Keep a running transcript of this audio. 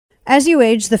As you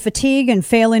age, the fatigue and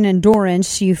failing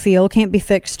endurance you feel can't be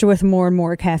fixed with more and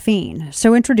more caffeine.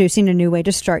 So introducing a new way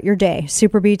to start your day,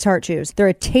 Super Beets Heart Chews. They're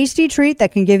a tasty treat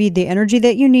that can give you the energy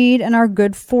that you need and are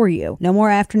good for you. No more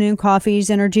afternoon coffees,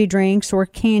 energy drinks, or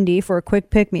candy for a quick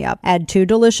pick-me-up. Add 2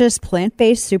 delicious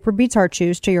plant-based Super Beets Heart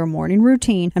Chews to your morning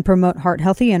routine and promote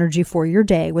heart-healthy energy for your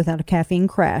day without a caffeine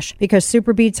crash. Because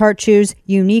Super Beets Heart Chews'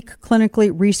 unique,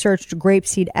 clinically researched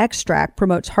grapeseed extract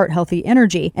promotes heart-healthy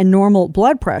energy and normal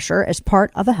blood pressure as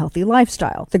part of a healthy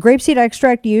lifestyle. The grapeseed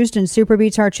extract used in Super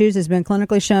Beets Heart Chews has been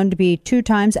clinically shown to be 2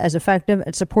 times as effective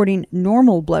at supporting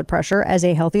normal blood pressure as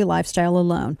a healthy lifestyle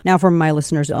alone. Now, for my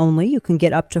listeners only, you can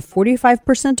get up to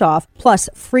 45% off plus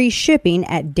free shipping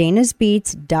at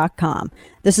danasbeats.com.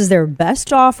 This is their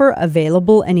best offer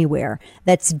available anywhere.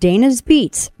 That's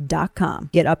danasbeats.com.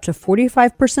 Get up to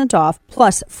 45% off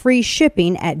plus free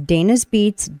shipping at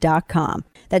danasbeats.com.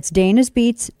 That's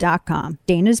danasbeats.com.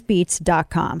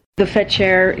 danasbeats.com. The Fed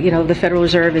chair, the Federal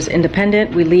Reserve is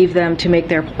independent. We leave them to make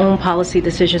their own policy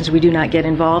decisions. We do not get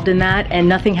involved in that, and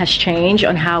nothing has changed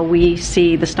on how we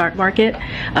see the stock market.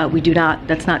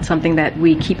 That's not something that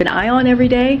we keep an eye on every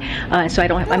day. So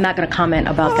I'm not going to comment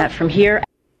about that from here.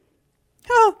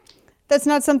 Oh, that's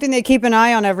not something they keep an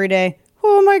eye on every day.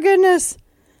 Oh my goodness.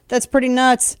 That's pretty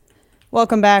nuts.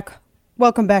 Welcome back.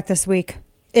 Welcome back this week.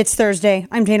 It's Thursday.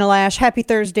 I'm Dana Lash. Happy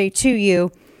Thursday to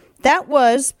you. That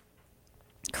was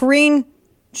Karine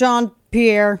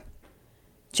Jean-Pierre.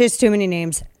 She has too many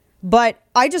names. But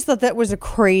I just thought that was a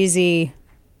crazy,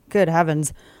 good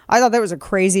heavens. I thought that was a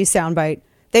crazy soundbite.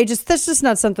 That's just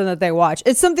not something that they watch.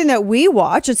 It's something that we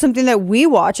watch. It's something that we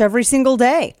watch every single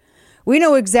day. We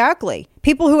know exactly.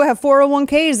 People who have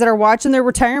 401ks that are watching their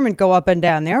retirement go up and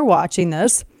down, they're watching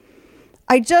this.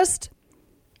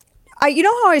 You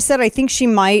know how I said I think she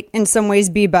might in some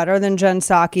ways be better than Jen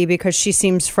Psaki because she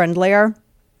seems friendlier?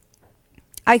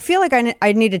 I feel like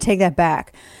I need to take that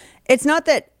back. It's not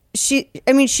that she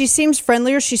seems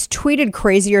friendlier. She's tweeted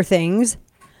crazier things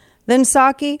than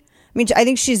Psaki. I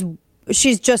think she's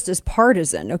just as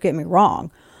partisan. Don't get me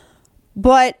wrong.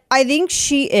 But I think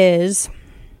she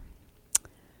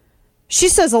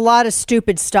says a lot of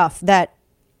stupid stuff that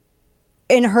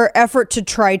in her effort to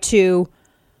try to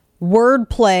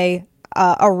wordplay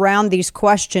around these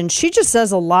questions, she just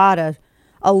says a lot of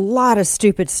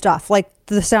stupid stuff, like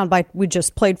the soundbite we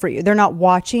just played for you. They're not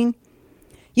watching.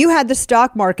 You had the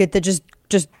stock market that just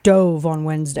dove on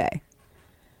Wednesday.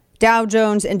 Dow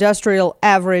Jones Industrial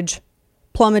Average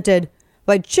plummeted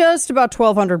by just about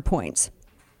 1,200 points.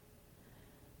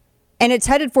 And it's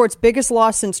headed for its biggest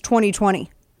loss since 2020.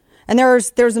 And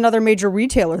there's another major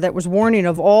retailer that was warning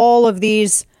of all of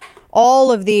these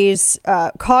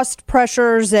cost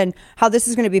pressures and how this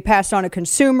is going to be passed on to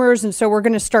consumers. And so we're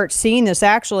going to start seeing this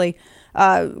actually.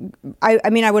 I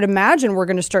would imagine we're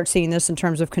going to start seeing this in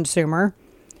terms of consumer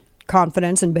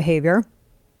confidence and behavior.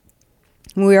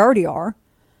 We already are.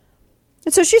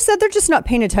 And so she said they're just not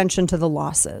paying attention to the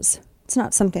losses. It's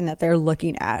not something that they're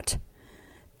looking at.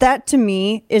 That to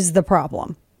me is the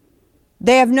problem.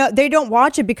 They don't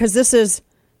watch it because this is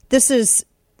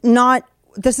not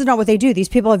what they do. These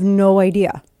people have no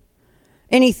idea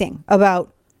anything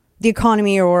about the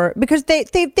economy or because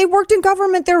they worked in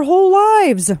government their whole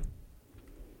lives.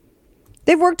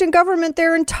 They've worked in government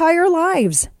their entire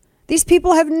lives. These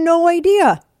people have no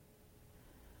idea.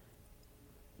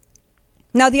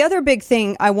 Now, the other big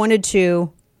thing I wanted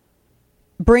to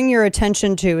bring your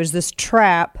attention to is this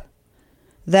trap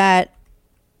that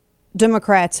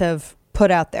Democrats have put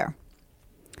out there.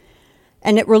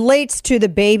 And it relates to the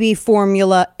baby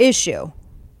formula issue.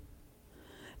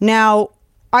 Now,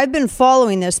 I've been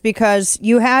following this because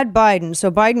you had Biden. So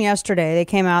Biden yesterday, they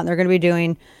came out and they're going to be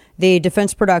doing the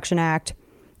Defense Production Act.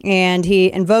 And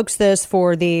he invokes this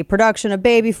for the production of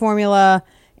baby formula.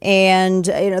 And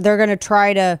they're going to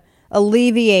try to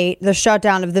alleviate the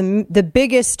shutdown of the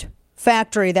biggest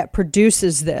factory that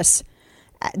produces this,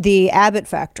 the Abbott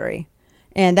factory.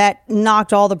 And that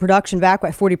knocked all the production back by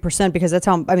 40% because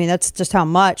that's just how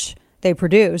much they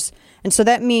produce. And so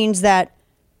that means that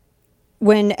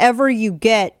whenever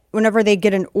they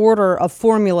get an order of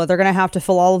formula, they're going to have to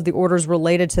fill all of the orders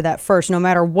related to that first, no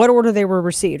matter what order they were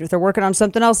received. If they're working on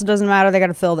something else, it doesn't matter. They got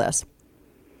to fill this.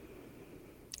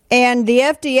 And the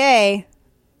FDA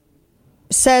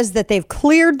says that they've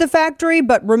cleared the factory.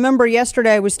 But remember,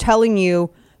 yesterday I was telling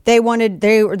you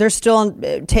there's still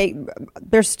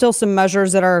some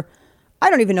measures that are,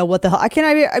 I don't even know what the hell,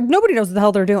 nobody knows what the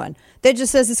hell they're doing. They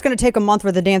just says it's going to take a month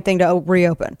for the damn thing to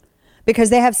reopen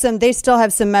because they still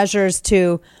have some measures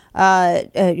to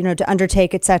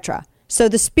undertake, etc. So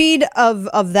the speed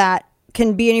of that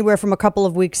can be anywhere from a couple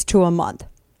of weeks to a month.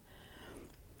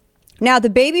 Now,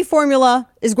 the baby formula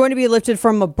is going to be lifted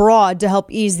from abroad to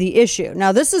help ease the issue.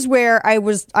 Now, this is where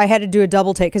I had to do a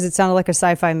double take because it sounded like a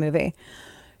sci-fi movie.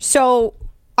 So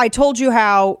I told you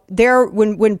how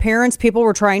when people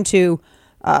were trying to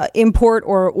import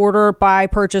or order, buy,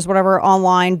 purchase, whatever,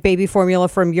 online baby formula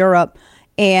from Europe,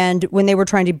 and when they were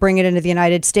trying to bring it into the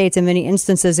United States, in many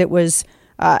instances, it was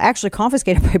actually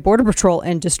confiscated by Border Patrol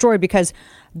and destroyed because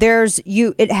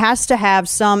it has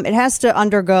to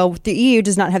undergo, the EU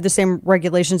does not have the same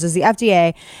regulations as the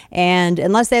FDA, and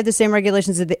unless they have the same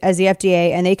regulations as the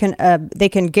FDA, and they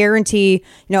can guarantee,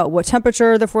 what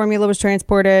temperature the formula was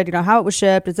transported, how it was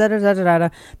shipped,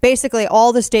 basically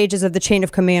all the stages of the chain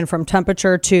of command from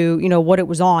temperature to, what it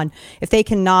was on. If they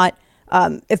could not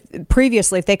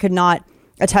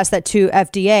attest that to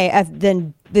FDA,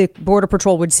 then the Border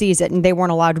Patrol would seize it and they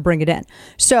weren't allowed to bring it in.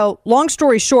 So long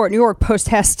story short, New York Post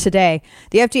has today,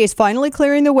 the FDA is finally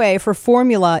clearing the way for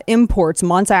formula imports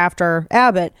months after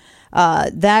Abbott.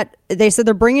 That they said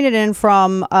they're bringing it in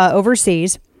from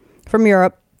overseas, from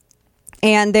Europe.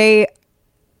 And can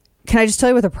I just tell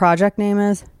you what the project name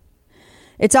is?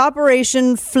 It's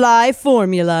Operation Fly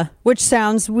Formula, which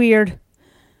sounds weird.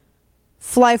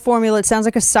 Fly Formula. It sounds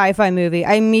like a sci-fi movie.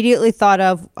 I immediately thought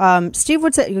of Steve.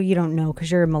 What's that? You don't know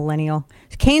because you're a millennial.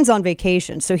 Kane's on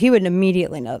vacation, so he would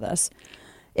immediately know this.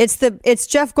 It's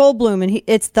Jeff Goldblum, and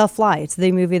it's The Fly. It's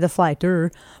the movie The Fly.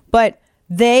 But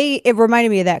it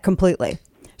reminded me of that completely.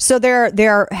 So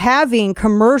they're having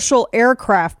commercial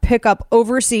aircraft pick up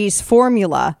overseas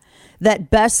formula that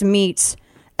best meets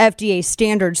FDA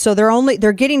standards. So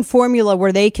they're getting formula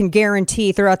where they can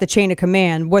guarantee throughout the chain of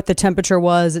command what the temperature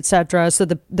was, etc. So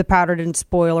the powder didn't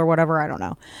spoil or whatever, I don't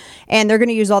know. And they're going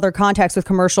to use all their contacts with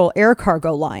commercial air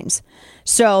cargo lines.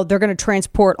 So they're going to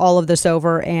transport all of this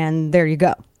over, and there you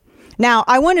go. Now,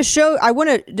 I want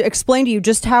to explain to you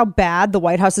just how bad the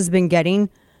White House has been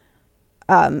getting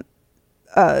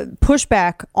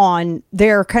pushback on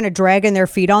their kind of dragging their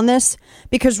feet on this.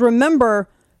 Because remember,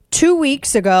 2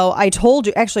 weeks ago, I told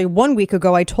you, actually 1 week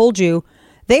ago, I told you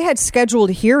they had scheduled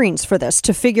hearings for this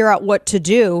to figure out what to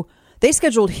do. They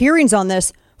scheduled hearings on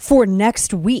this for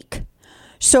next week.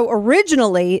 So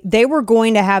originally they were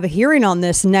going to have a hearing on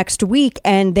this next week,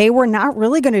 and they were not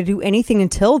really going to do anything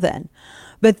until then.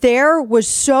 But there was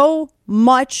so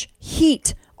much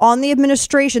heat on the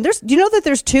administration. Do you know that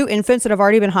there's 2 infants that have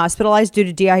already been hospitalized due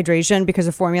to dehydration because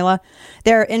of formula?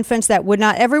 There are infants that would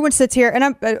not. Everyone sits here,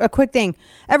 and a quick thing.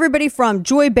 Everybody from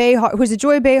Joy Behar, who's it,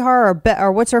 Joy Behar,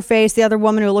 or what's her face? The other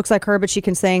woman who looks like her, but she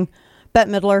can sing,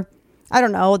 Bette Midler. I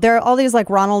don't know. There are all these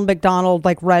like Ronald McDonald,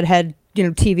 like redhead,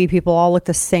 TV people all look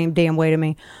the same damn way to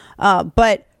me.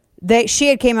 But she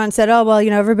had came out and said, oh, well,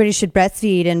 everybody should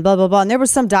breastfeed and blah, blah, blah. And there was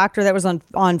some doctor that was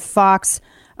on Fox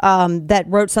that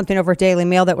wrote something over at Daily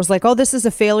Mail that was like, oh, this is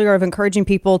a failure of encouraging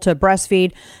people to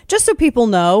breastfeed. Just so people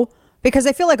know, because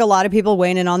I feel like a lot of people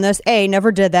weighing in on this, A,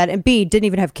 never did that, and B, didn't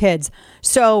even have kids.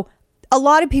 So a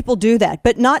lot of people do that,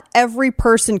 but not every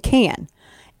person can.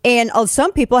 And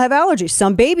some people have allergies.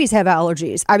 Some babies have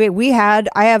allergies. I mean,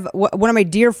 I have one of my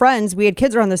dear friends, we had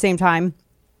kids around the same time,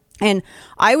 and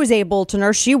I was able to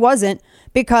nurse. She wasn't,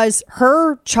 because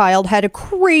her child had a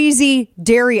crazy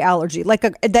dairy allergy,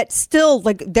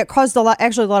 that caused a lot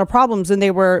of problems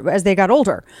as they got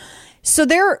older. So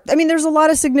there's a lot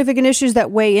of significant issues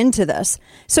that weigh into this.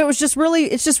 So it's just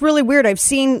really weird. I've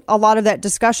seen a lot of that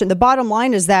discussion. The bottom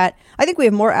line is that I think we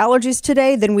have more allergies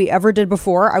today than we ever did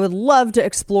before. I would love to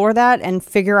explore that and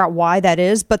figure out why that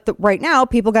is. But right now,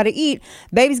 people got to eat.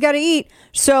 Babies got to eat.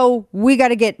 So we got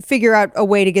to figure out a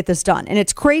way to get this done. And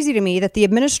it's crazy to me that the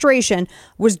administration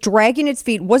was dragging its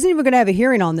feet, wasn't even going to have a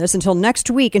hearing on this until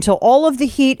next week, until all of the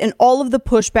heat and all of the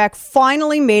pushback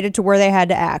finally made it to where they had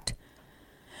to act.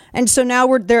 And so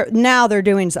now they're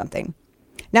doing something.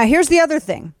 Now, here's the other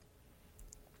thing.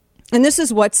 And this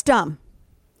is what's dumb.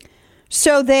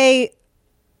 So they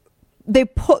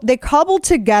cobbled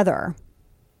together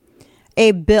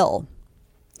a bill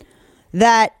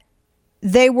that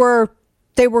they were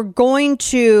going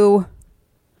to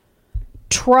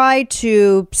try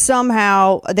to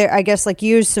somehow,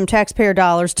 use some taxpayer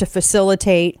dollars to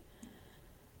facilitate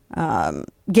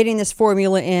getting this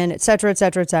formula in, et cetera, et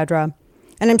cetera, et cetera.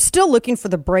 And I'm still looking for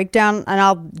the breakdown, and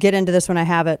I'll get into this when I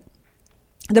have it.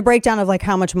 The breakdown of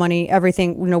how much money,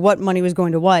 everything, what money was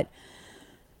going to what.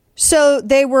 So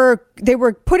they were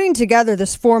putting together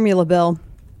this formula bill,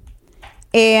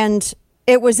 and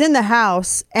it was in the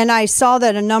House, and I saw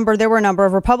that there were a number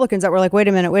of Republicans that were like, wait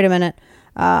a minute.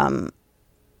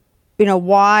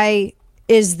 Why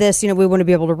is this? We want to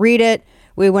be able to read it.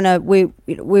 We want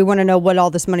to know what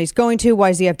all this money's going to. Why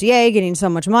is the FDA getting so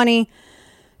much money?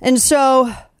 And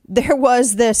so there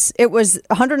was this, it was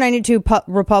 192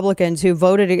 Republicans who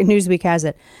voted, Newsweek has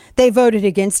it, they voted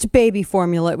against baby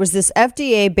formula. It was this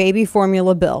FDA baby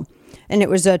formula bill, and it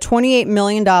was a $28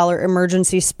 million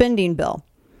emergency spending bill.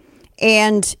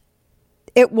 And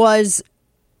it was,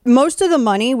 most of the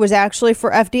money was actually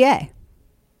for FDA.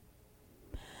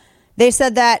 They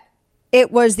said that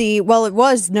it was it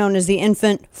was known as the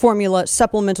Infant Formula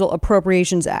Supplemental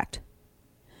Appropriations Act.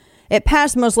 It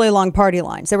passed mostly along party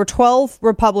lines. There were 12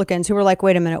 Republicans who were like,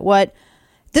 wait a minute, what?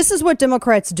 This is what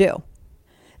Democrats do.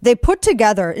 They put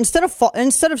together, instead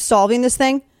of solving this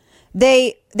thing,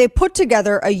 they put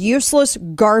together a useless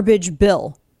garbage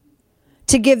bill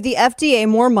to give the FDA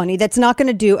more money that's not going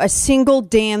to do a single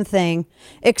damn thing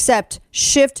except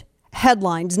shift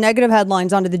headlines, negative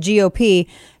headlines onto the GOP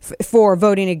for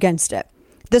voting against it.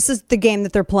 This is the game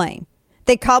that they're playing.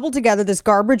 They cobbled together this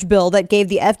garbage bill that gave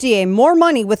the FDA more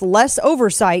money with less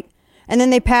oversight, and then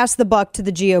they passed the buck to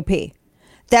the GOP.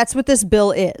 That's what this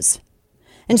bill is.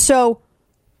 And so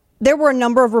there were a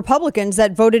number of Republicans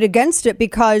that voted against it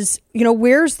because,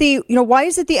 why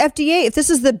is it the FDA? If this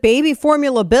is the baby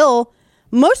formula bill,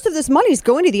 most of this money is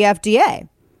going to the FDA.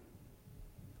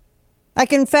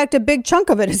 Like, in fact, a big chunk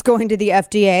of it is going to the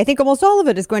FDA. I think almost all of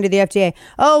it is going to the FDA.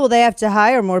 Oh, well, they have to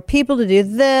hire more people to do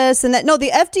this and that. No, the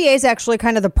FDA is actually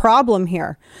kind of the problem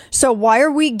here. So why are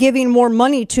we giving more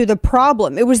money to the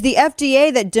problem? It was the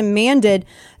FDA that demanded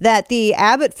that the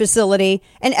Abbott facility,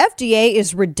 and FDA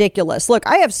is ridiculous. Look,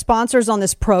 I have sponsors on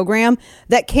this program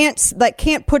that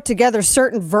can't put together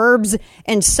certain verbs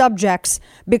and subjects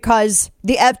because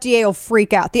the FDA will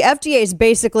freak out. The FDA is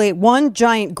basically one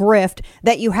giant grift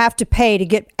that you have to pay to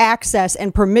get access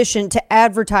and permission to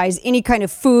advertise any kind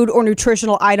of food or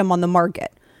nutritional item on the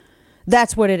market.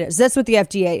 That's what it is. That's what the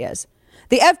FDA is.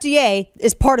 The FDA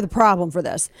is part of the problem for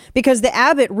this because the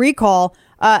Abbott recall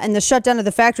and the shutdown of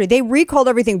the factory, they recalled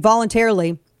everything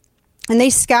voluntarily and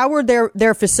they scoured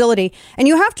their facility. And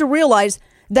you have to realize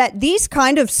that these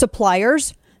kind of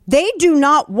suppliers, they do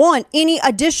not want any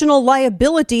additional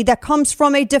liability that comes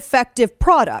from a defective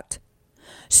product.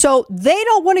 So they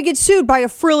don't want to get sued by a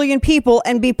trillion people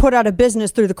and be put out of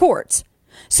business through the courts.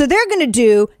 So they're going to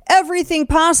do everything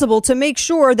possible to make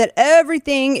sure that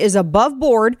everything is above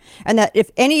board and that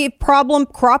if any problem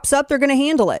crops up, they're going to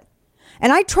handle it.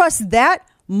 And I trust that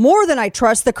more than I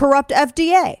trust the corrupt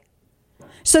FDA.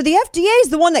 So the FDA is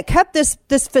the one that kept this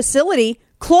facility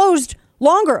closed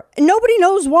longer. And nobody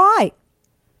knows why.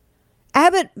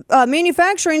 Abbott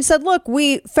Manufacturing said, look,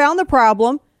 we found the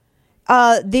problem.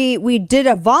 We did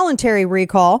a voluntary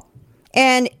recall,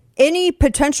 and any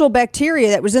potential bacteria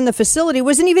that was in the facility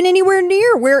wasn't even anywhere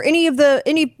near where any of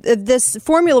this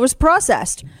formula was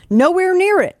processed. Nowhere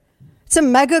near it. It's a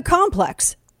mega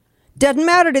complex. Doesn't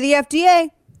matter to the FDA.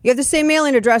 You have the same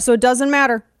mailing address, so it doesn't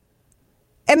matter.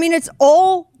 I mean, it's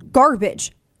all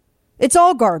garbage. It's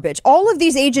all garbage. All of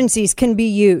these agencies can be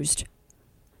used.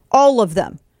 All of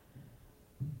them.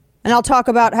 And I'll talk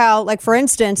about how, like, for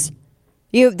instance,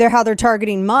 how they're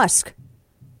targeting Musk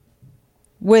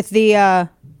with the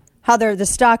the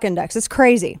stock index. It's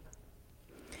crazy.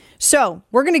 So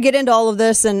we're going to get into all of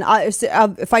this, and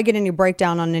if I get any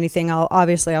breakdown on anything,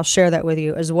 I'll share that with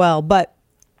you as well. But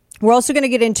we're also going to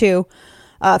get into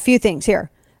a few things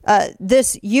here.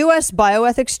 This U.S.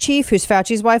 bioethics chief, who's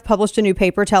Fauci's wife, published a new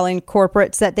paper telling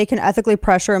corporates that they can ethically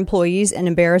pressure employees and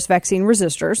embarrass vaccine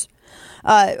resistors.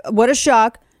 What a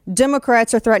shock.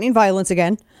 Democrats are threatening violence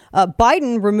again.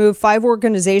 Biden removed 5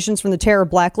 organizations from the terror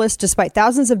blacklist despite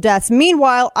thousands of deaths.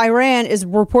 Meanwhile, Iran is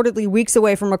reportedly weeks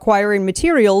away from acquiring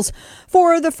materials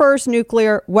for the first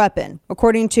nuclear weapon,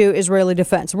 according to Israeli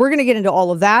defense. We're going to get into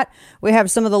all of that. We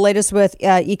have some of the latest with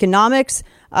economics,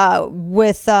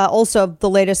 with also the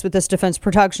latest with this Defense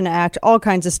Production Act, all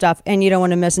kinds of stuff, and you don't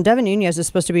want to miss. And Devin Nunes is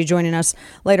supposed to be joining us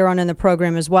later on in the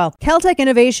program as well. Keltec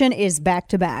Innovation is back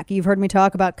to back. You've heard me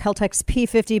talk about Keltec's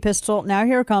P50 pistol. Now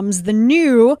here comes the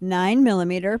new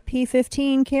 9mm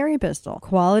P15 carry pistol.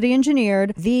 Quality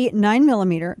engineered, the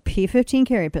 9mm P15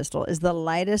 carry pistol is the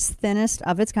lightest, thinnest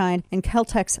of its kind, and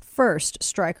Keltec's first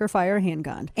striker fire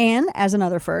handgun. And as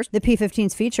another first, the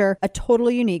P15s feature a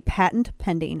totally unique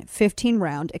patent-pending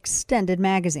 15-round extended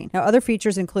magazine. Now, other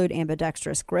features include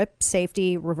ambidextrous grip,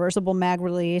 safety, reversible mag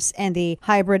release, and the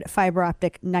hybrid fiber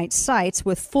optic night sights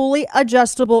with fully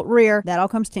adjustable rear. That all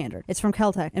comes standard. It's from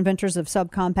Keltec, inventors of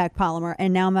subcompact polymer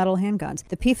and now metal handguns.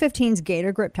 The P15's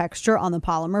Gator grip texture on the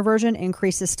polymer version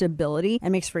increases stability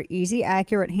and makes for easy,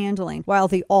 accurate handling, while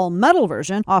the all-metal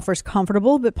version offers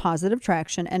comfortable but positive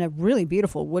traction and a really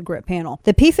beautiful wood grip panel.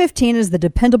 The P15 is the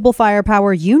dependable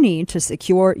firepower you need to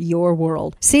secure your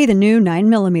world. See the new 9mm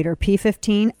 9mm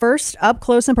P15 first up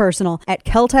close and personal at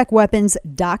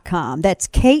KeltecWeapons.com. That's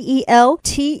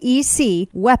KELTEC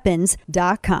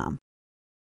weapons.com.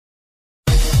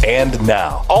 And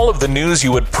now, all of the news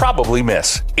you would probably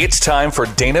miss. It's time for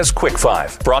Dana's Quick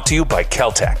Five, brought to you by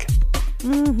Keltec.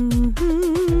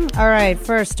 All right,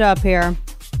 first up here.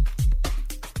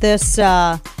 There's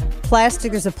a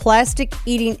plastic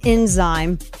eating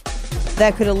enzyme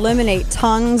that could eliminate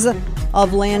tons of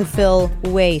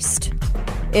landfill waste.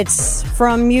 It's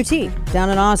from UT down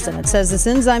in Austin. It says this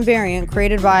enzyme variant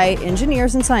created by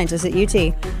engineers and scientists at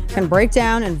UT can break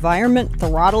down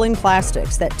environment-throttling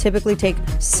plastics that typically take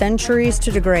centuries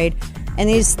to degrade. And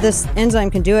this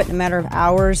enzyme can do it in a matter of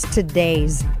hours to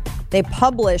days. They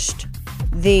published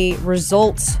the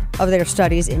results of their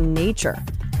studies in Nature.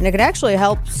 And it could actually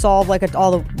help solve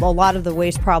a lot of the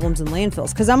waste problems in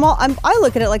landfills. Because I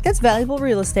look at it like that's valuable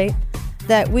real estate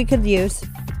that we could use.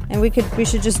 And we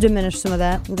should just diminish some of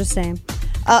that. I'm just saying.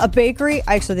 A bakery,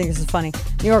 I actually think this is funny.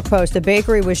 New York Post, a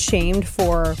bakery was shamed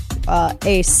for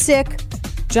a sick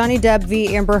Johnny Depp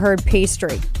v. Amber Heard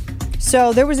pastry.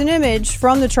 So there was an image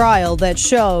from the trial that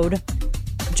showed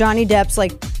Johnny Depp's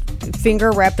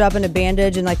finger wrapped up in a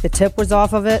bandage and the tip was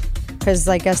off of it. Because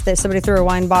I guess that somebody threw a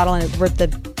wine bottle and it ripped the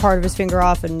part of his finger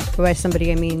off. And by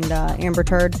somebody, I mean Amber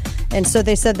Heard. And so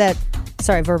they said that,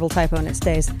 sorry, verbal typo and it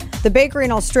stays. The bakery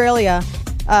in Australia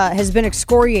has been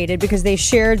excoriated because they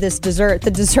shared this dessert.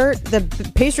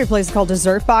 The pastry place is called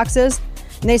Dessert Boxes.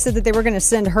 And they said that they were going to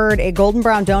send Heard a golden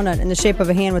brown donut in the shape of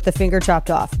a hand with the finger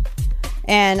chopped off.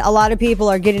 And a lot of people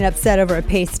are getting upset over a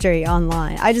pastry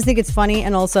online. I just think it's funny,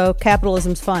 and also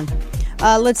capitalism's fun.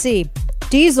 Let's see.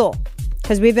 Diesel.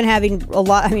 Because we've been having a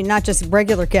lot, not just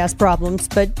regular gas problems,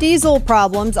 but diesel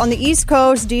problems. On the East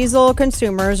Coast, diesel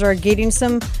consumers are getting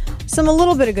some a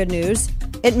little bit of good news.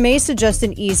 It may suggest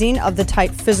an easing of the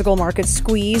tight physical market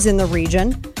squeeze in the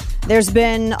region. There's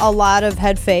been a lot of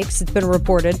head fakes. It's been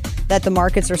reported that the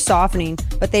markets are softening,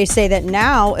 but they say that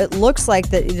now it looks like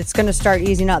that it's going to start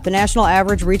easing up. The national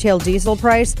average retail diesel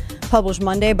price published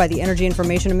Monday by the Energy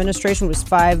Information Administration was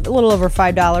a little over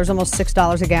 $5, almost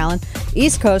 $6 a gallon.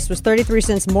 East Coast was 33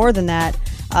 cents more than that,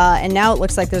 and now it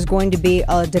looks like there's going to be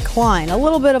a decline, a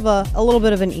little bit of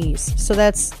an ease. So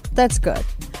that's good.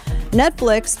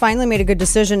 Netflix finally made a good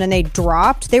decision and they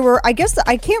dropped. I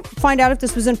can't find out if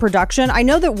this was in production. I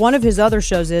know that one of his other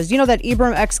shows is, that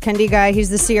Ibram X. Kendi guy, he's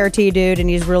the CRT dude and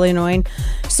he's really annoying.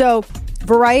 So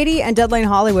Variety and Deadline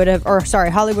Hollywood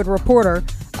Hollywood Reporter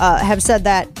have said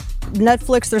that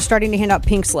Netflix, they're starting to hand out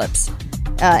pink slips.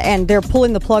 And they're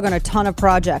pulling the plug on a ton of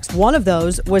projects. One of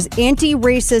those was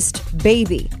Anti-Racist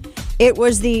Baby. It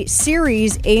was the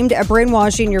series aimed at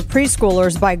brainwashing your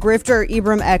preschoolers by grifter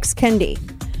Ibram X. Kendi.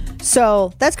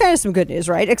 So that's kind of some good news,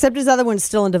 right? Except his other one's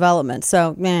still in development.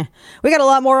 So, we got a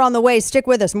lot more on the way. Stick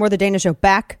with us. More of the Dana Show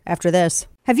back after this.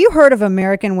 Have you heard of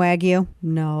American Wagyu?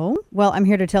 No? Well, I'm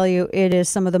here to tell you it is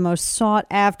some of the most sought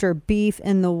after beef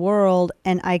in the world,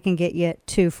 and I can get you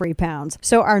 2 free pounds.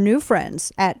 So our new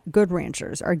friends at Good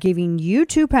Ranchers are giving you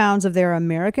 2 pounds of their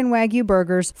American Wagyu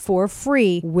burgers for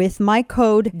free with my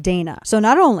code Dana. So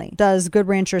not only does Good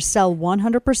Ranchers sell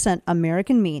 100%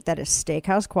 American meat that is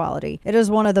steakhouse quality, it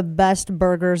is one of the best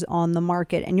burgers on the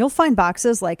market. And you'll find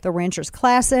boxes like the Ranchers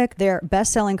Classic, their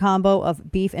best-selling combo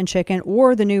of beef and chicken,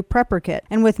 or the new Prepper Kit.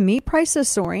 And with meat prices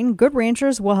soaring, Good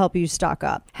Ranchers will help you stock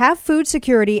up. Have food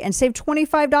security and save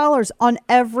 $25 on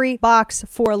every box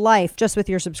for life just with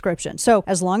your subscription. So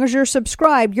as long as you're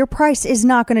subscribed, your price is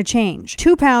not going to change.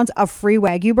 2 pounds of free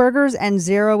Wagyu burgers and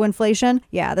 0 inflation.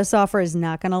 Yeah, this offer is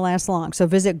not going to last long. So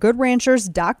visit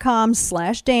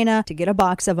goodranchers.com/Dana to get a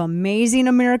box of amazing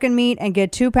American meat and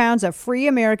get 2 pounds of free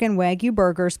American Wagyu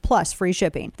burgers plus free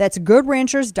shipping. That's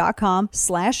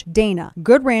goodranchers.com/Dana.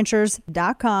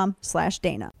 goodranchers.com/Dana.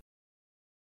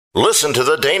 Listen to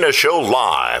The Dana Show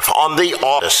live on the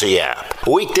Odyssey app.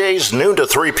 Weekdays noon to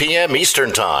 3 p.m.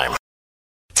 Eastern Time.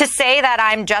 To say that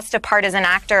I'm just a partisan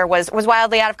actor was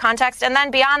wildly out of context. And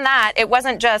then beyond that, it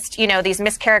wasn't just, these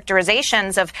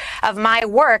mischaracterizations of my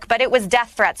work, but it was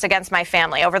death threats against my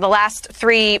family. Over the last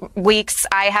 3 weeks,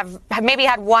 I have maybe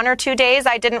had 1 or 2 days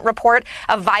I didn't report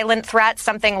a violent threat,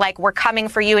 something like, we're coming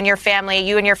for you and your family.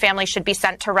 You and your family should be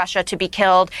sent to Russia to be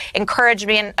killed.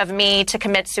 Encouragement of me to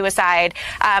commit suicide.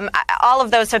 All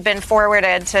of those have been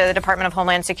forwarded to the Department of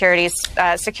Homeland Security's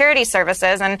security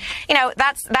services. And,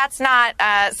 that's not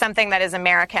something that is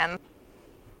American.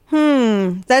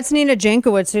 That's Nina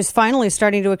Jankowicz, who's finally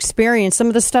starting to experience some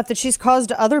of the stuff that she's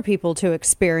caused other people to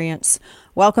experience.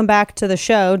 Welcome back to the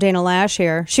show. Dana Lash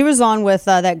here. She was on with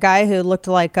that guy who looked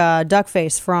like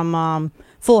Duckface from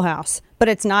Full House, but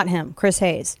it's not him, Chris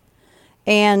Hayes.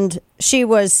 And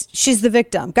she's the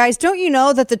victim. Guys, don't you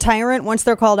know that the tyrant, once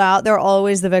they're called out, they're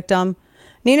always the victim?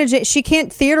 Nina J, she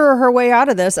can't theater her way out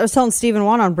of this. I was telling Stephen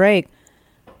Wan on break.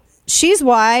 She's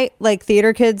why, like,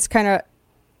 theater kids kind of,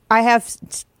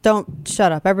 don't,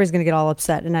 shut up. Everybody's going to get all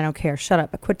upset, and I don't care. Shut up.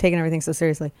 I quit taking everything so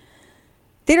seriously.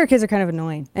 Theater kids are kind of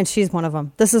annoying, and she's one of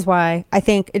them. This is why I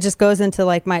think it just goes into,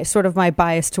 like, my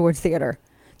bias towards theater.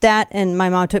 That, and my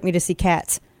mom took me to see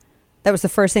Cats. That was the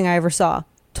first thing I ever saw.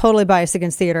 Totally biased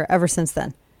against theater ever since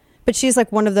then. But she's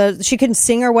like one of those, she couldn't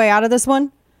sing her way out of this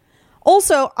one.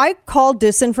 Also, I call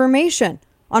disinformation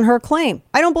on her claim.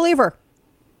 I don't believe her.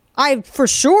 I for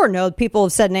sure know people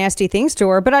have said nasty things to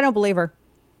her, but I don't believe her.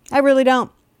 I really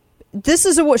don't. This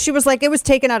is what she was like. It was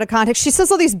taken out of context. She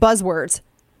says all these buzzwords.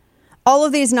 All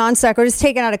of these non sequiturs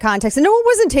taken out of context. And no, it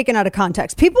wasn't taken out of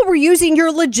context. People were using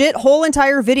your legit whole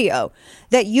entire video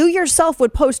that you yourself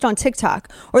would post on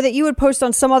TikTok or that you would post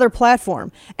on some other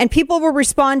platform. And people were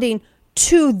responding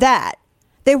to that.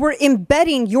 They were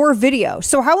embedding your video.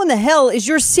 So how in the hell is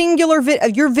your singular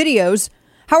your videos,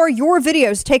 how are your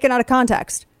videos taken out of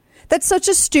context? That's such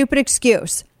a stupid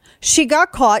excuse. She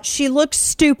got caught. She looks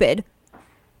stupid.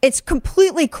 It's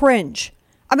completely cringe.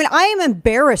 I mean, I am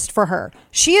embarrassed for her.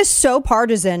 She is so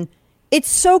partisan. It's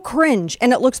so cringe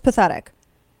and it looks pathetic.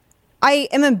 I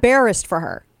am embarrassed for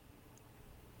her.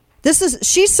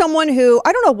 She's someone who,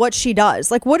 I don't know what she does.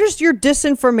 Like, what is your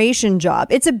disinformation job?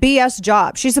 It's a BS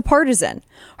job. She's a partisan.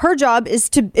 Her job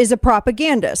is a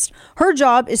propagandist. Her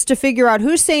job is to figure out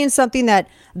who's saying something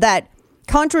that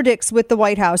contradicts with the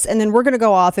White House. And then we're going to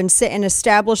go off and sit and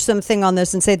establish something on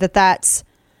this and say that that's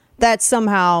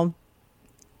somehow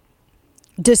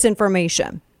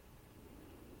disinformation.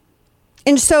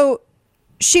 And so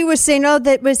she was saying, oh,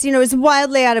 that was, it was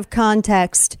wildly out of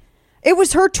context. It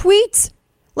was her tweets,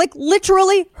 like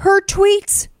literally her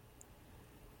tweets.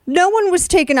 No one was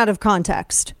taken out of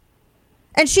context.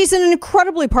 And she's an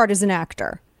incredibly partisan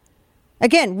actor.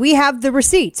 Again, we have the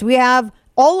receipts. We have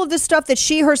all of the stuff that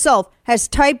she herself has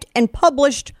typed and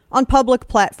published on public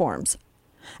platforms.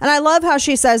 And I love how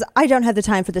she says, I don't have the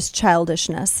time for this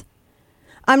childishness.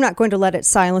 I'm not going to let it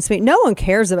silence me. No one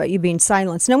cares about you being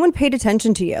silenced. No one paid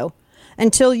attention to you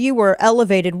until you were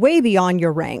elevated way beyond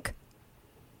your rank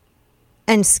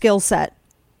and skill set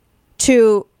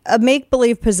to a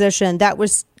make-believe position that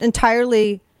was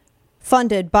entirely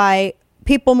funded by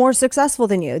people more successful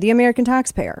than you, the American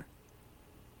taxpayer.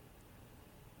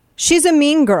 She's a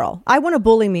mean girl. I want to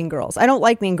bully mean girls. I don't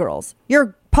like mean girls. You're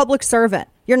a public servant.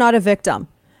 You're not a victim.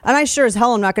 And I sure as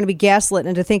hell am not going to be gaslit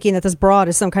into thinking that this broad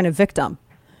is some kind of victim.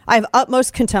 I have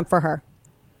utmost contempt for her.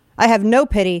 I have no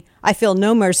pity. I feel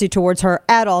no mercy towards her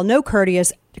at all. No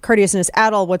courteousness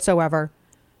at all whatsoever.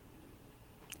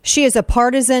 She is a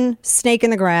partisan snake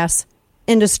in the grass.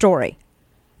 End of story.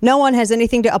 No one has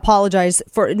anything to apologize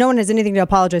for. No one has anything to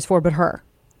apologize for but her.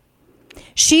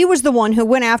 She was the one who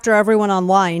went after everyone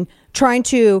online trying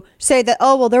to say that,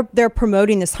 oh, well, they're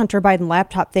promoting this Hunter Biden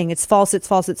laptop thing. It's false. It's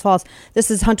false. It's false. This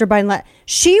is Hunter Biden.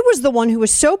 She was the one who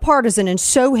was so partisan and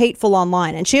so hateful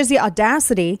online. And she has the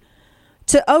audacity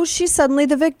to, oh, she's suddenly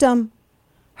the victim.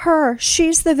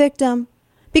 She's the victim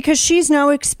because she's now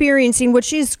experiencing what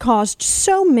she's caused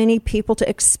so many people to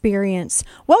experience.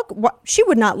 Well, she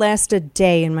would not last a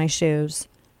day in my shoes.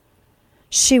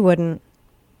 She wouldn't.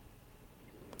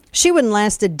 She wouldn't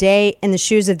last a day in the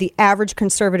shoes of the average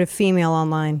conservative female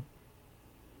online.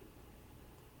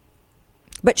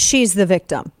 But she's the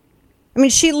victim. I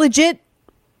mean, she legit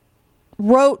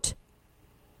wrote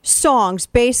songs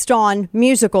based on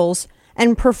musicals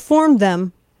and performed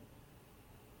them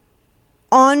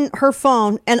on her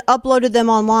phone and uploaded them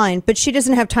online, but she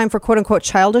doesn't have time for quote unquote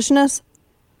childishness.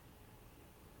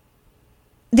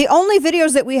 The only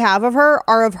videos that we have of her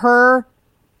are of her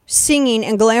singing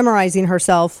and glamorizing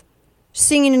herself,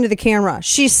 singing into the camera.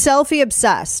 She's selfie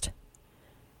obsessed.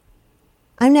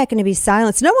 I'm not going to be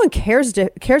silenced. No one cares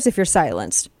if you're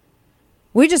silenced.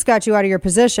 We just got you out of your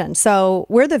position. So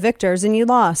we're the victors and you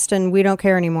lost and we don't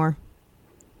care anymore.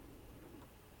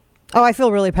 Oh, I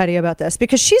feel really petty about this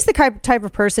because she's the type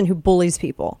of person who bullies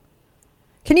people.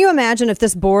 Can you imagine if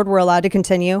this board were allowed to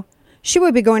continue? She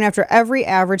would be going after every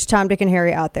average Tom, Dick, and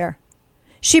Harry out there.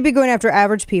 She'd be going after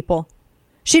average people.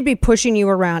 She'd be pushing you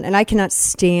around, and I cannot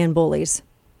stand bullies.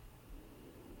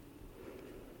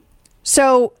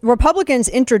 So Republicans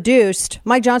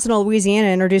Mike Johnson of Louisiana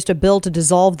introduced a bill to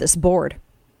dissolve this board.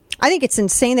 I think it's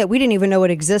insane that we didn't even know it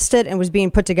existed and was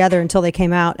being put together until they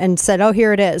came out and said, oh,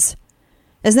 here it is.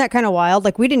 Isn't that kind of wild?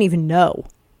 Like, we didn't even know.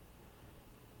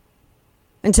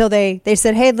 Until they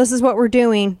said, hey, this is what we're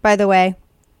doing, by the way.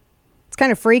 It's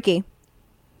kind of freaky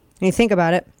when you think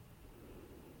about it.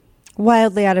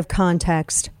 Wildly out of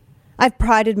context. I've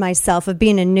prided myself of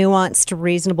being a nuanced,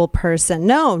 reasonable person.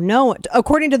 No.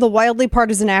 According to the wildly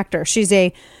partisan actor, she's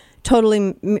a totally,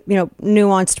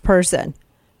 nuanced person.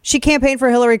 She campaigned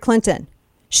for Hillary Clinton.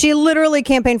 She literally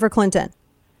campaigned for Clinton.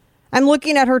 I'm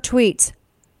looking at her tweets.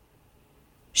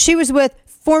 She was with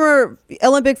former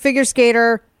Olympic figure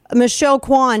skater Michelle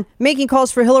Kwan making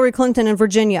calls for Hillary Clinton in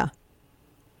Virginia.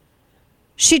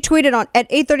 She tweeted at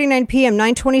 8:39 p.m.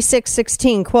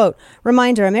 9/26/16, quote,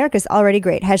 "Reminder, America's already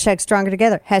great. Hashtag stronger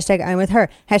together. Hashtag I'm with her.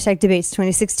 Hashtag debates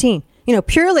 2016.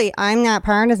 Purely I'm not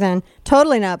partisan.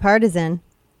 Totally not partisan.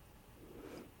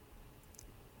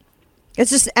 It's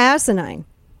just asinine.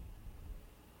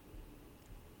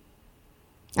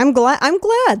 I'm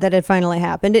glad that it finally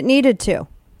happened. It needed to.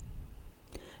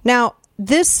 Now,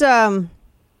 this, I don't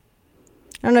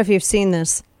know if you've seen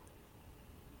this.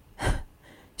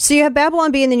 So you have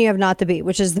Babylon Bee and then you have Not the Bee,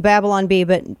 which is the Babylon Bee,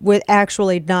 but with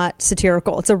actually not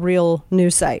satirical. It's a real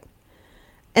news site.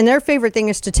 And their favorite thing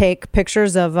is to take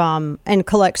pictures of and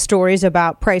collect stories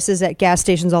about prices at gas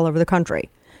stations all over the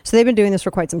country. So they've been doing this for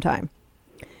quite some time.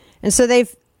 And so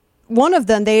one of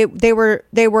them, they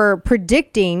were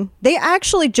predicting, they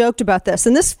actually joked about this,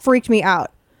 and this freaked me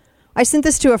out. I sent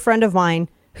this to a friend of mine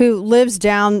who lives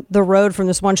down the road from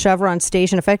this one Chevron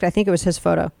station. In fact, I think it was his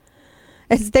photo.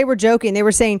 As they were joking, they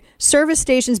were saying service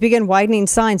stations begin widening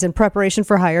signs in preparation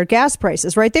for higher gas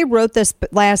prices, right? They wrote this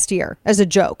last year as a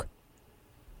joke.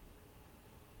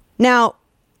 Now,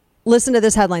 listen to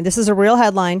this headline. This is a real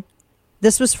headline.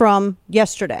 This was from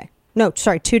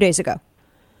 2 days ago.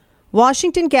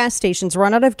 Washington gas stations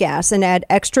run out of gas and add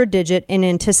extra digit in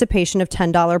anticipation of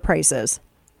 $10 prices.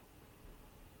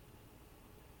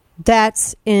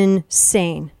 That's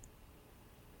insane.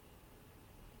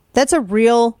 That's a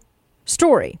real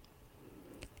story.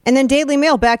 And then Daily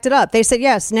Mail backed it up. They said,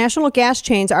 yes, national gas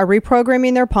chains are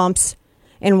reprogramming their pumps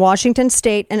in Washington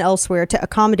state and elsewhere to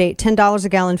accommodate $10 a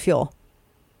gallon fuel.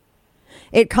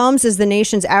 It comes as the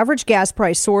nation's average gas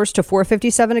price soars to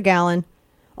 $4.57 a gallon,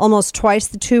 almost twice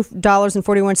the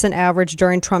 $2.41 average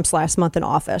during Trump's last month in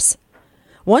office.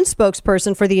 One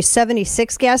spokesperson for these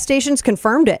 76 gas stations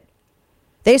confirmed it.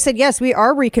 They said, yes, we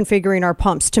are reconfiguring our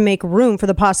pumps to make room for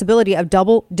the possibility of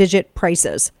double-digit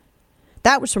prices.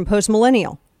 That was from Post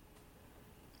Millennial.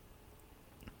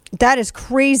 That is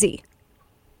crazy.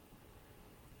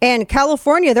 And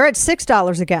California, they're at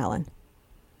 $6 a gallon.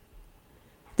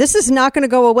 This is not going to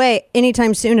go away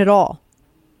anytime soon at all.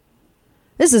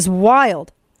 This is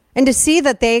wild. And to see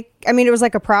that it was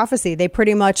like a prophecy. They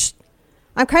pretty much,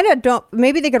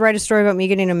 maybe they could write a story about me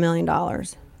getting $1 million.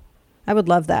 I would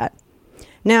love that.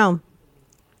 Now,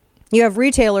 you have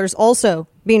retailers also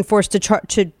being forced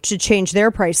to change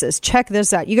their prices. Check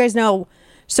this out. You guys know,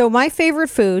 so my favorite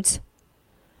foods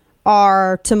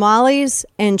are tamales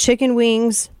and chicken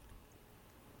wings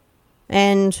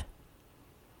and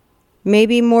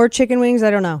maybe more chicken wings. I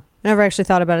don't know. I never actually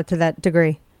thought about it to that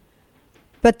degree.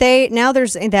 But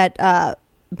there's that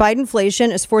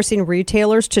Bidenflation is forcing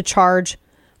retailers to charge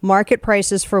market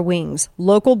prices for wings.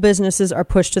 Local businesses are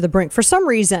pushed to the brink. For some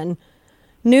reason,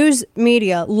 news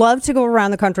media love to go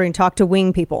around the country and talk to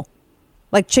wing people,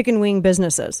 like chicken wing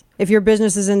businesses. If your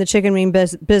business is in the chicken wing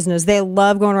business, they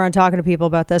love going around talking to people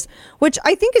about this, which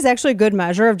I think is actually a good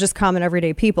measure of just common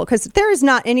everyday people, because there is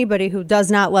not anybody who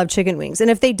does not love chicken wings. And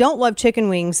if they don't love chicken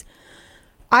wings,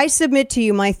 I submit to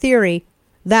you my theory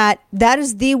that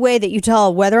is the way that you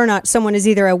tell whether or not someone is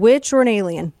either a witch or an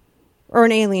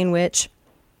alien witch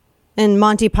in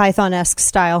Monty Python-esque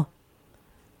style.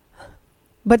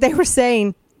 But they were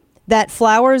saying that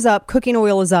flour is up, cooking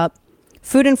oil is up,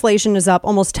 food inflation is up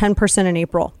almost 10% in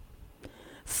April.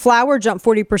 Flour jumped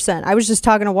 40%. I was just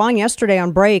talking to Wong yesterday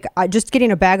on break. Just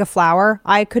getting a bag of flour,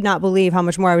 I could not believe how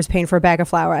much more I was paying for a bag of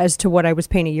flour as to what I was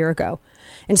paying a year ago.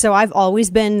 And so I've always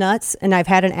been nuts, and I've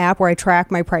had an app where I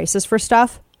track my prices for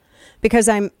stuff because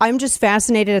I'm just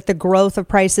fascinated at the growth of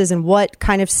prices and what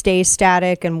kind of stays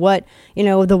static and what,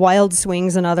 the wild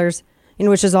swings and others,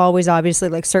 which is always obviously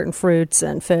like certain fruits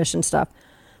and fish and stuff.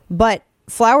 But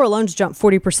flour alone jumped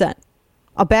 40%.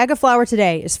 A bag of flour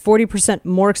today is 40%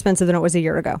 more expensive than it was a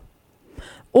year ago.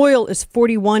 Oil is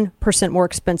 41% more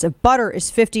expensive. Butter is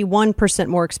 51%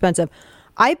 more expensive.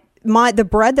 The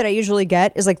bread that I usually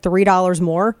get is like $3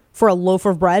 more for a loaf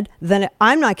of bread than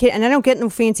I'm not kidding. And I don't get no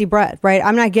fancy bread, right?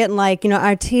 I'm not getting like,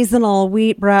 artisanal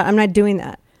wheat bread. I'm not doing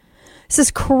that. This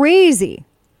is crazy.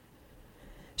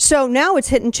 So now it's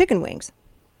hitting chicken wings.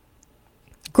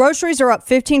 Groceries are up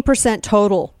 15%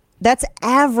 total. That's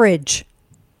average.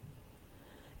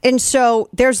 And so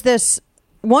there's this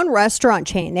one restaurant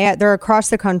chain. They're across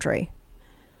the country.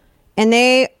 And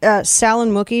they, Sal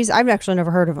and Mookie's, I've actually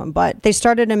never heard of them, but they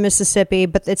started in Mississippi,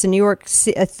 but it's a New York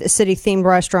City themed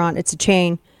restaurant. It's a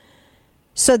chain.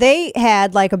 So they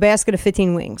had like a basket of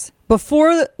 15 wings.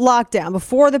 Before the lockdown,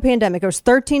 before the pandemic, it was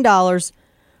 $13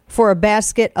 for a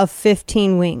basket of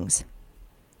 15 wings.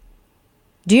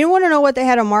 Do you want to know what they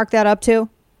had to mark that up to?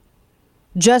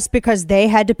 Just because they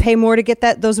had to pay more to get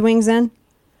those wings in?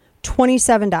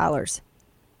 $27.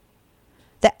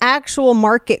 The actual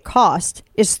market cost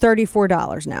is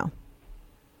 $34 now.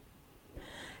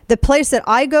 The place that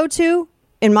I go to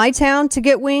in my town to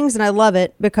get wings, and I love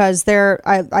it because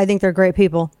I think they're great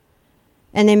people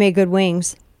and they make good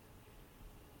wings.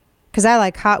 Because I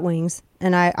like hot wings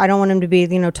and I don't want them to be,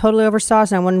 totally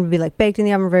oversauced, and I want them to be like baked in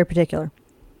the oven. I'm very particular.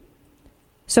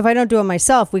 So if I don't do it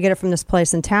myself, we get it from this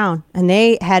place in town, and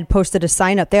they had posted a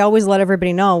sign up. They always let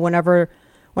everybody know whenever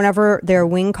their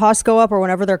wing costs go up or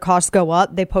whenever their costs go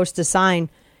up, they post a sign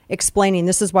explaining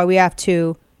this is why we have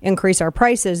to increase our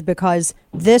prices, because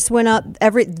this went up.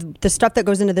 The stuff that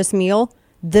goes into this meal,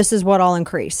 this is what all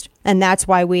increased. And that's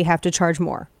why we have to charge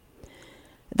more.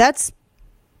 This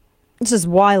is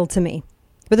wild to me,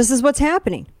 but this is what's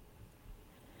happening.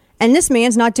 And this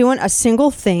man's not doing a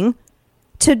single thing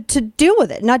to deal with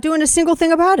it, not doing a single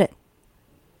thing about it.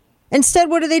 Instead,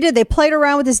 what did? They played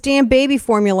around with this damn baby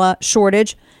formula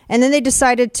shortage, and then they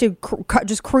decided to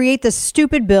just create this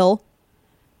stupid bill.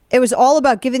 It was all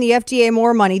about giving the FDA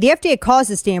more money. The FDA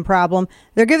caused this damn problem.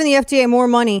 They're giving the FDA more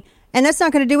money, and that's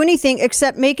not going to do anything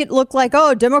except make it look like,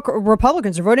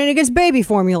 Republicans are voting against baby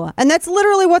formula. And that's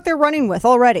literally what they're running with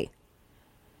already.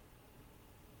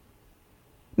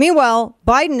 Meanwhile,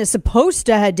 Biden is supposed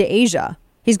to head to Asia.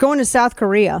 He's going to South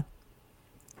Korea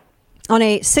on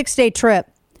a 6-day trip,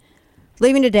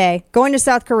 leaving today, going to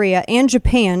South Korea and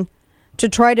Japan to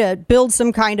try to build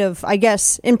some kind of,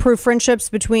 improve friendships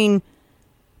between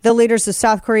the leaders of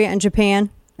South Korea and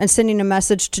Japan and sending a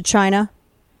message to China.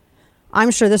 I'm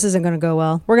sure this isn't going to go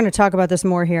well. We're going to talk about this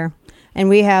more here. And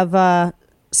we have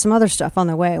some other stuff on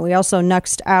the way. We also,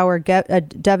 next hour,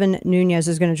 Devin Nunes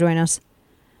is going to join us.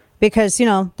 Because,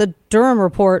 the Durham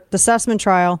report, the Sussman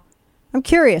trial, I'm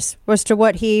curious as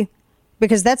to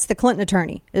because that's the Clinton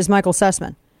attorney, is Michael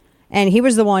Sussman. And he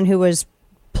was the one who was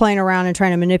playing around and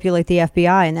trying to manipulate the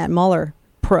FBI in that Mueller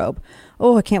probe.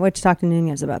 Oh, I can't wait to talk to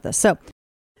Nunes about this. So,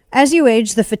 as you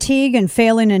age, the fatigue and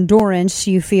failing endurance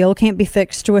you feel can't be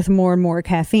fixed with more and more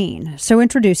caffeine. So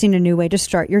introducing a new way to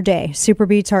start your day,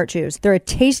 Superbeats Heart Chews. They're a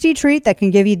tasty treat that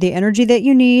can give you the energy that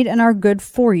you need and are good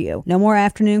for you. No more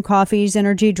afternoon coffees,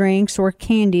 energy drinks, or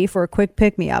candy for a quick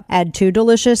pick-me-up. Add 2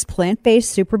 delicious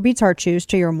plant-based Superbeats Heart Chews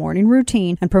to your morning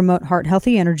routine and promote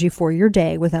heart-healthy energy for your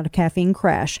day without a caffeine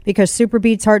crash. Because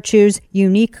Superbeats Heart Chews'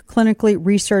 unique, clinically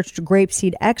researched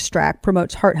grapeseed extract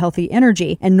promotes heart-healthy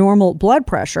energy and normal blood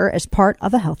pressure as part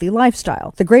of a healthy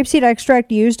lifestyle. The grapeseed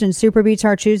extract used in Superbeats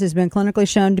Heart Chews has been clinically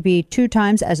shown to be 2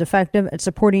 times as effective at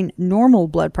supporting normal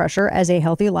blood pressure as a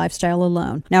healthy lifestyle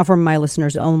alone. Now, for my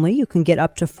listeners only, you can get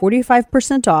up to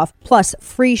 45% off plus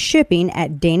free shipping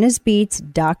at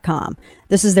danasbeats.com.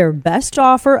 This is their best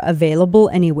offer available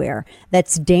anywhere.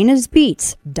 That's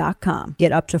danasbeats.com.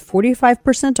 Get up to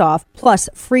 45% off plus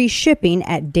free shipping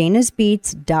at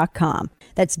danasbeats.com.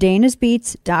 That's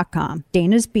danasbeats.com.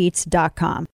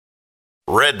 danasbeats.com.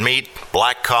 Red meat,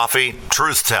 black coffee,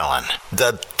 truth-telling.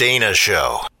 The Dana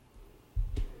Show.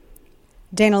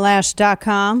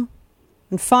 DanaLash.com.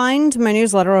 And find my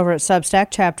newsletter over at Substack,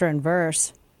 Chapter and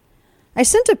Verse. I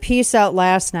sent a piece out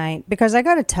last night because I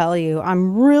got to tell you,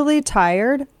 I'm really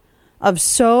tired of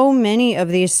so many of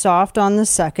these soft on the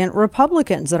second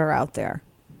Republicans that are out there.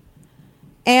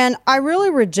 And I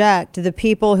really reject the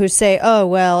people who say, oh,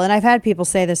 well, and I've had people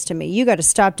say this to me, you got to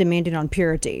stop demanding on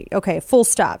purity. Okay, full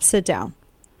stop, sit down.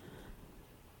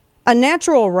 A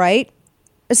natural right,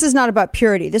 this is not about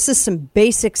purity. This is some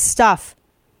basic stuff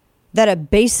that a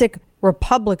basic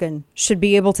Republican should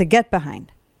be able to get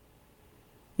behind.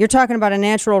 You're talking about a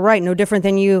natural right, no different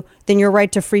than your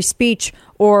right to free speech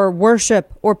or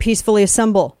worship or peacefully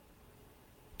assemble.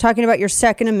 Talking about your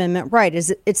Second Amendment right.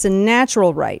 It's a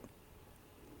natural right.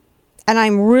 And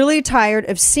I'm really tired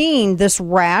of seeing this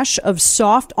rash of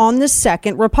soft on the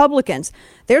second Republicans.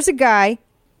 There's a guy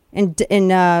in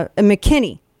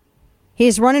McKinney.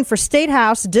 He's running for State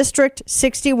House District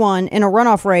 61 in a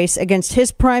runoff race against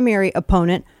his primary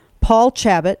opponent, Paul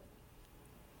Chabot.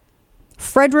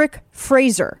 Frederick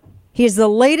Fraser. He is the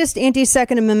latest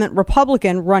anti-Second Amendment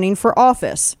Republican running for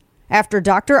office after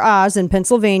Dr. Oz in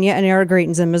Pennsylvania and Eric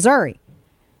Greitens in Missouri.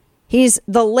 He's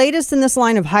the latest in this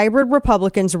line of hybrid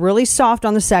Republicans really soft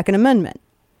on the Second Amendment.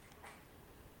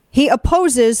 He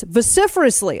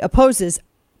vociferously opposes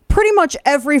pretty much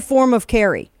every form of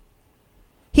carry.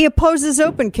 He opposes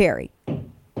open carry.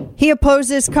 He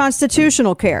opposes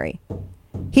constitutional carry.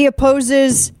 He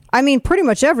opposes, pretty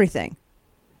much everything.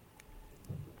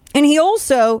 And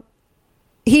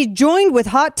he joined with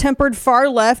hot-tempered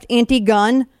far-left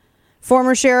anti-gun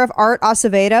former Sheriff Art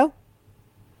Acevedo.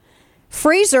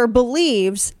 Fraser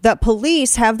believes that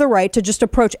police have the right to just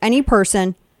approach any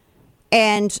person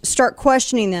and start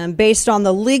questioning them based on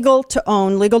the legal to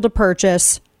own, legal to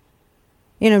purchase,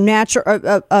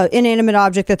 natural, inanimate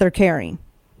object that they're carrying.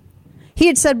 He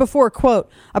had said before, quote,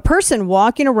 a person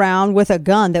walking around with a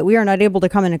gun that we are not able to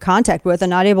come into contact with and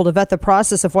not able to vet the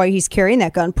process of why he's carrying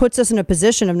that gun puts us in a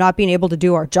position of not being able to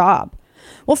do our job.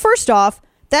 Well, first off,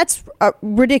 that's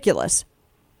ridiculous.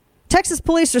 Texas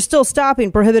police are still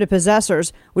stopping prohibited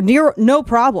possessors with no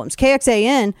problems.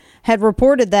 KXAN had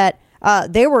reported that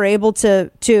they were able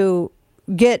to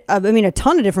get, a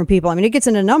ton of different people. It gets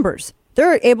into numbers.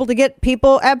 They're able to get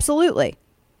people, absolutely.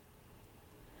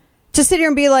 To sit here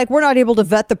and be like, we're not able to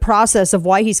vet the process of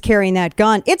why he's carrying that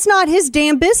gun. It's not his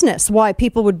damn business why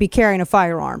people would be carrying a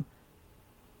firearm.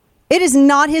 It is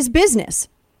not his business.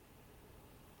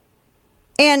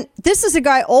 And this is a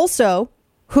guy also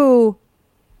who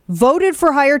voted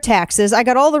for higher taxes. I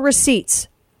got all the receipts.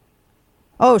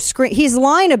 He's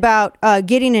lying about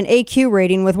getting an AQ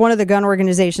rating with one of the gun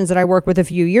organizations that I worked with a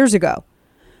few years ago.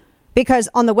 Because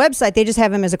on the website, they just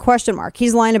have him as a question mark.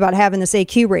 He's lying about having this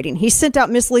AQ rating. He sent out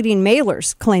misleading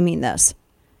mailers claiming this.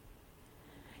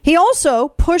 He also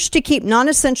pushed to keep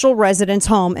non-essential residents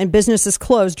home and businesses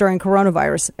closed during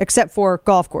coronavirus, except for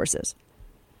golf courses.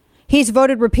 He's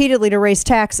voted repeatedly to raise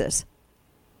taxes.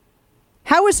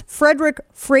 How is Frederick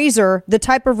Fraser the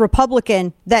type of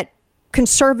Republican that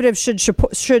conservatives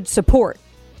should support?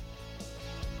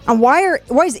 And why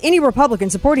is any Republican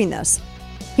supporting this?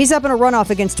 He's up in a runoff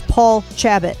against Paul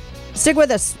Chabot. Stick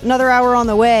with us. Another hour on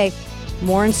the way.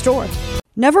 More in store.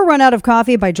 Never run out of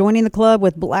coffee by joining the club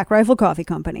with Black Rifle Coffee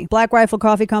Company. Black Rifle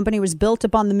Coffee Company was built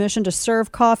upon the mission to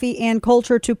serve coffee and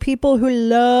culture to people who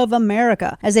love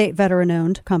America. As a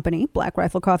veteran-owned company, Black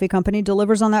Rifle Coffee Company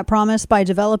delivers on that promise by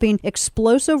developing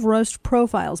explosive roast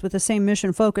profiles with the same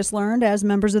mission focus learned as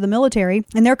members of the military,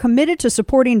 and they're committed to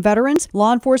supporting veterans,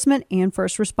 law enforcement, and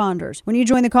first responders. When you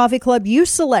join the coffee club, you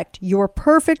select your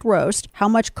perfect roast, how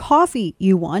much coffee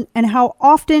you want, and how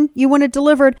often you want it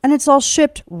delivered, and it's all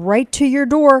shipped right to your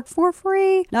door for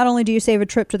free. Not only do you save a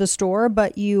trip to the store,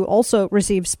 but you also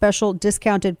receive special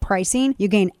discounted pricing. You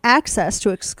gain access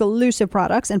to exclusive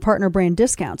products and partner brand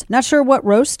discounts. Not sure what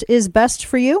roast is best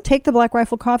for you? Take the Black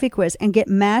Rifle Coffee Quiz and get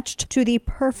matched to the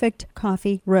perfect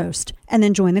coffee roast. And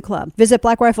then join the club. Visit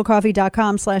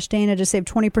blackriflecoffee.com/Dana to save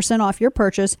 20% off your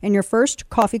purchase and your first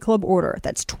coffee club order.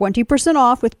 That's 20%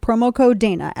 off with promo code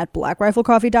Dana at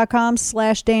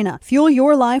blackriflecoffee.com/Dana. Fuel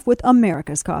your life with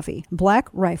America's coffee. Black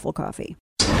Rifle Coffee.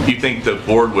 You think the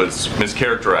board was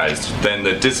mischaracterized, then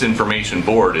the disinformation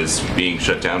board is being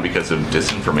shut down because of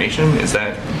disinformation? Is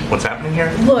that what's happening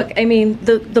here? Look,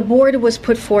 the board was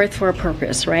put forth for a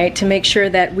purpose, right? To make sure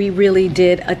that we really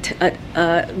did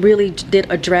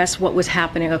address what was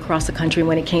happening across the country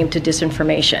when it came to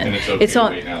disinformation. And it's okay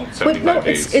to wait now 75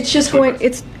 days. It's just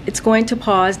it's going to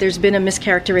pause. There's been a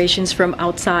mischaracterizations from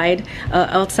outside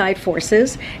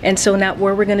forces, and so now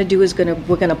what we're going to do is we're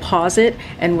going to pause it,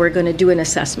 and we're going to do an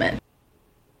assessment.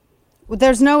 Well,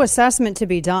 there's no assessment to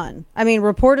be done.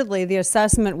 Reportedly, the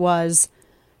assessment was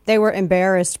they were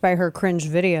embarrassed by her cringe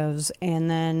videos,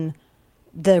 and then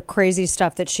the crazy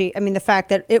stuff that the fact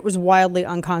that it was wildly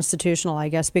unconstitutional, I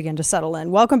guess, began to settle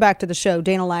in. Welcome back to the show.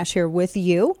 Dana Lash here with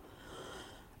you.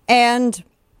 And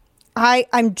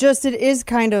it's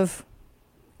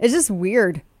just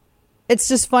weird. It's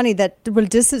just funny that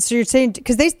so you're saying,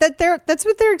 because that's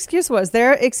what their excuse was.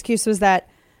 Their excuse was that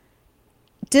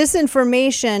the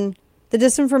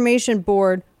disinformation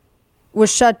board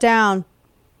was shut down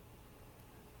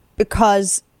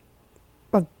because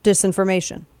of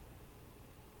disinformation.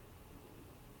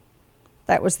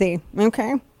 That was the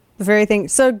very thing.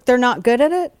 So they're not good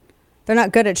at it? They're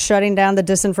not good at shutting down the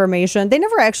disinformation. They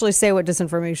never actually say what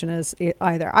disinformation is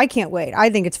either. I can't wait. I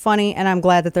think it's funny, and I'm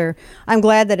glad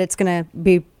that it's going to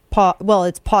be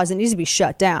it's paused. It needs to be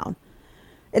shut down.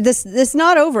 This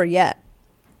not over yet.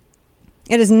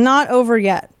 It is not over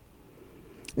yet.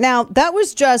 Now, that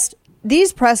was just,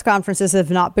 these press conferences have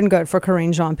not been good for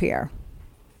Karine Jean-Pierre.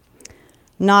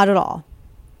 Not at all.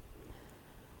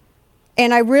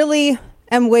 And I really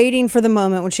am waiting for the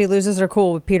moment when she loses her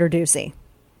cool with Peter Doocy.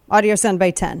 Audio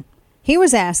soundbite 10. He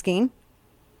was asking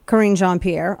Karine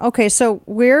Jean-Pierre, okay, so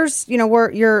where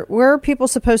are people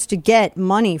supposed to get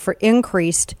money for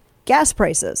increased gas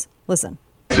prices? Listen.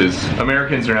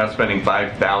 Americans are now spending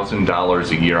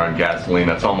 $5,000 a year on gasoline.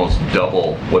 That's almost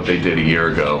double what they did a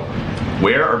year ago.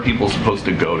 Where are people supposed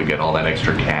to go to get all that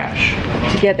extra cash?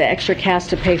 To get the extra cash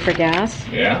to pay for gas?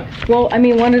 Yeah. Well, I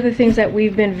mean, one of the things that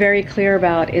we've been very clear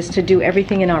about is to do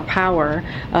everything in our power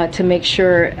to make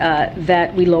sure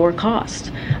that we lower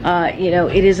cost.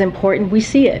 It is important. We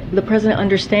see it. The president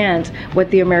understands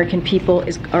what the American people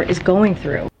is going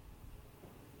through.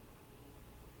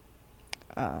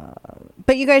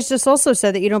 But you guys just also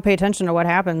said that you don't pay attention to what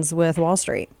happens with Wall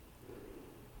Street.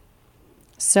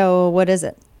 So what is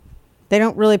it? They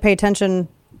don't really pay attention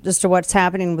just to what's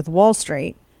happening with Wall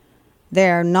Street.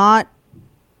 They're not.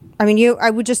 I mean,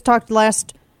 we just talked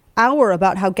last hour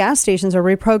about how gas stations are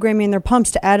reprogramming their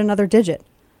pumps to add another digit.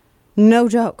 No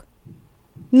joke.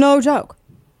 No joke.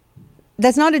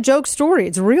 That's not a joke story.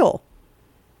 It's real.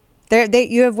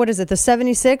 You have, what is it, the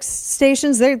 76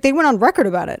 stations? They went on record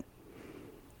about it.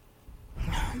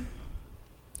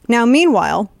 Now,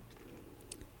 meanwhile,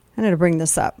 I need to bring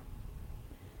this up.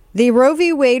 The Roe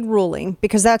v. Wade ruling,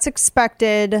 because that's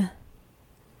expected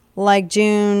like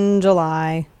June,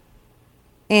 July.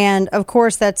 And of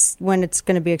course, that's when it's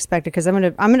going to be expected, because I'm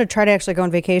going to try to actually go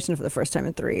on vacation for the first time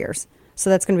in 3 years. So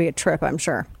that's going to be a trip, I'm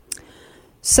sure.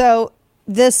 So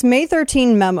this May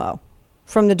 13 memo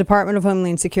from the Department of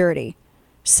Homeland Security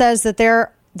says that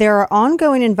there are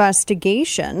ongoing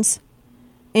investigations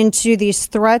into these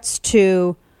threats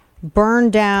to burn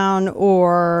down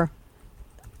or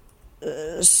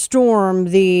storm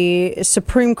the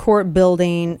Supreme Court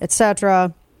building,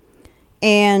 etc.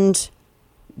 And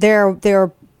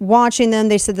they're watching them.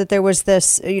 They said that there was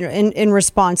this, in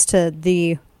response to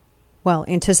the,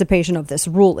 anticipation of this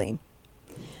ruling.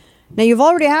 Now, you've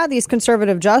already had these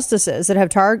conservative justices that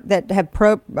have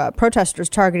protesters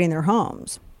targeting their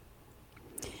homes.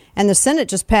 And the Senate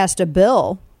just passed a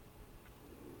bill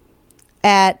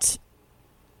at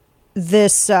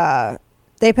this,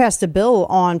 they passed a bill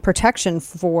on protection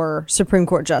for Supreme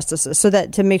Court justices, so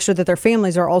that to make sure that their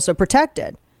families are also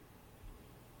protected.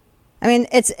 I mean,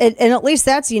 and at least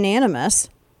that's unanimous.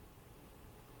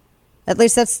 At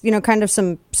least that's, kind of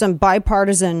some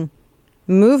bipartisan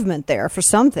movement there for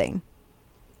something.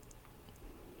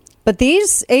 But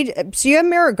so you have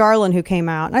Merrick Garland, who came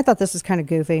out, and I thought this was kind of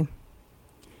goofy.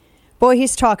 Boy,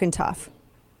 he's talking tough.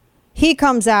 He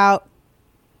comes out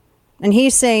and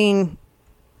he's saying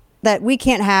that we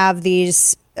can't have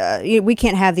these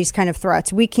kind of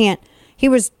threats. He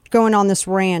was going on this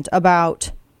rant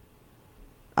about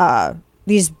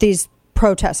these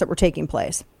protests that were taking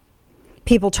place.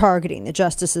 People targeting the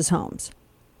justices' homes.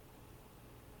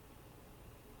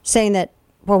 Saying that,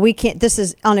 we can't, this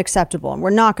is unacceptable and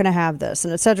we're not going to have this,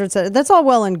 and et cetera, et cetera. That's all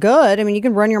well and good. I mean, you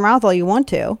can run your mouth all you want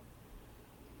to.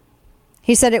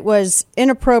 He said it was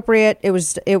inappropriate. It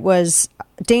was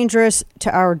dangerous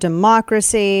to our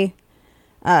democracy.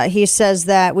 He says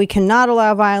that we cannot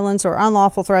allow violence or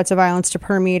unlawful threats of violence to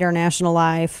permeate our national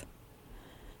life.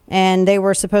 And they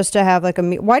were supposed to have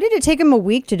why did it take him a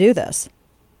week to do this?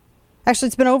 Actually,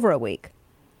 it's been over a week.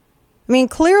 I mean,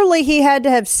 clearly he had to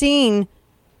have seen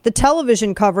the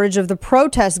television coverage of the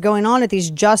protests going on at these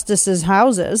justices'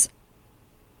 houses.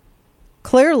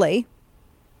 Clearly.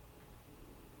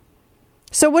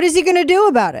 So what is he going to do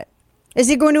about it? Is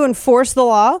he going to enforce the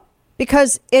law?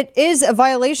 Because it is a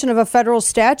violation of a federal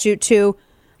statute to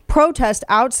protest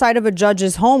outside of a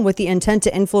judge's home with the intent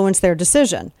to influence their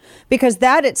decision. Because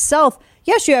that itself,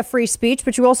 yes, you have free speech,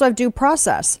 but you also have due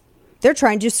process. They're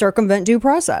trying to circumvent due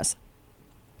process.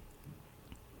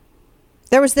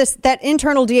 There was that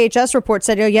internal DHS report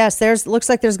said, looks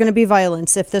like there's going to be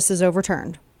violence if this is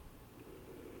overturned.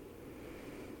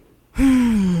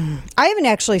 I haven't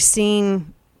actually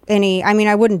seen any. I mean,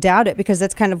 I wouldn't doubt it, because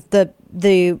that's kind of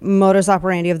the modus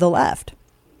operandi of the left.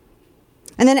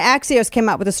 And then Axios came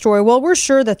out with a story. Well, we're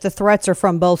sure that the threats are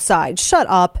from both sides. Shut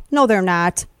up. No, they're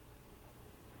not.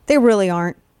 They really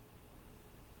aren't.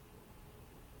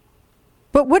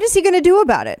 But what is he going to do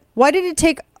about it? Why did it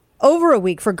take over a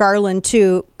week for Garland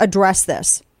to address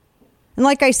this? And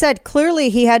like I said, clearly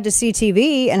he had to see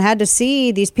TV and had to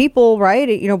see these people,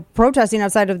 right? Protesting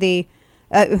outside of the,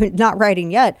 not writing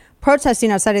yet,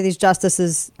 protesting outside of these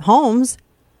justices' homes.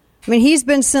 I mean, he's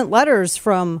been sent letters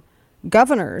from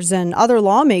governors and other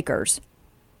lawmakers.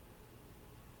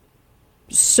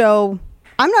 So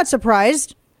I'm not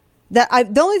surprised that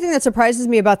the only thing that surprises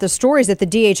me about this story is that the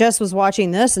DHS was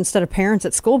watching this instead of parents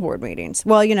at school board meetings.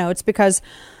 Well, it's because,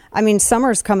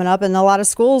 summer's coming up and a lot of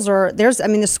schools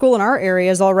the school in our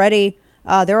area is already,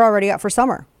 they're already out for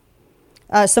summer.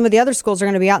 Some of the other schools are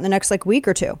going to be out in the next week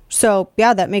or two. So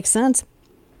yeah, that makes sense.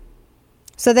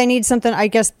 So they need something, I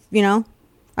guess,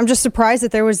 I'm just surprised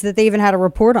that they even had a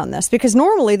report on this, because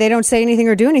normally they don't say anything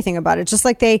or do anything about it. Just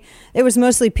like it was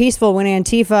mostly peaceful when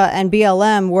Antifa and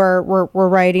BLM were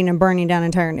rioting and burning down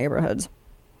entire neighborhoods.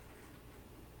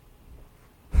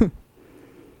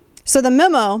 So the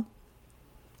memo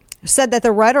said that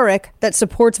the rhetoric that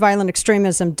supports violent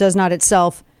extremism does not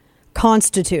itself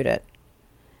constitute it.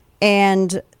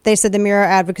 And they said the mere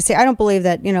advocacy, I don't believe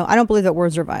that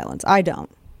words are violence. I don't.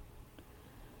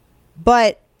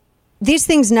 But these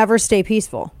things never stay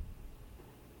peaceful.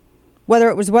 Whether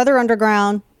it was Weather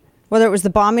Underground, whether it was the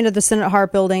bombing of the Senate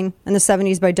Hart building in the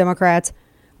 70s by Democrats,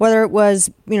 whether it was,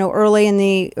 early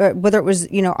in whether it was,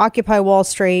 Occupy Wall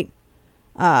Street,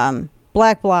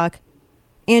 Black Bloc,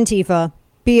 Antifa,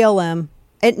 BLM,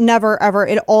 it never, ever,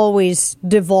 it always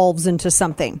devolves into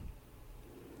something.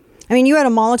 I mean, you had a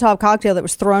Molotov cocktail that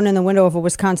was thrown in the window of a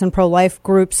Wisconsin pro-life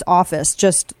group's office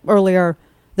just earlier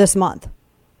this month.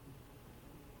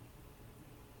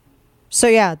 So,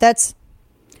 yeah,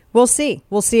 we'll see.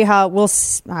 We'll see how,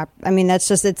 it's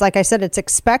like I said, it's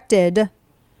expected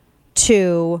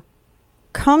to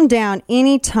come down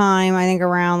anytime, I think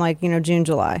around June,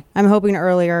 July. I'm hoping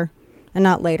earlier and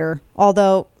not later.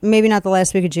 Although maybe not the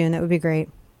last week of June. That would be great.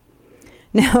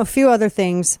 Now, a few other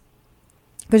things,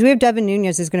 because we have Devin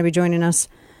Nunes who's going to be joining us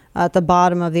at the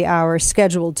bottom of the hour,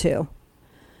 scheduled to.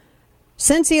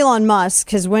 Since Elon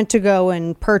Musk has went to go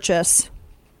and purchase,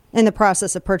 in the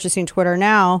process of purchasing Twitter,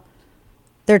 now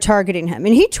they're targeting him.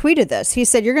 And he tweeted this. He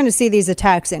said, you're going to see these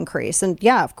attacks increase. And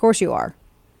yeah, of course you are.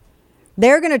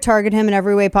 They're going to target him in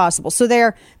every way possible. So they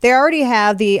already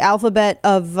have the alphabet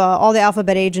of all the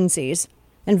alphabet agencies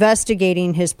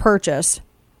investigating his purchase.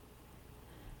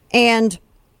 And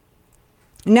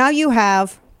now you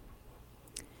have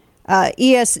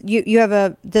you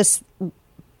have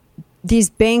these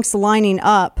banks lining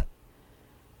up.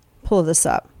 Pull this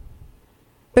up,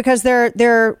 because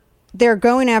they're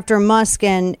going after Musk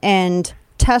and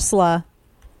Tesla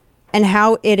and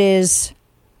how it is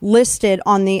listed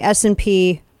on the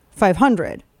S&P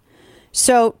 500.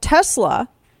 So Tesla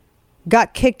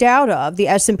got kicked out of the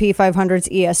S&P 500's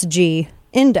ESG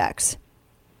index,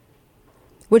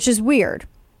 which is weird.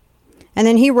 And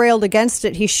then he railed against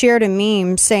it. He shared a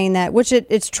meme saying that, which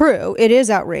it's true, it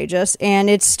is outrageous and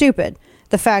it's stupid,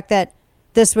 the fact that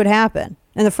this would happen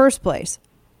in the first place.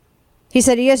 He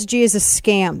said ESG is a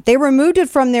scam. They removed it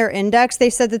from their index. They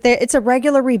said that it's a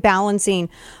regular rebalancing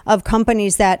of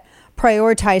companies that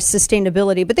prioritize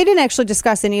sustainability, but they didn't actually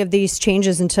discuss any of these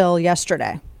changes until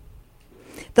yesterday.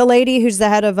 The lady who's the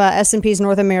head of S&P's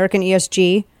North American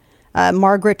ESG,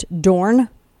 Margaret Dorn,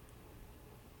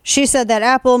 she said that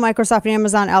Apple, Microsoft, and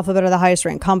Amazon, Alphabet are the highest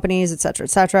ranked companies, et cetera, et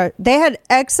cetera. They had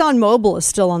ExxonMobil is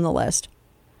still on the list.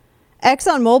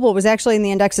 ExxonMobil was actually in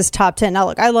the index's top 10. Now,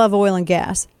 look, I love oil and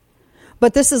gas,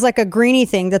 but this is like a greenie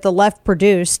thing that the left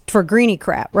produced for greenie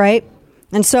crap, right?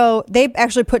 And so they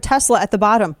actually put Tesla at the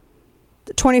bottom,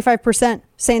 25%,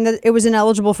 saying that it was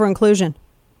ineligible for inclusion.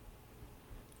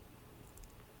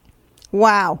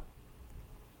 Wow.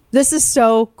 This is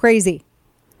so crazy.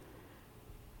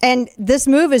 And this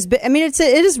move is, it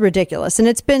is ridiculous, and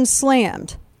it's been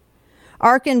slammed.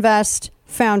 ARK Invest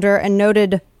founder and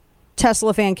noted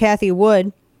Tesla fan Cathie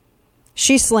Wood,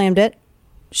 she slammed it.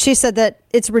 She said that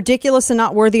it's ridiculous and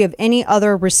not worthy of any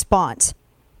other response,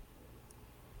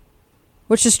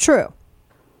 which is true.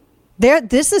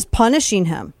 This is punishing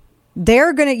him.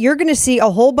 You're going to see a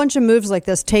whole bunch of moves like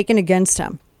this taken against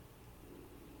him.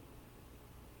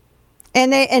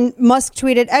 And Musk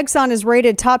tweeted, Exxon is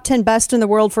rated top 10 best in the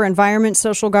world for environment,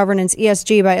 social governance,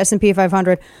 ESG by S&P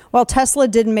 500, while Tesla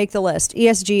didn't make the list.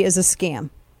 ESG is a scam.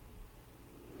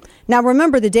 Now,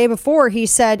 remember, the day before, he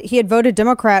said he had voted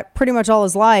Democrat pretty much all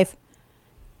his life,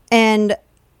 and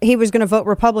he was going to vote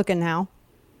Republican now.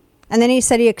 And then he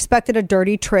said he expected a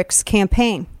dirty tricks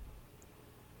campaign.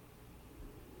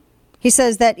 He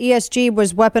says that ESG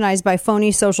was weaponized by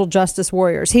phony social justice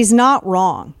warriors. He's not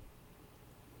wrong.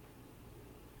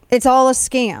 It's all a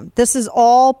scam. This is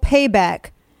all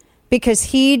payback because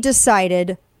he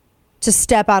decided to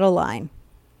step out of line.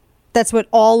 That's what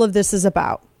all of this is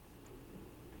about.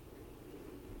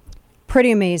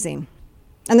 Pretty amazing.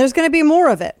 And there's going to be more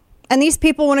of it. And these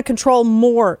people want to control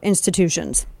more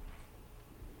institutions.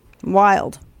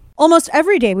 Wild. Almost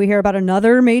every day we hear about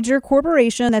another major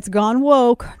corporation that's gone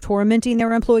woke, tormenting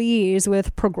their employees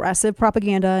with progressive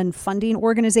propaganda and funding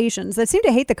organizations that seem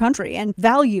to hate the country and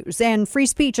values and free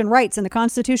speech and rights and the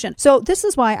Constitution. So this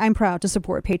is why I'm proud to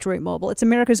support Patriot Mobile. It's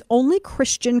America's only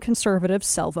Christian conservative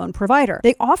cell phone provider.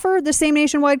 They offer the same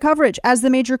nationwide coverage as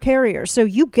the major carriers, so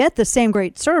you get the same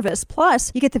great service,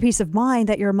 plus you get the peace of mind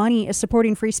that your money is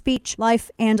supporting free speech,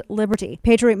 life, and liberty.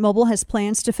 Patriot Mobile has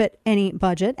plans to fit any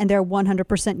budget, and their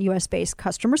 100% US-based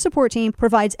customer support team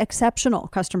provides exceptional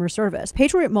customer service.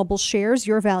 Patriot Mobile shares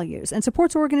your values and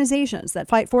supports organizations that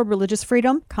fight for religious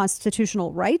freedom,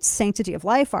 constitutional rights, sanctity of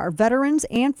life, our veterans,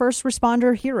 and first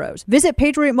responder heroes. Visit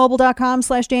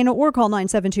patriotmobile.com/Dana or call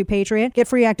 972-PATRIOT. Get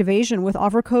free activation with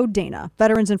offer code Dana.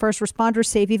 Veterans and first responders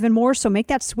save even more, so make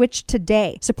that switch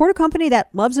today. Support a company that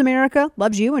loves America,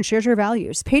 loves you, and shares your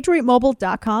values.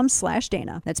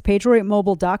 patriotmobile.com/Dana. That's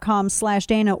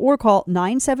patriotmobile.com/Dana or call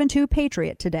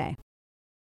 972-PATRIOT today.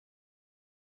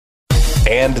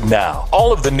 And now,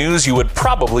 all of the news you would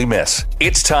probably miss.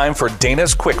 It's time for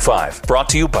Dana's Quick Five, brought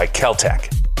to you by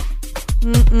Caltech.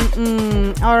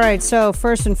 All right, so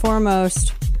first and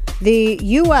foremost, the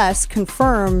U.S.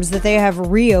 confirms that they have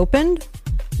reopened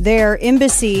their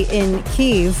embassy in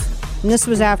Kyiv. And this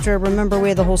was after, remember, we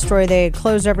had the whole story. They had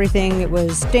closed everything. It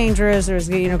was dangerous. It was,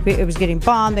 it was getting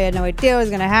bombed. They had no idea what was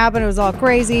going to happen. It was all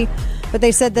crazy. But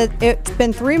they said that it's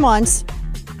been 3 months.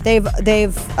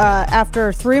 They've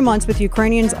after 3 months with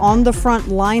Ukrainians on the front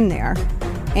line there,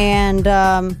 and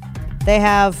they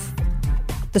have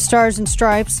the Stars and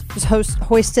Stripes was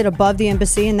hoisted above the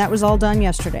embassy, and that was all done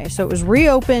yesterday. So it was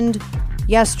reopened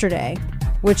yesterday,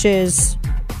 which is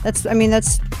that's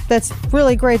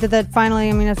really great that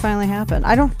finally happened.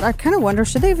 I kind of wonder,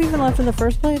 should they have even left in the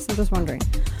first place? I'm just wondering.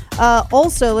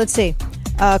 Also, let's see,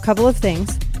 a couple of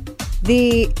things.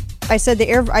 I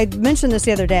mentioned this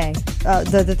the other day,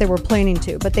 that they were planning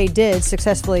to, but they did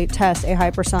successfully test a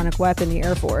hypersonic weapon, the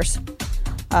Air Force.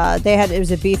 It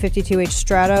was a B-52H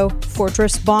Strato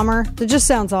Fortress bomber. It just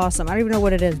sounds awesome. I don't even know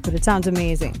what it is, but it sounds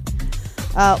amazing.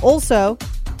 Also,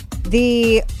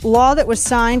 the law that was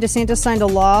signed, DeSantis signed a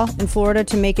law in Florida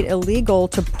to make it illegal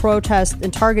to protest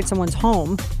and target someone's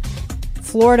home.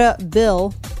 Florida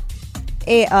Bill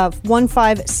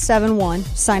 1571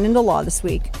 signed into law this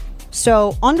week.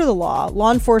 So under the law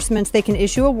enforcement, they can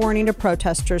issue a warning to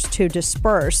protesters to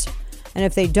disperse. And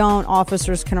if they don't,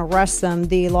 officers can arrest them.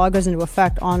 The law goes into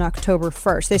effect on October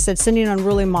 1st. They said sending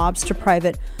unruly mobs to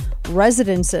private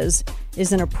residences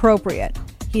is inappropriate.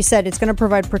 He said it's going to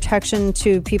provide protection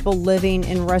to people living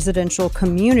in residential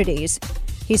communities.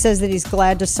 He says that he's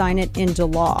glad to sign it into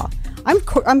law.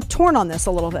 I'm torn on this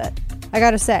a little bit, I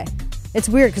got to say. It's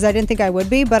weird because I didn't think I would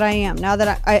be, but I am now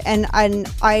that I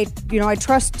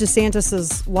trust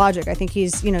DeSantis's logic. I think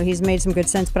he's made some good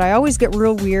sense, but I always get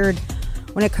real weird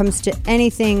when it comes to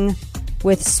anything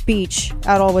with speech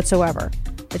at all whatsoever.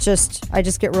 I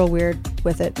just get real weird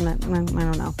with it, and I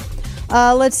don't know.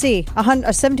 Let's see. A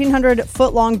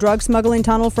 1,700-foot-long drug smuggling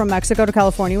tunnel from Mexico to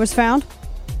California was found,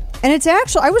 and it's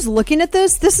actually, I was looking at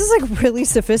this. This is like really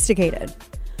sophisticated.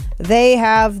 They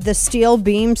have the steel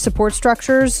beam support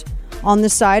structures on the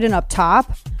side and up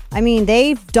top. I mean,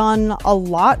 they've done a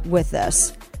lot with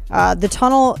this. The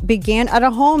tunnel began at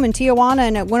a home in Tijuana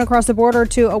and it went across the border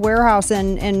to a warehouse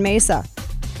in Mesa.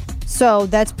 So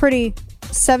that's pretty.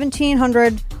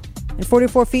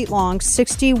 1,744 feet long,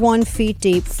 61 feet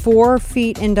deep, 4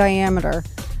 feet in diameter.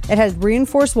 It has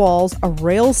reinforced walls, a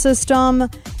rail system,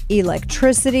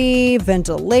 electricity,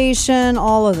 ventilation,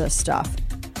 all of this stuff.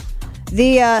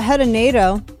 The head of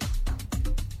NATO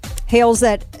hails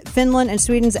that Finland and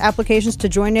Sweden's applications to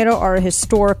join NATO are a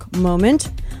historic moment.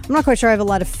 I'm not quite sure I have a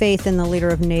lot of faith in the leader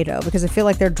of NATO because I feel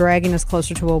like they're dragging us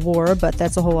closer to a war, but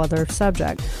that's a whole other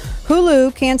subject.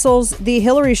 Hulu cancels the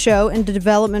Hillary show into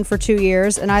development for 2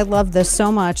 years, and I love this so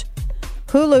much.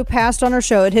 Hulu passed on her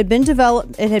show. It had been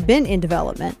in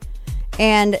development,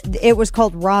 and it was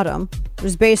called Rodham. It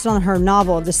was based on her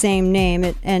novel of the same name,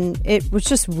 and it was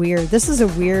just weird. This is a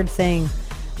weird thing.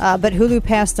 But Hulu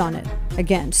passed on it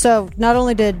again. So not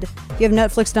only did you have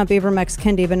Netflix dump Ibram X.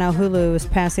 Kendi, but now Hulu is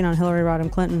passing on Hillary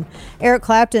Rodham Clinton. Eric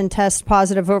Clapton tests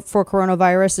positive for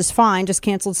coronavirus, is fine, just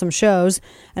canceled some shows.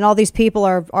 And all these people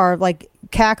are like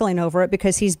cackling over it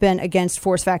because he's been against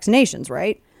forced vaccinations,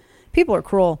 right? People are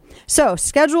cruel. So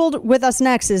scheduled with us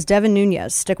next is Devin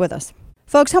Nunes. Stick with us.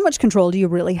 Folks, how much control do you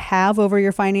really have over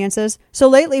your finances? So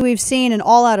lately, we've seen an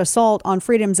all-out assault on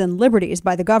freedoms and liberties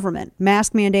by the government.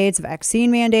 Mask mandates,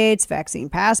 vaccine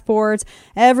passports,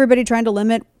 everybody trying to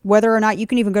limit whether or not you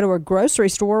can even go to a grocery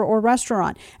store or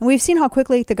restaurant. And we've seen how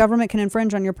quickly the government can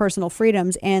infringe on your personal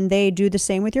freedoms, and they do the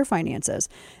same with your finances.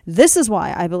 This is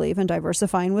why I believe in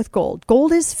diversifying with gold.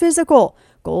 Gold is physical.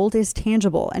 Gold is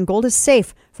tangible, and gold is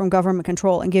safe from government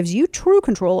control and gives you true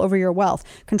control over your wealth,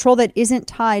 control that isn't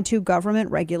tied to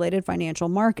government-regulated financial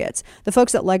markets. The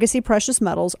folks at Legacy Precious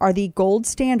Metals are the gold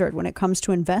standard when it comes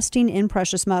to investing in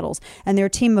precious metals, and their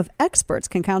team of experts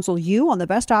can counsel you on the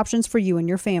best options for you and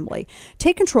your family.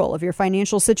 Take control of your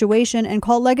financial situation and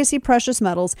call Legacy Precious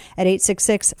Metals at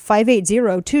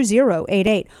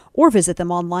 866-580-2088 or visit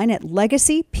them online at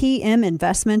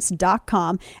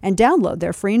legacypminvestments.com and download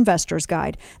their free investor's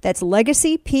guide. That's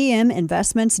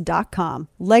legacypminvestments.com.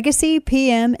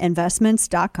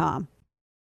 legacypminvestments.com.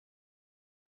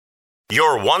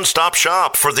 Your one-stop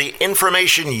shop for the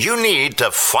information you need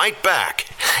to fight back.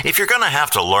 If you're going to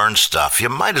have to learn stuff, you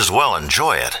might as well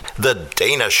enjoy it. The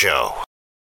Dana Show.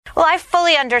 Well, I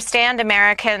fully understand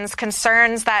Americans'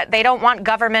 concerns that they don't want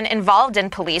government involved in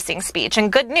policing speech.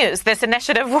 And good news, this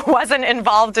initiative wasn't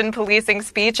involved in policing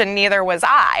speech, and neither was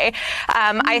I.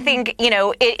 I think,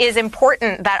 it is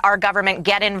important that our government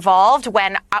get involved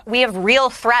when we have real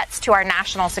threats to our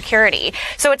national security.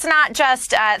 So it's not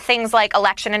just things like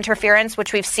election interference,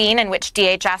 which we've seen and which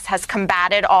DHS has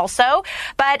combated also,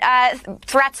 but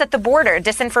threats at the border,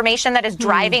 disinformation that is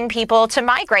driving people to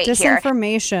migrate here.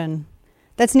 Disinformation.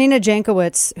 That's Nina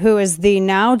Jankowicz, who is the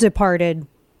now departed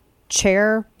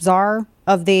czar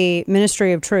of the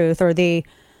Ministry of Truth, or the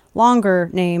longer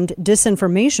named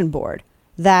Disinformation Board,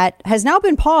 that has now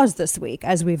been paused this week,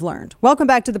 as we've learned. Welcome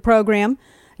back to the program.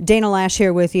 Dana Lash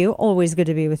here with you. Always good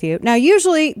to be with you. Now,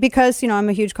 usually, because, I'm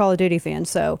a huge Call of Duty fan,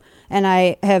 and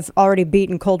I have already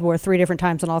beaten Cold War 3 different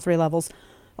times on all 3 levels,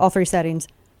 all 3 settings.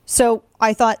 So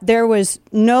I thought there was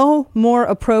no more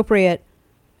appropriate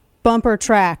bumper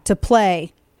track to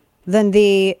play than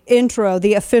the intro,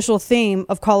 the official theme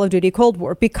of Call of Duty Cold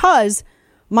War, because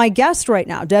my guest right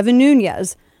now, Devin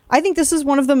Nunes, I think this is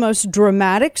one of the most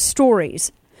dramatic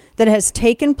stories that has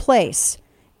taken place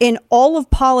in all of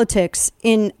politics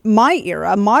in my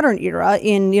era, modern era,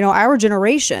 in our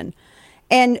generation.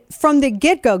 And from the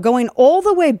get-go, going all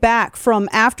the way back from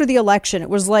after the election,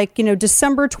 it was like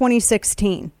December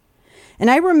 2016, and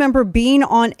I remember being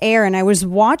on air and I was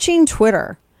watching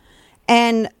Twitter.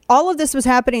 And all of this was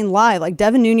happening live. Like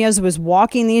Devin Nunes was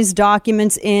walking these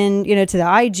documents in, to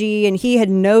the IG, and he had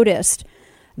noticed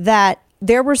that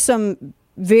there were some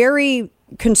very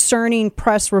concerning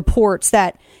press reports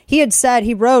that he had said.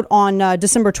 He wrote on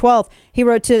December 12th, he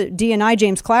wrote to DNI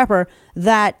James Clapper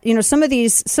that, some of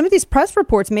these press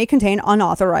reports may contain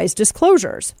unauthorized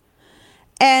disclosures.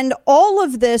 And all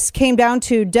of this came down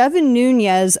to Devin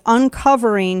Nunes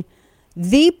uncovering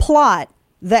the plot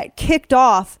that kicked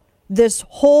off this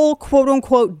whole quote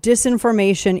unquote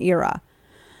disinformation era.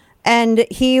 And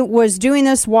he was doing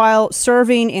this while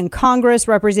serving in Congress,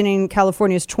 representing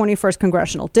California's 21st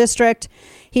Congressional District.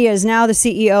 He is now the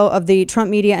CEO of the Trump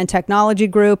Media and Technology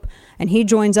Group, and he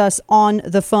joins us on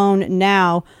the phone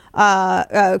now.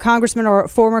 Congressman or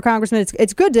former Congressman,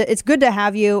 it's good to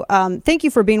have you. Thank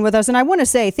you for being with us. And I want to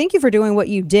say thank you for doing what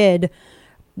you did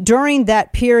during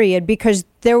that period, because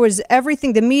there was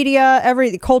everything, the media,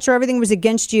 the culture, everything was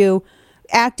against you,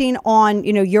 acting on,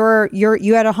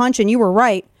 you had a hunch and you were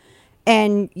right.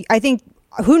 And I think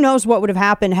who knows what would have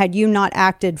happened had you not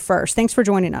acted first. Thanks for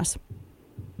joining us.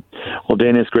 Well,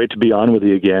 Dana, it's great to be on with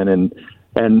you again.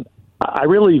 And I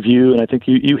really view, and I think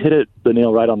you hit the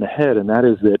nail right on the head, and that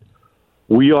is that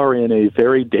we are in a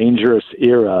very dangerous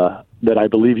era that I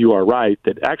believe you are right,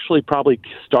 that actually probably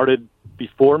started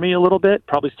before me a little bit,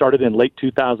 probably started in late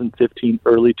 2015,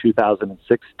 early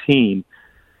 2016.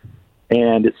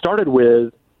 And it started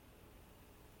with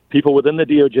people within the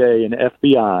DOJ and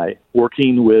FBI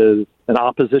working with an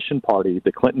opposition party,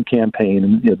 the Clinton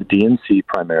campaign, the DNC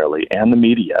primarily, and the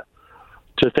media,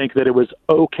 to think that it was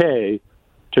okay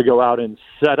to go out and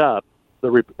set up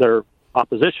their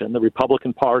opposition, the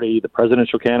Republican Party, the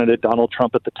presidential candidate, Donald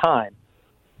Trump at the time.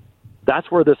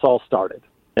 That's where this all started.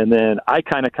 And then I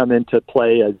kind of come into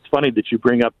play. It's funny that you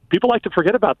bring up, people like to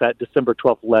forget about that December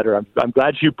 12th letter. I'm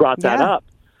glad you brought that up.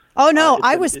 Oh, no,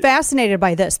 I was fascinated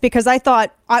by this because I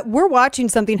thought we're watching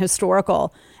something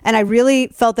historical. And I really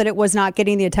felt that it was not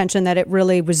getting the attention that it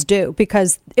really was due,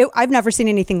 because I've never seen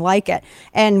anything like it.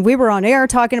 And we were on air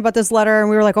talking about this letter, and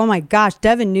we were like, oh, my gosh,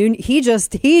 Devin Nunes, he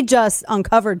just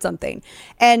uncovered something.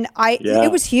 And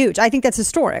it was huge. I think that's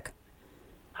historic.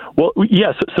 Well,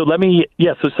 yes. So let me,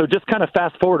 So just kind of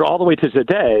fast forward all the way to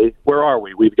today. Where are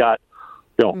we? We've got,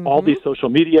 all these social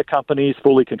media companies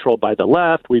fully controlled by the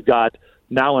left. We've got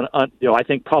now I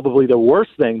think probably the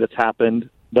worst thing that's happened,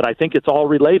 but I think it's all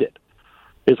related,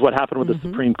 is what happened with the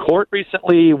Supreme Court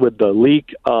recently with the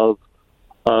leak of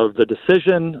the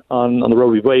decision on the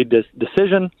Roe v. Wade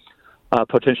decision,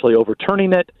 potentially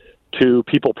overturning it, to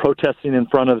people protesting in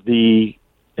front of the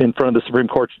Supreme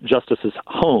Court justices'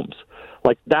 homes.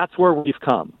 Like, that's where we've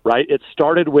come, right? It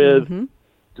started with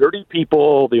dirty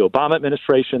people, the Obama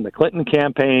administration, the Clinton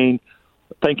campaign,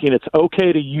 thinking it's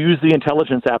okay to use the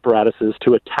intelligence apparatuses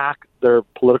to attack their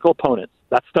political opponents.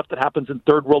 That's stuff that happens in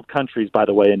third world countries, by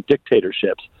the way, in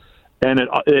dictatorships. And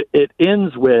it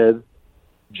ends with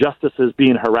justices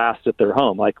being harassed at their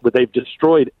home. Like, they've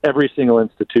destroyed every single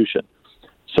institution.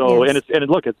 So, yes. and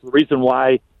look, it's the reason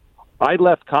why I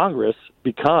left Congress,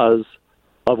 because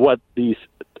of what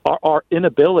our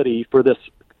inability for this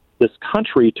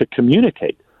country to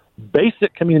communicate,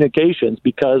 basic communications,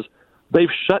 because they've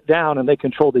shut down and they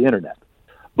control the internet.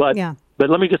 But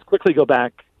let me just quickly go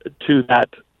back to that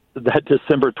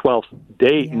December 12th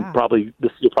date, and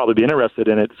you'll probably be interested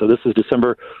in it. So this is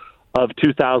December of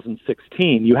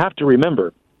 2016. You have to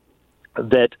remember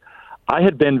that I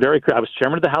was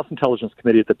chairman of the House Intelligence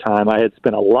Committee at the time. I had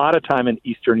spent a lot of time in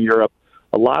Eastern Europe,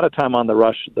 a lot of time on the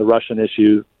Russian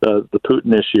issue, the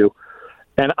Putin issue.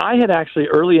 And I had actually,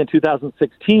 early in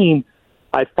 2016,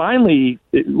 I finally,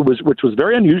 which was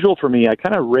very unusual for me, I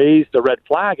kind of raised a red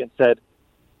flag and said,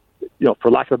 for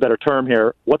lack of a better term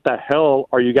here, what the hell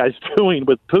are you guys doing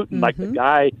with Putin? Like, the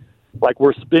guy,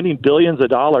 we're spending billions of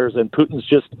dollars, and Putin's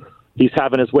he's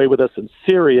having his way with us in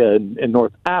Syria and in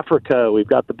North Africa. We've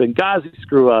got the Benghazi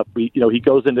screw up. He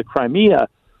goes into Crimea,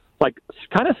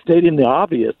 kind of stating the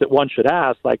obvious that one should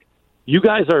ask, you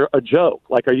guys are a joke.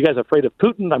 Are you guys afraid of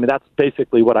Putin? I mean, that's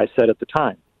basically what I said at the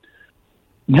time.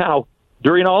 Now,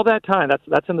 during all that time,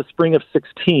 that's in the spring of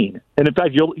 16. And in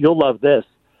fact, you'll love this.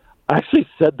 I actually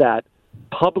said that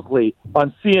publicly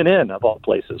on CNN, of all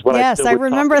places. I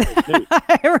remember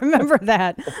that. I remember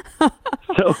that.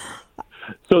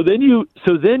 So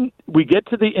then we get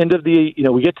to the end of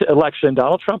we get to election.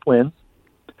 Donald Trump wins.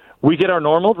 We get our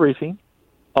normal briefing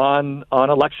on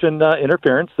election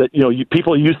interference that,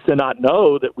 people used to not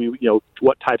know that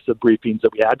what types of briefings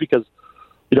that we had, because,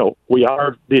 we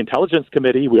are the Intelligence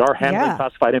Committee. We are handling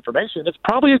classified information. It's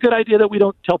probably a good idea that we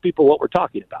don't tell people what we're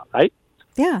talking about, right?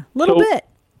 Yeah, a little bit.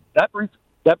 That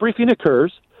briefing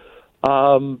occurs,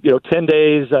 10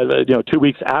 days, 2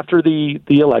 weeks after the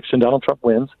election. Donald Trump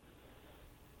wins.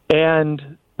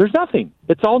 And there's nothing.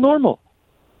 It's all normal.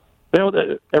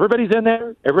 Everybody's in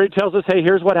there. Everybody tells us, "Hey,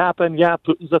 here's what happened. Yeah,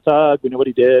 Putin's a thug. We know what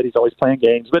he did. He's always playing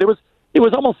games." But it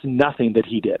was almost nothing that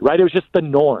he did. Right? It was just the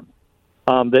norm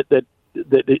that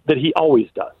he always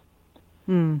does.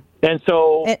 And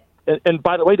so, and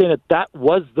by the way, Dana, that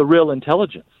was the real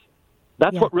intelligence.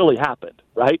 That's what really happened.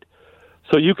 Right?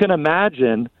 So you can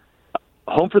imagine,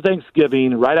 home for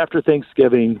Thanksgiving, right after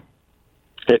Thanksgiving,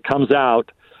 it comes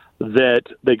out that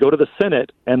they go to the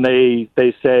Senate and they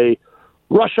say,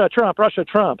 Russia, Trump,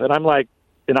 and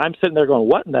I'm sitting there going,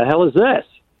 what in the hell is this?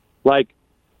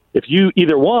 If you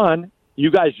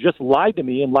you guys just lied to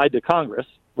me and lied to Congress,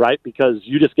 right? Because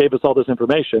you just gave us all this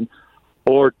information,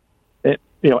 or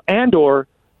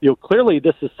clearly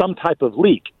this is some type of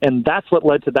leak, and that's what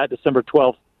led to that December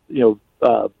 12th,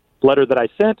 letter that I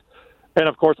sent, and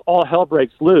of course all hell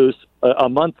breaks loose a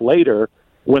month later,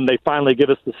 when they finally give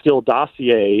us the Steele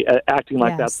dossier, acting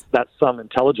like that's some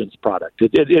intelligence product.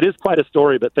 It is quite a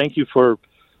story, but thank you for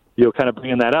kind of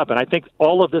bringing that up. And I think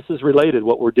all of this is related,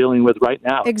 what we're dealing with right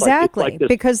now. Exactly,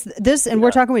 because this, and we're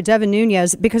talking with Devin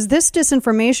Nunes, because this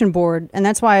disinformation board, and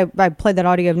that's why I played that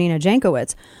audio of Nina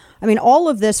Jankowicz. I mean, all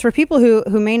of this, for people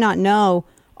who may not know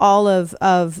all of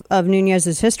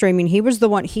Nunes's history. I mean, he was the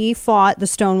one, he fought the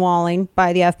stonewalling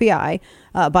by the FBI,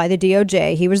 by the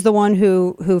DOJ. He was the one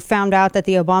who found out that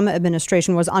the Obama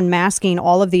administration was unmasking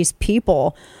all of these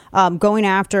people, going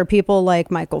after people like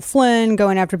Michael Flynn,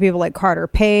 going after people like Carter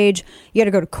Page. You had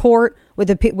to go to court with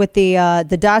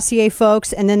the dossier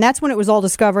folks. And then that's when it was all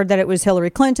discovered that it was Hillary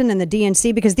Clinton and the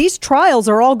DNC, because these trials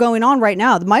are all going on right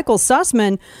now. Michael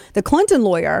Sussman, the Clinton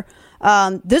lawyer,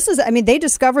 they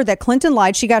discovered that Clinton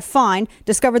lied. She got fined,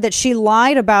 discovered that she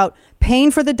lied about paying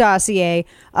for the dossier.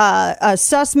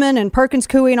 Sussman and Perkins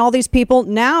Coie and all these people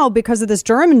now, because of this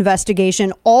Durham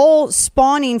investigation, all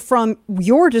spawning from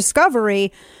your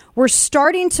discovery, we're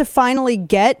starting to finally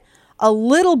get a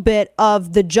little bit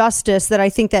of the justice that I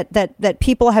think that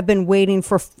people have been waiting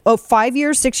for 5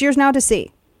 years, 6 years now to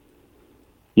see.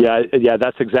 Yeah,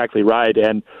 that's exactly right.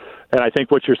 And And I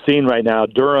think what you're seeing right now,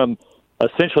 Durham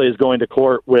essentially is going to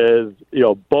court with,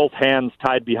 both hands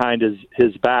tied behind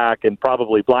his back and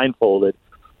probably blindfolded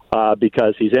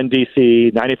because he's in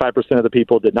D.C. 95% of the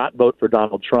people did not vote for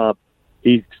Donald Trump.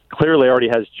 He clearly already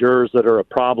has jurors that are a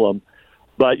problem.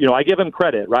 But, I give him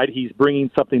credit, right? He's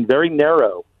bringing something very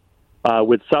narrow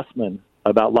with Sussman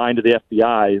about lying to the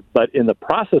FBI. But in the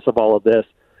process of all of this,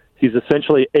 he's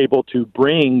essentially able to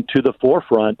bring to the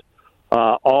forefront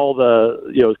all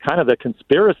the, kind of the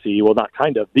conspiracy, well, not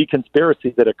kind of, the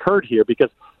conspiracy that occurred here, because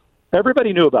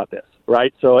everybody knew about this,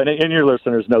 right? So, and your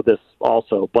listeners know this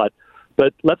also, but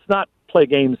let's not play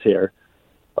games here.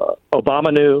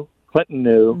 Obama knew, Clinton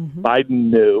knew, Biden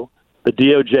knew, the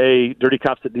DOJ, dirty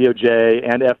cops at DOJ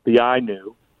and FBI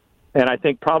knew. And I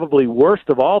think probably worst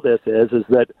of all this is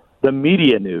that the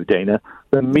media knew, Dana.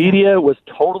 The media was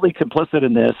totally complicit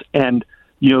in this, and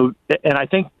I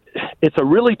think it's a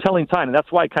really telling sign, and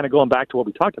that's why kind of going back to what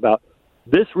we talked about,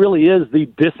 this really is the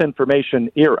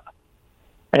disinformation era.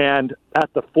 And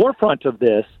at the forefront of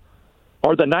this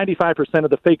are the 95% of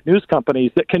the fake news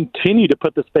companies that continue to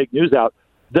put this fake news out.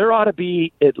 There ought to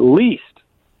be at least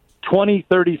 20,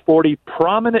 30, 40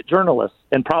 prominent journalists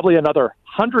and probably another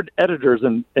 100 editors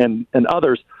and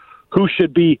others who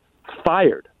should be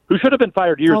fired, who should have been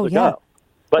fired years ago. Yeah.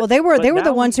 But they were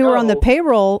the ones who were on the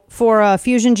payroll for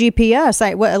Fusion GPS.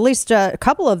 At least a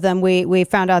couple of them we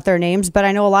found out their names, but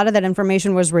I know a lot of that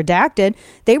information was redacted.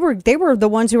 They were the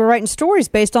ones who were writing stories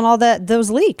based on all those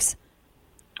leaks.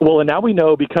 Well, and now we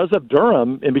know because of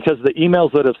Durham and because of the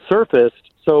emails that have surfaced.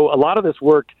 So a lot of this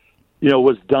work,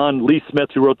 was done. Lee Smith,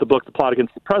 who wrote the book "The Plot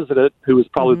Against the President," who was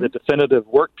probably the definitive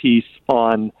work piece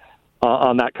on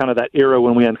that kind of that era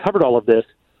when we uncovered all of this.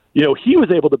 He was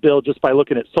able to build just by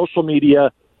looking at social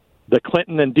media, the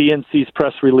Clinton and DNC's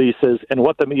press releases, and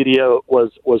what the media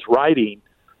was writing.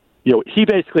 He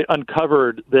basically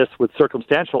uncovered this with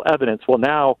circumstantial evidence. Well,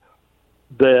 now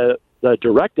the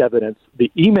direct evidence,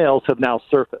 the emails have now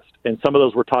surfaced, and some of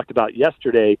those were talked about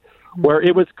yesterday, where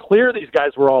it was clear these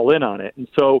guys were all in on it. And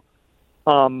so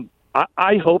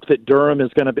I hope that Durham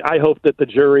is going to be. I hope that the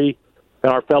jury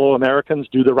and our fellow Americans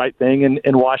do the right thing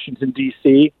in Washington,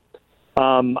 D.C.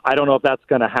 I don't know if that's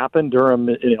going to happen. Durham,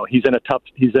 he's in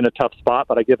a tough spot,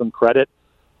 but I give him credit.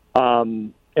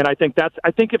 And I think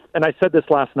and I said this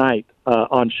last night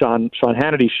on Sean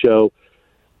Hannity's show,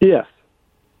 if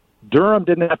Durham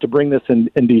didn't have to bring this in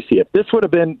D.C., if this would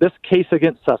have been this case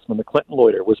against Sussman, the Clinton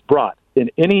lawyer, was brought in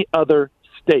any other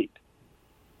state,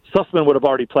 Sussman would have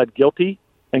already pled guilty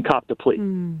and copped a plea.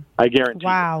 I guarantee.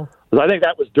 Wow. Because I think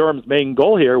that was Durham's main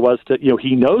goal here was to,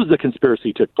 he knows the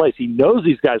conspiracy took place. He knows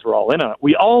these guys were all in on it.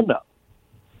 We all know.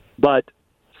 But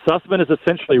Sussman is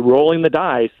essentially rolling the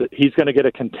dice that he's going to get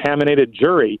a contaminated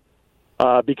jury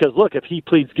because, look, if he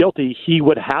pleads guilty, he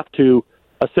would have to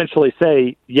essentially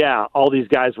say, yeah, all these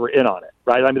guys were in on it,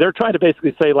 right? I mean, they're trying to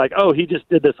basically say, like, oh, he just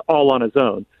did this all on his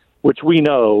own, which we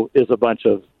know is a bunch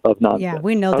of nonsense. Yeah,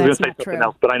 we know that's not true.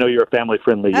 Else, but I know you're a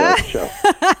family-friendly show.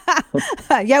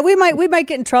 Yeah, we might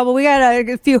get in trouble. We got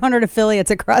a few hundred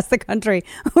affiliates across the country.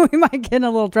 We might get in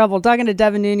a little trouble. Talking to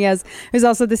Devin Nunes, who's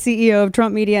also the CEO of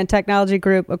Trump Media and Technology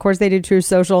Group. Of course, they do True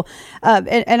Social.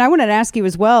 And I wanted to ask you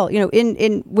as well.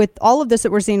 In with all of this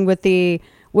that we're seeing with the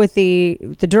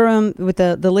Durham, with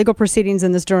the legal proceedings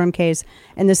in this Durham case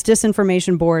and this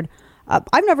disinformation board,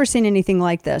 I've never seen anything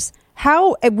like this.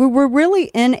 How we're really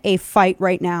in a fight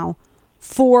right now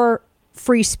for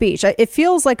free speech. It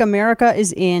feels like America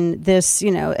is in this,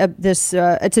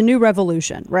 it's a new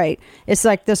revolution, right? It's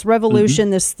like this revolution,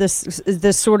 this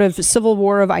sort of civil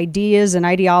war of ideas and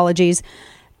ideologies.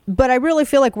 But I really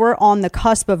feel like we're on the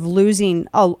cusp of losing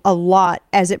a lot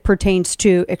as it pertains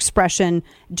to expression,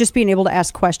 just being able to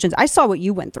ask questions. I saw what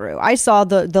you went through. I saw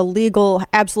the legal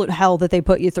absolute hell that they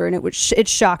put you through, and it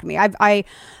shocked me. I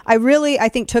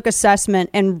think took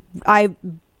assessment, and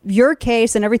your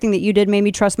case and everything that you did made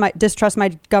me distrust my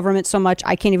government so much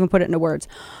I can't even put it into words.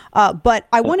 But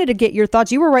I wanted to get your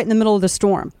thoughts. You were right in the middle of the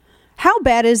storm. How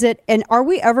bad is it? And are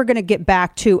we ever going to get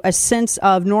back to a sense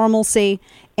of normalcy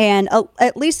and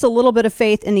at least a little bit of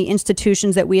faith in the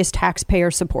institutions that we as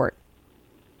taxpayers support?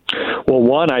 Well,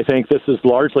 one, I think this is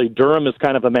largely Durham is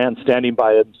kind of a man standing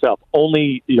by himself.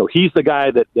 Only, he's the guy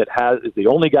that is the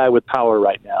only guy with power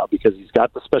right now because he's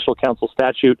got the special counsel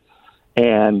statute,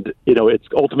 and it's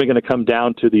ultimately going to come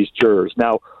down to these jurors.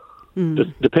 Now, just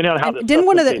depending on how this didn't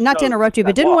one of the not to interrupt you,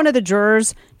 but didn't one of the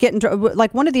jurors get into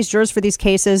like one of these jurors for these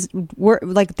cases were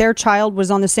like their child was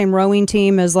on the same rowing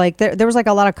team as like there was like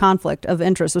a lot of conflict of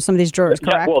interest with some of these jurors,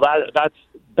 correct? Yeah, well,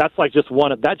 that's like just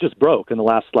one that just broke in the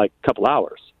last like couple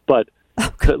hours. But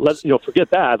let's forget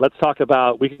that. Let's talk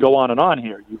about we can go on and on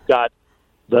here. You've got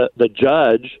the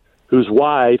judge whose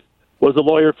wife was a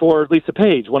lawyer for Lisa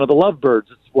Page, one of the lovebirds,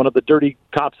 one of the dirty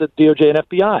cops at DOJ and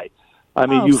FBI. I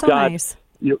mean, you've got nice.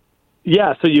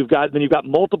 So you've got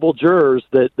multiple jurors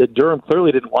that Durham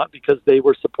clearly didn't want because they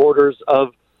were supporters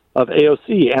of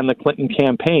AOC and the Clinton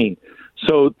campaign.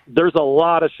 So there's a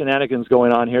lot of shenanigans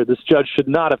going on here. This judge should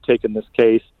not have taken this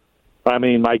case. I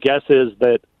mean, my guess is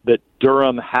that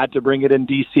Durham had to bring it in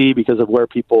D.C. because of where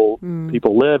people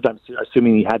lived. I'm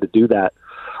assuming he had to do that.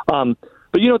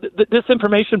 But this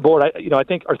information board, I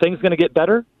think, are things going to get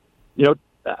better?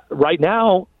 Right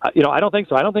now, I don't think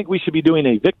so. I don't think we should be doing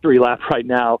a victory lap right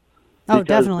now. Oh,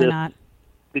 definitely not.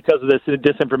 Because of this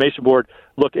disinformation board.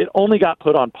 Look, it only got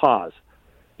put on pause.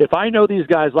 If I know these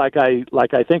guys like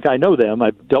I think I know them,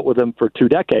 I've dealt with them for 2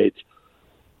 decades.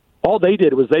 All they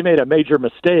did was they made a major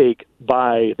mistake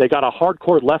they got a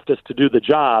hardcore leftist to do the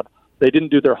job. They didn't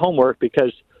do their homework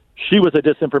because she was a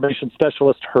disinformation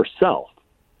specialist herself,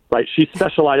 right? She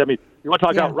specialized. I mean, you want to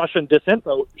talk about Russian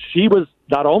disinfo? She was,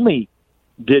 not only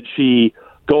did she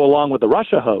go along with the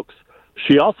Russia hoax,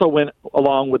 she also went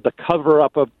along with the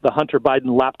cover-up of the Hunter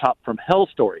Biden laptop from hell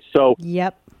story. So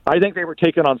yep. I think they were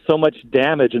taking on so much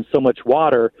damage and so much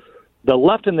water. The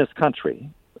left in this country,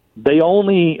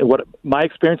 my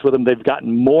experience with them, they've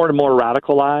gotten more and more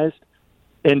radicalized.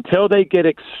 Until they get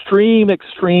extreme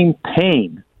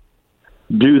pain,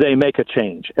 do they make a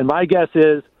change? And my guess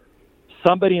is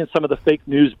somebody in some of the fake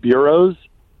news bureaus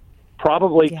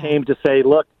probably came to say,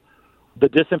 look, the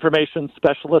disinformation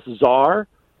specialist czar,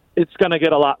 it's going to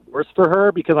get a lot worse for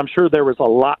her because I'm sure there was a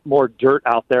lot more dirt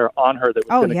out there on her that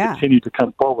was going to continue to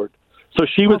come forward. So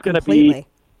she was going to be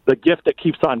the gift that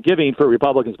keeps on giving for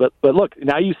Republicans. But look,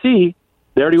 now you see,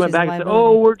 they already went back and said,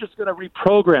 we're just going to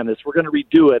reprogram this. We're going to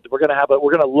redo it. We're going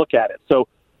to look at it. So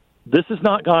this has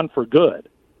not gone for good.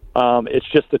 It's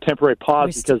just a temporary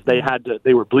pause because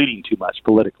they were bleeding too much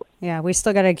politically. Yeah, we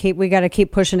still got to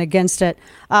keep pushing against it.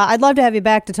 I'd love to have you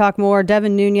back to talk more.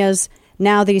 Devin Nunes,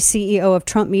 now the CEO of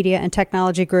Trump Media and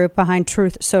Technology Group, behind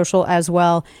Truth Social as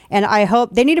well. And I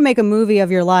hope they need to make a movie of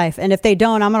your life. And if they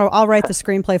don't, I'll write the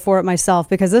screenplay for it myself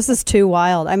because this is too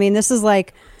wild. I mean,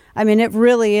 it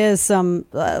really is some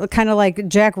kind of like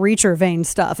Jack Reacher vein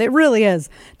stuff. It really is.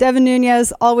 Devin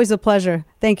Nunes, always a pleasure.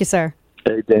 Thank you, sir.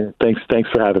 Hey, Dan,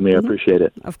 thanks for having me. I appreciate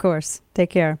it. Of course.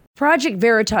 Take care. Project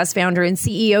Veritas founder and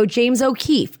CEO James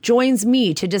O'Keefe joins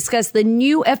me to discuss the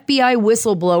new FBI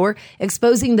whistleblower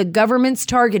exposing the government's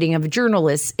targeting of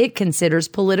journalists it considers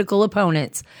political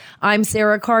opponents. I'm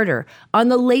Sarah Carter. On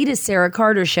the latest Sarah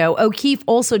Carter Show, O'Keefe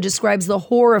also describes the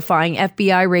horrifying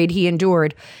FBI raid he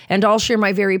endured, and I'll share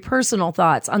my very personal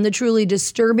thoughts on the truly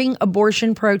disturbing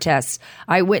abortion protests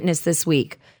I witnessed this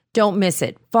week. Don't miss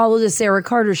it. Follow the Sarah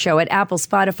Carter Show at Apple,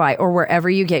 Spotify, or wherever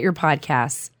you get your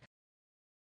podcasts.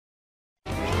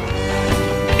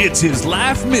 It's his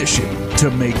life mission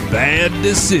to make bad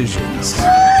decisions.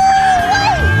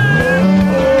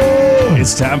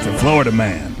 It's time for Florida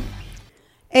Man.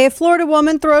 A Florida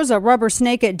woman throws a rubber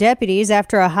snake at deputies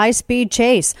after a high-speed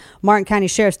chase. Martin County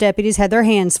Sheriff's deputies had their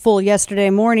hands full yesterday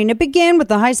morning. It began with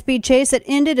a high-speed chase that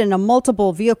ended in a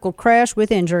multiple vehicle crash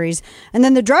with injuries. And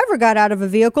then the driver got out of a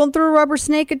vehicle and threw a rubber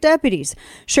snake at deputies.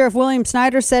 Sheriff William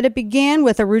Snyder said it began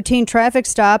with a routine traffic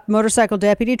stop. Motorcycle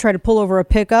deputy tried to pull over a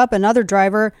pickup. Another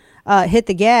driver hit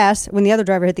the gas. When the other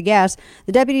driver hit the gas,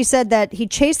 the deputy said that he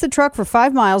chased the truck for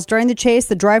 5 miles. During the chase,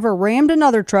 the driver rammed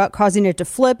another truck, causing it to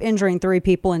flip, injuring 3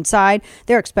 people inside.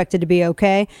 They're expected to be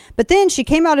okay. But then she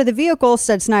came out of the vehicle,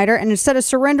 said Snyder, and instead of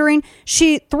surrendering,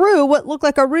 she threw what looked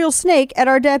like a real snake at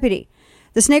our deputy.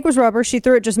 The snake was rubber. She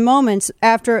threw it just moments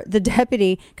after the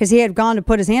deputy, because he had gone to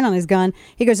put his hand on his gun.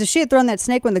 He goes, if she had thrown that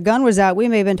snake when the gun was out, we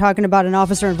may have been talking about an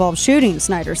officer-involved shooting,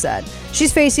 Snyder said.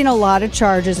 She's facing a lot of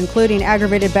charges, including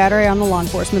aggravated battery on the law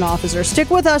enforcement officer. Stick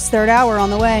with us. Third hour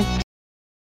on the way.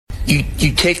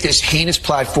 You take this heinous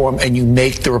platform and you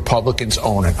make the Republicans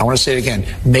own it. I want to say it again.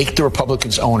 Make the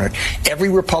Republicans own it. Every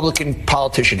Republican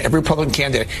politician, every Republican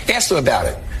candidate, ask them about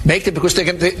it. Make them, because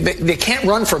they can't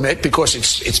run from it because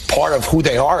it's part of who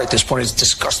they are at this point, as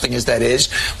disgusting as that is.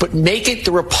 But make it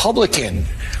the Republican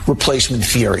replacement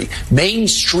theory.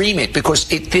 Mainstream it, because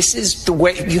this is the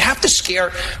way. You have to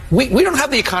scare. We don't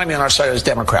have the economy on our side as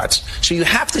Democrats, so you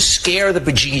have to scare the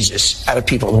bejesus out of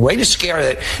people. The way to scare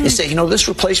it is say, this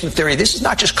replacement theory, this is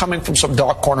not just coming from some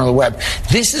dark corner of the web.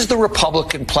 This is the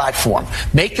Republican platform.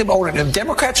 Make them own it. And if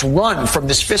Democrats run from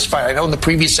this fistfight, I know in the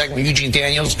previous segment, Eugene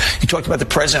Daniels, you talked about the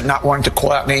president not wanting to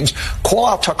call out names. Call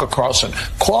out Tucker Carlson.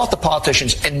 Call out the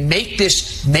politicians and make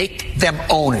them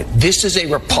own it. This is a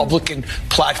Republican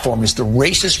platform. It's the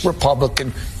racist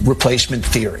Republican replacement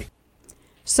theory.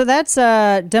 So that's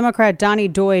Democrat Donnie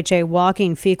Deutsch, a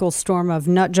walking fecal storm of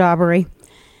nut jobbery.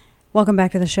 Welcome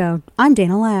back to the show. I'm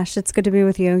Dana Lash. It's good to be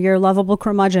with you. You're a lovable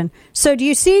curmudgeon. So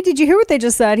did you hear what they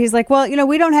just said? He's like, well,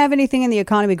 we don't have anything in the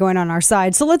economy going on our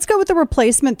side. So let's go with the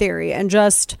replacement theory and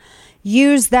just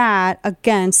use that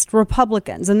against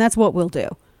Republicans. And that's what we'll do.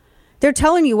 They're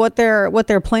telling you what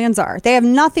their plans are. They have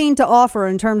nothing to offer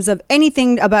in terms of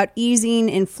anything about easing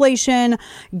inflation,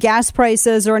 gas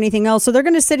prices, or anything else. So they're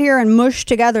going to sit here and mush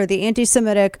together the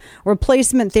anti-Semitic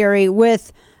replacement theory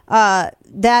with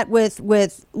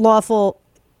with lawful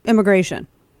immigration.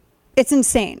 It's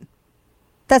insane.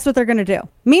 That's what they're going to do.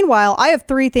 Meanwhile, I have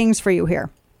 3 things for you here.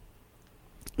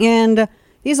 And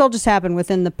these all just happened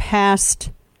within the past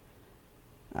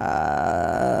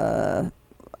hour.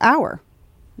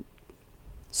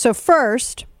 So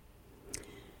first,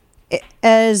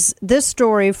 as this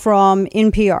story from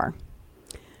NPR,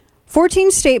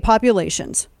 14 state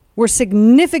populations were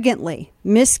significantly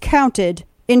miscounted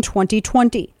in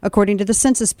 2020, according to the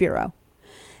Census Bureau.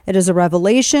 It is a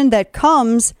revelation that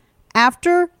comes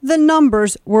after the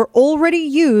numbers were already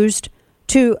used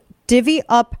to divvy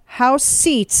up House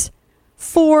seats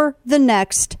for the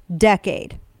next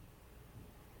decade.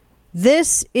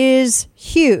 This is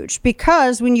huge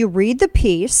because when you read the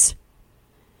piece,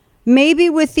 maybe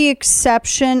with the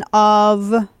exception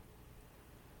of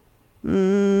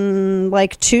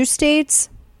like 2 states,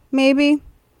 maybe,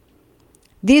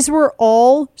 these were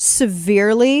all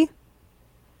severely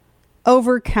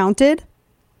overcounted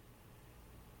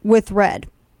with red.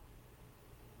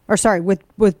 Or sorry,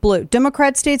 with blue.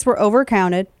 Democrat states were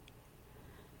overcounted.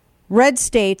 Red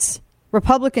states,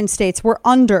 Republican states were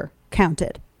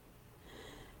undercounted.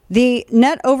 The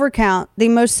net overcount, the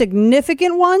most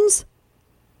significant ones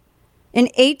in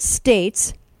 8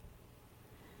 states,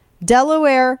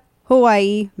 Delaware,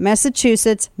 Hawaii,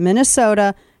 Massachusetts,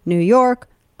 Minnesota, New York,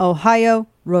 Ohio,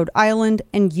 Rhode Island,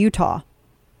 and Utah.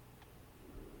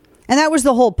 And that was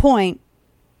the whole point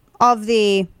of that's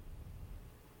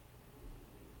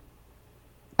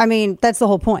the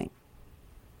whole point.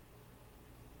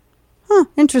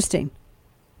 Interesting.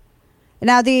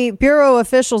 Now, the Bureau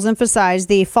officials emphasize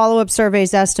the follow-up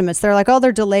surveys estimates. They're like,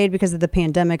 they're delayed because of the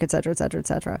pandemic, et cetera, et cetera, et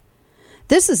cetera.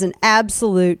 This is an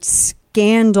absolute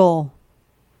scandal.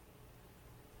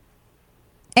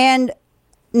 And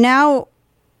now,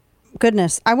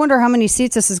 goodness, I wonder how many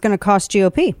seats this is going to cost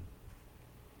GOP.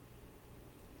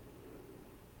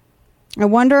 I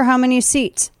wonder how many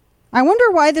seats. I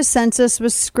wonder why the census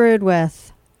was screwed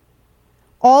with.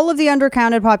 All of the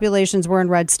undercounted populations were in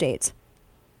red states.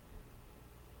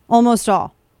 Almost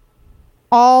all.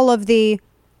 All of the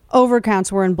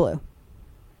overcounts were in blue.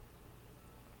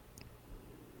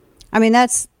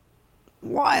 That's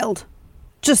wild.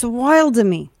 Just wild to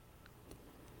me.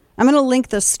 I'm going to link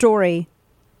the story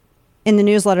in the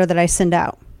newsletter that I send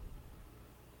out.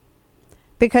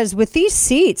 Because with these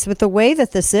seats, with the way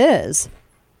that this is,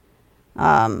 they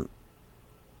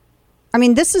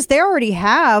already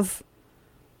have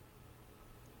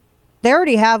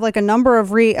like a number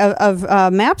of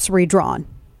maps redrawn.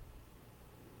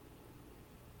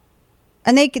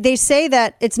 And they say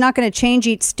that it's not going to change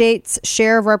each state's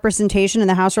share of representation in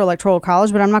the House or Electoral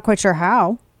College, but I'm not quite sure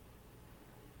how.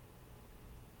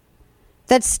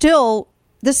 That's still,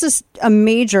 this is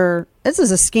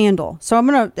a scandal. So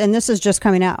and this is just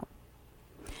coming out.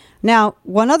 Now,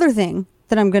 one other thing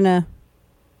that I'm going to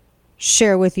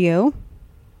share with you.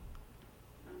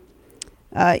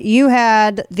 You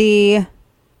had the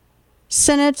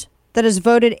Senate that has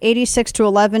voted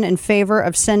 86-11 in favor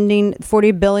of sending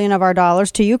 $40 billion of our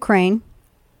dollars to Ukraine.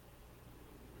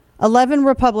 11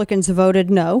 Republicans voted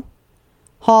no.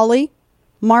 Hawley,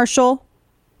 Marshall,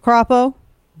 Crapo,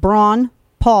 Braun,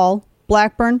 Paul,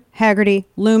 Blackburn, Haggerty,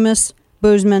 Loomis,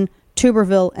 Boozman,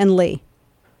 Tuberville, and Lee.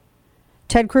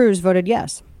 Ted Cruz voted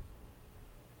yes.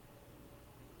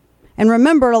 And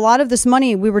remember, a lot of this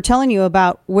money, we were telling you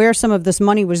about where some of this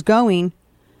money was going.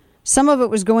 Some of it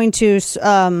was going to,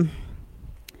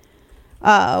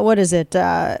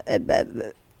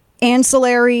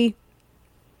 ancillary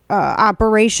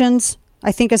operations,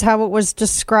 I think is how it was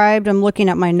described. I'm looking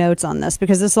at my notes on this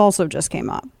because this also just came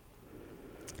up.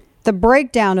 The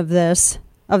breakdown of this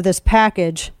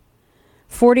package,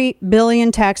 $40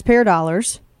 billion taxpayer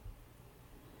dollars.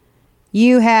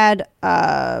 You had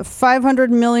 $500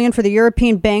 million for the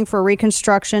European Bank for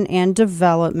Reconstruction and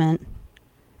Development.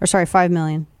 Or sorry, $5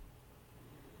 million.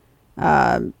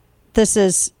 This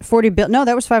is $40 billion. No,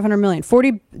 that was $500 million.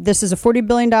 This is a $40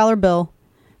 billion bill.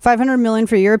 $500 million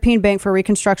for European Bank for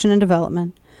Reconstruction and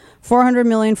Development. $400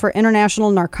 million for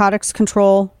International Narcotics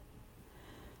Control.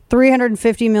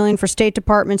 $350 million for State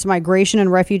Department's migration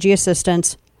and refugee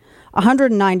assistance,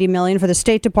 $190 million for the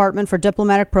State Department for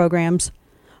diplomatic programs,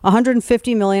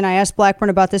 $150 million, I asked Blackburn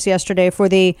about this yesterday, for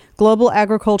the Global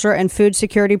Agriculture and Food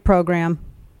Security Program,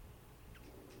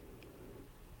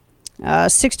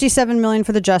 $67 million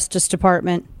for the Justice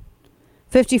Department,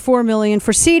 $54 million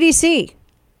for CDC,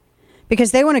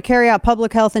 because they want to carry out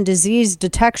public health and disease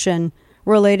detection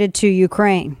related to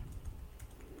Ukraine.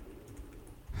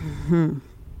 $2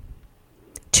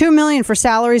 million for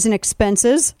salaries and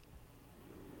expenses.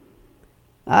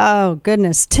 Oh,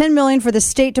 goodness. $10 million for the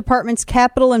State Department's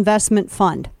Capital Investment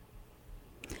Fund.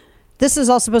 This is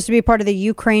all supposed to be part of the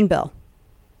Ukraine bill.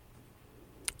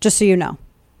 Just so you know.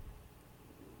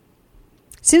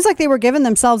 Seems like they were giving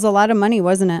themselves a lot of money,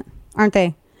 wasn't it? Aren't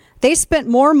they? They spent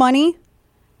more money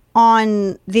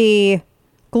on the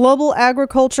Global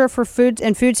Agriculture for Food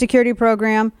and Food Security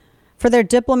Program, for their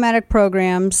diplomatic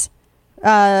programs,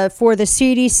 for the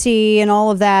CDC and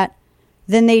all of that,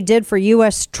 than they did for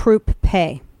U.S. troop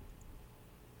pay.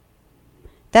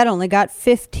 That only got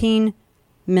 $15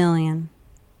 million.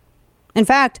 In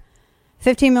fact,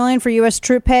 $15 million for U.S.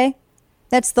 troop pay,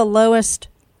 that's the lowest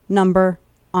number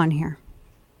on here.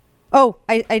 Oh,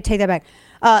 I take that back.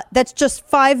 That's just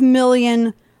 $5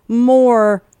 million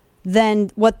more than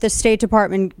what the State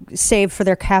Department saved for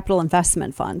their capital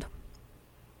investment fund.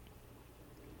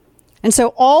 And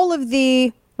so all of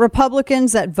the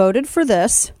Republicans that voted for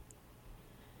this,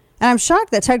 and I'm shocked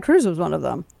that Ted Cruz was one of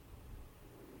them.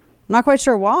 I'm not quite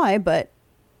sure why, but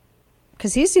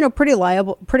because he's, pretty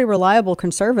reliable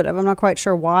conservative. I'm not quite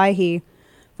sure why he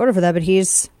voted for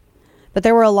that, but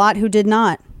there were a lot who did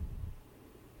not.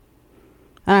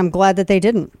 And I'm glad that they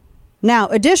didn't. Now,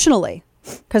 additionally,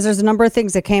 because there's a number of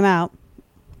things that came out,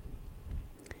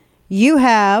 you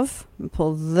have, let me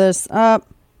pull this up,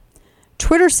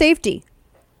 Twitter safety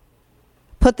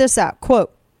put this out,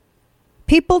 quote,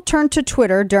 people turn to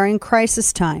Twitter during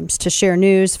crisis times to share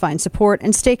news, find support,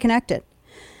 and stay connected.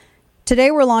 Today,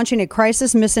 we're launching a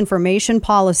crisis misinformation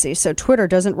policy so Twitter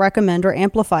doesn't recommend or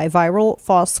amplify viral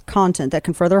false content that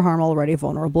can further harm already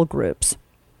vulnerable groups.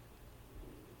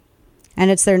 And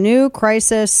it's their new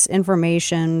crisis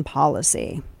information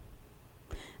policy.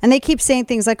 And they keep saying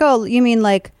things like, oh, you mean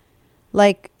like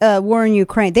war in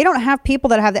Ukraine. They don't have people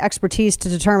that have the expertise to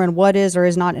determine what is or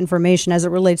is not information as it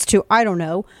relates to, I don't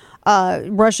know,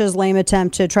 Russia's lame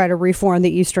attempt to try to reform the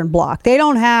Eastern Bloc. They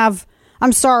don't have,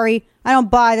 I'm sorry, I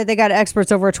don't buy that they got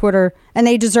experts over at Twitter, and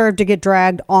they deserve to get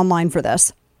dragged online for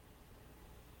this.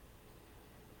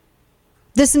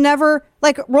 This never,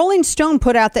 like Rolling Stone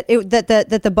put out that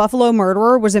that the Buffalo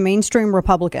murderer was a mainstream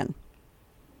Republican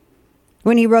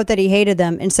when he wrote that he hated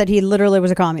them and said he literally was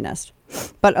a communist.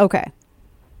 But okay.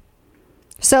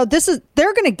 So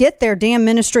they're going to get their damn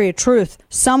Ministry of Truth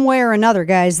some way or another,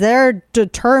 guys. They're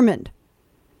determined.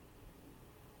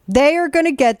 They are going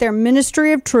to get their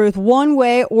Ministry of Truth one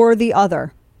way or the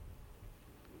other.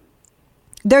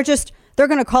 They're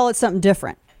going to call it something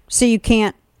different. So you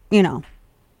can't,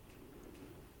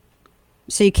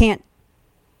 so you can't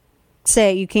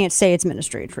say it's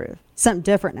Ministry of Truth. Something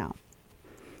different now.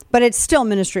 But it's still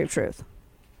Ministry of Truth.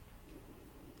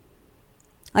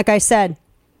 Like I said,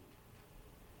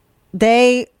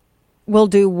 they will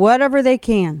do whatever they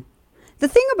can. The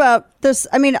thing about this,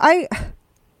 I mean, I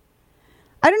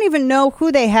don't even know who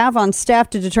they have on staff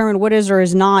to determine what is or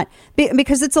is not,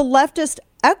 because it's a leftist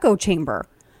echo chamber.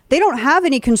 They don't have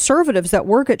any conservatives that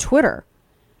work at Twitter.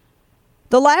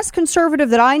 The last conservative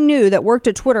that I knew that worked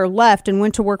at Twitter left and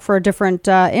went to work for a different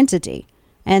entity.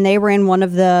 And they ran one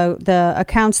of the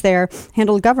accounts there,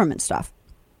 handled government stuff.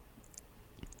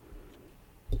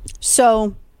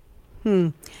 So,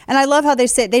 and I love how they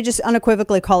they just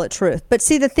unequivocally call it truth. But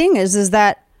see, the thing is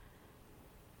that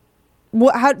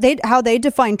how they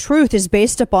define truth is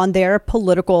based upon their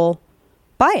political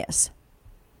bias.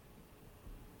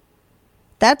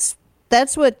 That's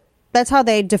how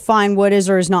they define what is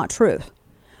or is not truth.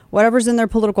 Whatever's in their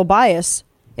political bias,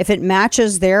 if it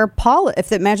matches their politics,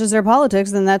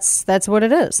 then that's what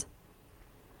it is.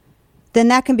 Then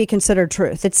that can be considered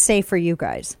truth. It's safe for you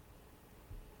guys.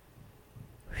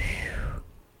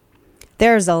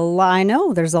 There's a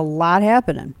lot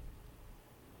happening.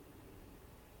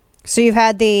 So you've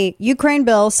had the Ukraine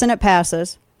bill, Senate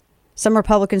passes. Some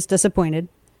Republicans disappointed.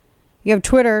 You have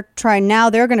Twitter trying, now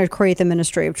they're going to create the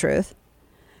Ministry of Truth.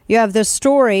 You have this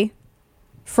story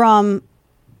from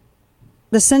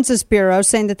the Census Bureau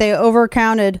saying that they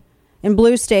overcounted in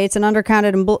blue states and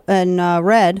undercounted in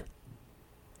red.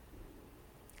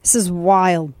 This is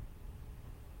wild.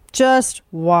 Just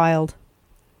wild.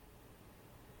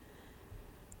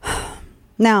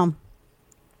 Now,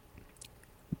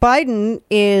 Biden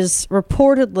is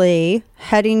reportedly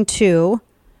heading to,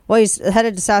 he's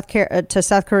headed to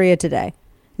South Korea today.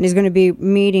 And he's going to be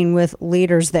meeting with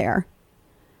leaders there.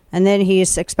 And then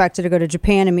he's expected to go to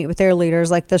Japan and meet with their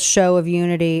leaders, like the show of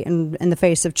unity in the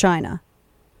face of China.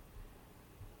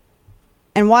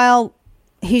 And while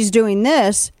he's doing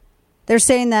this, they're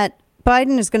saying that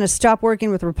Biden is going to stop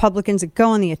working with Republicans and go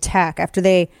on the attack after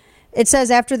they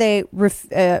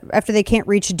can't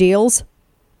reach deals.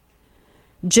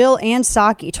 Jill and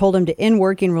Psaki told him to end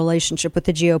working relationship with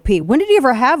the GOP. When did he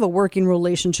ever have a working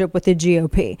relationship with the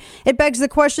GOP? It begs the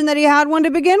question that he had one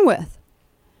to begin with.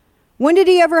 When did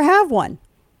he ever have one?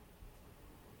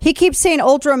 He keeps saying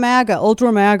ultra MAGA,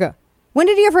 ultra MAGA. When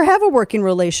did he ever have a working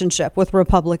relationship with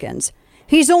Republicans?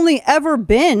 He's only ever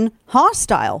been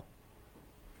hostile.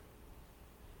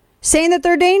 Saying that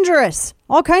they're dangerous.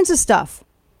 All kinds of stuff.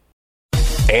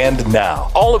 And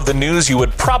now, all of the news you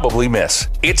would probably miss.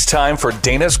 It's time for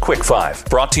Dana's Quick Five,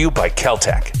 brought to you by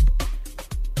Caltech.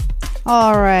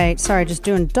 All right. Sorry, just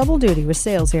doing double duty with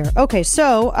sales here. Okay,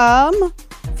 so, a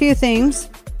few things.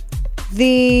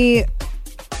 We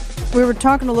were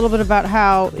talking a little bit about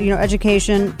how,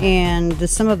 education and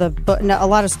a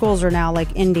lot of schools are now like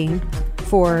ending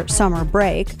for summer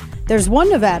break. There's one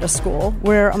Nevada school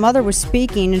where a mother was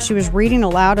speaking and she was reading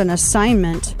aloud an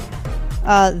assignment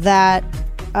that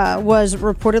was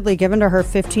reportedly given to her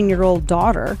 15-year-old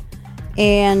daughter.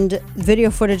 And video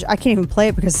footage, I can't even play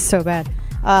it because it's so bad.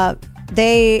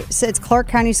 They said it's Clark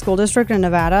County School District in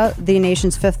Nevada, the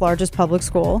nation's 5th largest public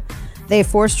school. They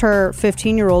forced her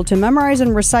 15-year-old to memorize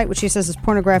and recite what she says is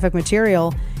pornographic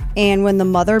material. And when the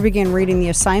mother began reading the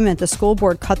assignment, the school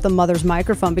board cut the mother's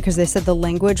microphone because they said the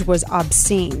language was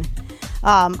obscene.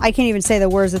 I can't even say the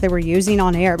words that they were using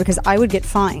on air because I would get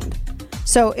fined.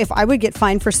 So if I would get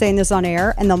fined for saying this on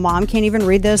air and the mom can't even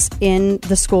read this in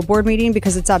the school board meeting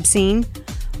because it's obscene,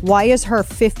 why is her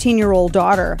 15-year-old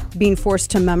daughter being forced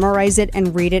to memorize it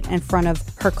and read it in front of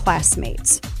her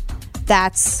classmates?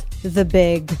 That's the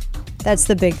big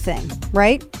thing,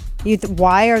 right?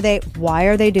 Why are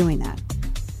they doing that?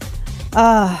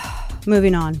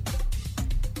 Moving on,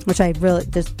 which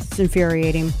it's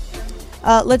infuriating.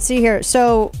 Let's see here.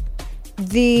 So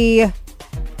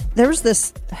there was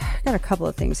this, I got a couple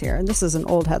of things here. This is an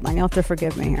old headline. You'll have to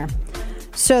forgive me here.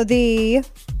 So the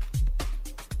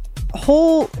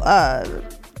whole,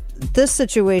 this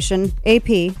situation,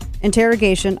 AP,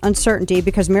 interrogation, uncertainty,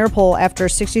 because Mariupol, after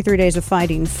 63 days of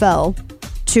fighting, fell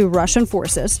to Russian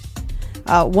forces.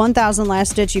 1,000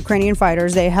 last-ditch Ukrainian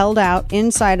fighters. They held out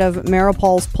inside of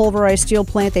Mariupol's pulverized steel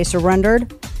plant. They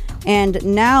surrendered. And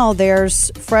now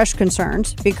there's fresh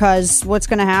concerns because what is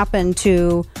going to happen?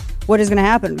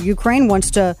 Ukraine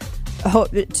wants to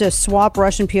swap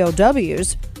Russian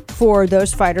POWs for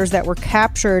those fighters that were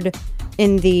captured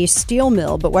in the steel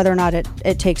mill. But whether or not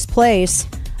it takes place,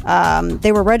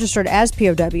 they were registered as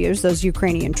POWs, those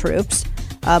Ukrainian troops.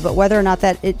 But whether or not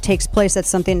that it takes place, that's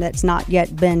something that's not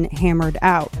yet been hammered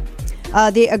out.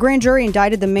 A grand jury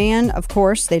indicted the man, of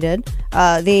course they did.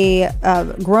 The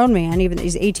grown man, even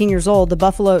he's 18 years old, the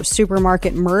Buffalo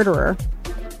supermarket murderer.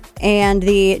 And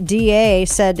the DA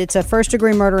said it's a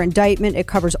first-degree murder indictment. It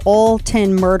covers all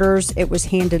 10 murders. It was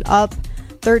handed up.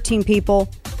 13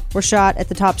 people were shot at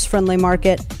the Tops Friendly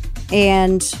Market.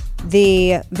 And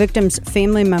the victims'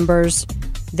 family members,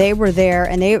 they were there,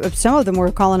 and some of them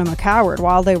were calling him a coward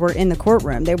while they were in the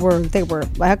courtroom. They were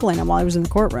heckling him while he was in the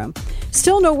courtroom.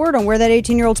 Still no word on where that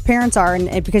 18-year-old's parents are,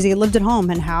 and because he lived at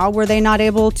home, and how were they not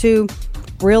able to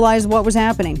realize what was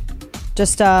happening?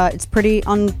 Just it's pretty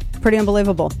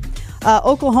unbelievable.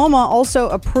 Oklahoma also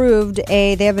approved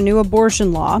they have a new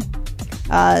abortion law.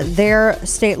 Their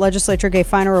state legislature gave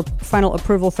final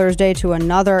approval Thursday to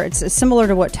another. It's similar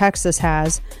to what Texas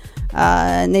has.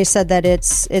 And they said that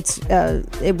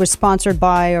it was sponsored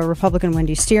by a Republican,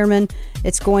 Wendy Stearman.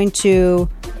 It's going to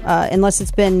unless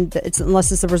it's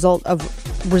the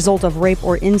result of rape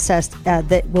or incest, they're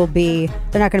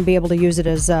not going to be able to use it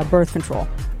as birth control,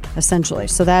 essentially.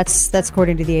 So that's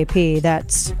according to the AP.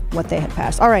 That's what they had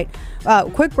passed. All right,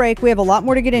 quick break. We have a lot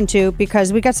more to get into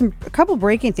because we got a couple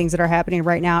breaking things that are happening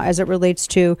right now as it relates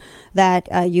to that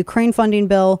Ukraine funding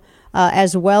bill.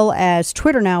 As well as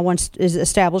Twitter now is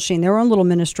establishing their own little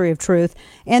ministry of truth,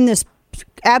 and this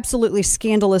absolutely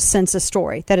scandalous census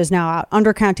story that is now out,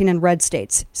 undercounting in red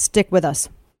states. Stick with us.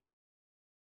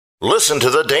 Listen to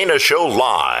The Dana Show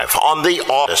live on the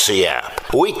Odyssey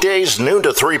app. Weekdays noon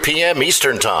to 3 p.m.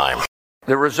 Eastern Time.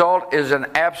 The result is an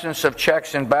absence of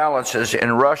checks and balances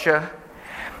in Russia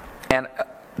and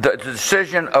the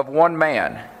decision of one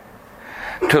man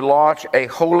to launch a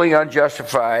wholly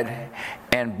unjustified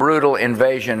and brutal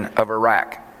invasion of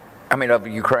Iraq. Of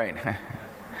Ukraine.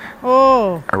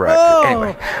 Oh. Iraq. Oh.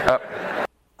 Anyway.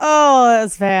 Oh,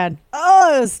 that's bad.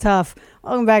 Oh, it was tough.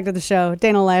 Welcome back to the show.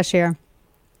 Dana Lash here.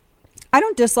 I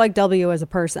don't dislike W as a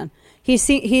person. He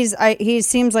seems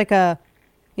like a,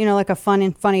 like a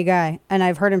funny guy. And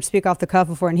I've heard him speak off the cuff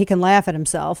before, and he can laugh at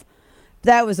himself.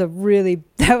 That was a really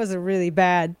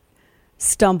bad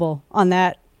stumble on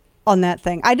that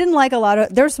thing. I didn't like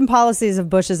there's some policies of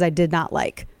Bush's I did not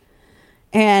like.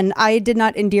 And I did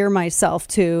not endear myself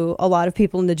to a lot of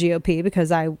people in the GOP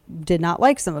because I did not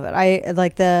like some of it. I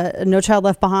like the No Child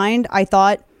Left Behind. I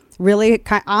thought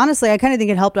honestly, I kind of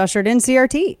think it helped usher in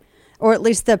CRT, or at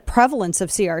least the prevalence of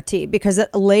CRT, because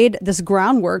it laid this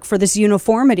groundwork for this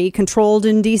uniformity controlled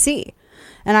in DC.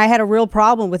 And I had a real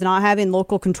problem with not having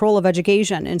local control of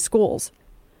education in schools.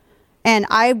 And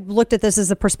I looked at this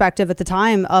as a perspective at the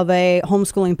time of a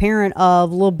homeschooling parent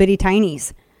of little bitty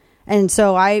tinies. And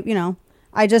so I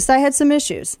had some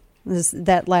issues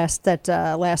that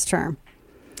last term.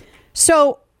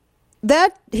 So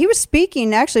that he was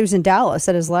speaking, actually he was in Dallas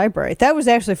at his library. That was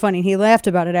actually funny. He laughed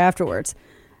about it afterwards,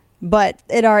 but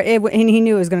and he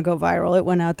knew it was going to go viral. It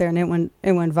went out there and it went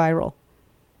viral.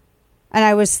 And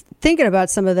I was thinking about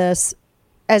some of this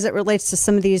as it relates to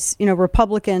some of these,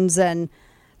 Republicans and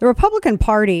the Republican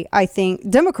Party. I think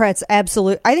Democrats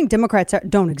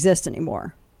don't exist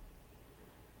anymore.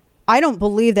 I don't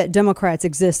believe that Democrats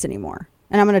exist anymore.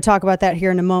 And I'm going to talk about that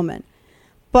here in a moment.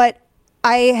 But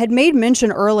I had made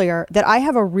mention earlier that I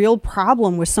have a real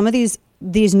problem with some of these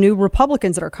new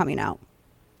Republicans that are coming out.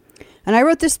 And I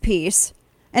wrote this piece,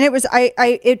 and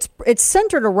it's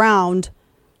centered around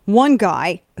one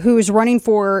guy who is running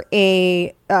for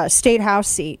a state house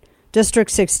seat, District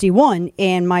 61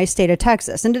 in my state of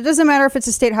Texas. And it doesn't matter if it's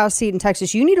a state house seat in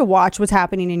Texas. You need to watch what's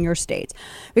happening in your states,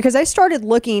 because I started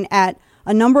looking at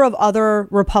a number of other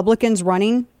Republicans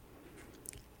running.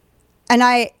 And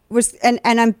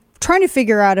I'm trying to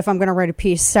figure out if I'm going to write a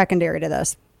piece secondary to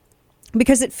this,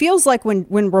 because it feels like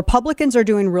when Republicans are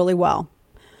doing really well,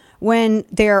 when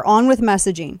they're on with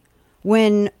messaging,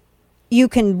 when you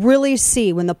can really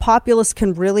see, when the populace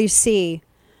can really see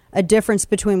a difference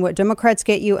between what Democrats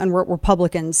get you and what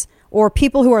Republicans or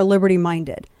people who are liberty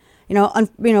minded.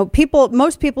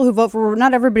 Most people who vote for,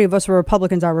 not everybody who votes for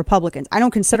Republicans are Republicans. I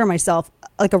don't consider myself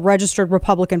like a registered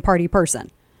Republican Party person.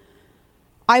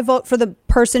 I vote for the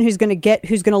person who's going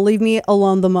to leave me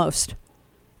alone the most.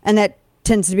 And that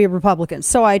tends to be Republicans.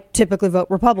 So I typically vote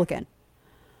Republican.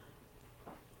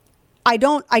 I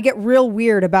get real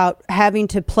weird about having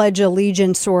to pledge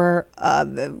allegiance or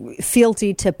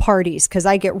fealty to parties, because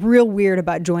I get real weird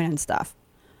about joining stuff.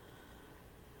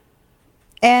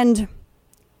 And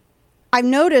I've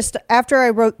noticed after I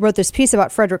wrote this piece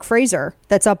about Frederick Fraser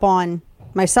that's up on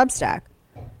my Substack,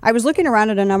 I was looking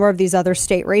around at a number of these other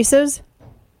state races,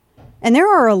 and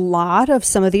there are a lot of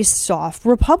some of these soft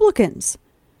Republicans,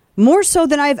 more so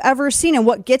than I've ever seen. And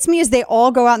what gets me is they all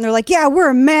go out and they're like, yeah,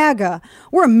 we're MAGA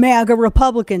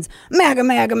Republicans, MAGA,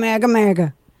 MAGA, MAGA,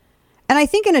 MAGA. And I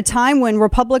think in a time when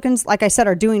Republicans, like I said,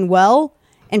 are doing well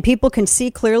and people can see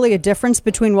clearly a difference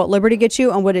between what liberty gets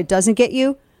you and what it doesn't get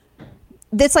you,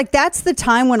 that's the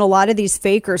time when a lot of these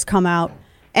fakers come out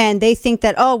and they think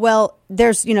that, oh, well,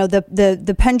 there's,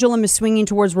 the pendulum is swinging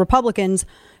towards Republicans,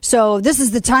 so this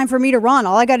is the time for me to run.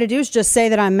 All I got to do is just say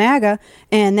that I'm MAGA,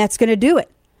 and that's going to do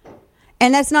it.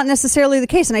 And that's not necessarily the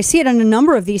case. And I see it in a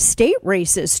number of these state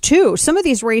races, too. Some of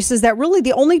these races that really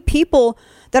the only people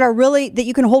that are really that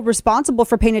you can hold responsible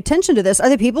for paying attention to this are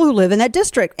the people who live in that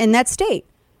district, in that state.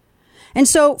 And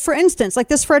so, for instance, like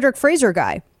this Frederick Fraser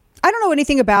guy, I don't know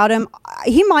anything about him.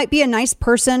 He might be a nice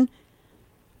person.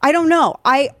 I don't know.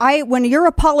 When you're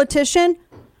a politician,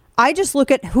 I just look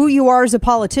at who you are as a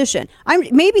politician.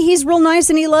 Maybe he's real nice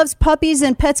and he loves puppies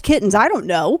and pets kittens. I don't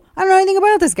know. I don't know anything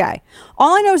about this guy.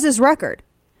 All I know is his record.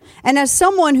 And as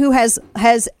someone who has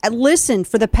listened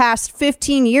for the past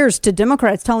 15 years to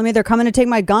Democrats telling me they're coming to take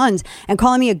my guns and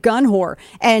calling me a gun whore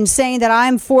and saying that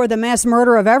I'm for the mass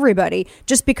murder of everybody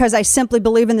just because I simply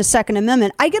believe in the Second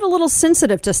Amendment, I get a little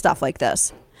sensitive to stuff like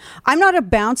this. I'm not a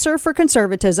bouncer for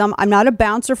conservatism. I'm not a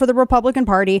bouncer for the Republican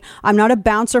Party. I'm not a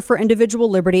bouncer for individual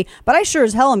liberty. But I sure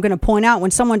as hell am going to point out when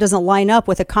someone doesn't line up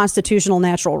with a constitutional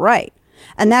natural right.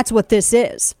 And that's what this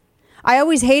is. I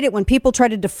always hate it when people try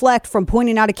to deflect from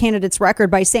pointing out a candidate's record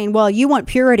by saying, well, you want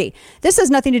purity. This has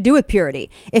nothing to do with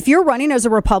purity. If you're running as a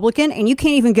Republican and you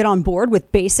can't even get on board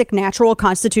with basic natural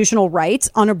constitutional rights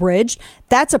unabridged,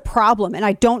 that's a problem. And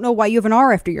I don't know why you have an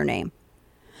R after your name.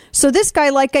 So this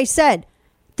guy, like I said,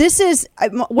 this is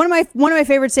one of my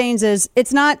favorite sayings is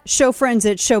it's not show friends,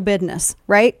 it's show business,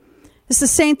 right? It's the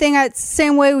same thing.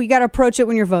 Same way we got to approach it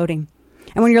when you're voting.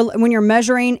 and when you're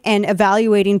measuring and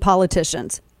evaluating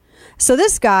politicians. So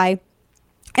this guy,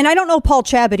 and I don't know Paul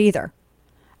Chabot either.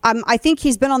 I think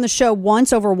he's been on the show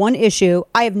once over one issue.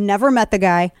 I have never met the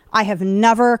guy. I have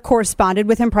never corresponded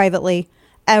with him privately,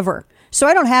 ever. So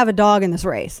I don't have a dog in this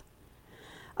race.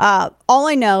 All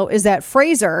I know is that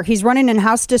Fraser, he's running in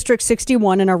House District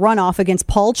 61 in a runoff against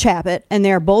Paul Chabot, and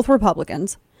they're both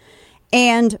Republicans.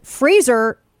 And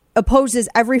Fraser opposes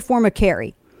every form of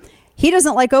carry. He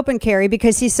doesn't like open carry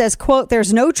because he says, quote,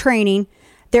 there's no training.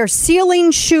 They're ceiling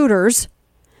shooters.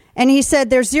 And he said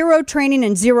there's zero training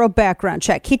and zero background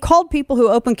check. He called people who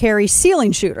open carry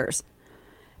ceiling shooters.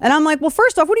 And I'm like, well,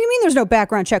 first off, what do you mean there's no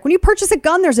background check? When you purchase a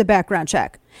gun, there's a background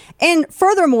check. And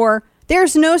furthermore,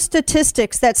 there's no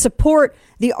statistics that support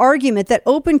the argument that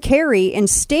open carry in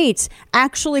states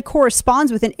actually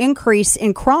corresponds with an increase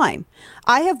in crime.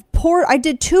 I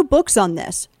did 2 books on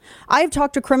this. I have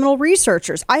talked to criminal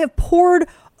researchers. I have poured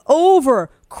over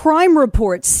crime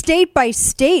reports state by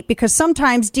state because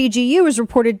sometimes DGU is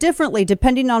reported differently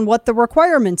depending on what the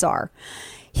requirements are.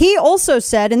 He also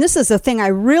said, and this is the thing I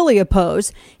really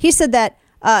oppose, he said that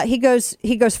he goes,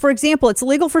 for example, it's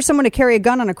illegal for someone to carry a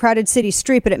gun on a crowded city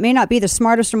street, but it may not be the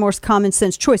smartest or most common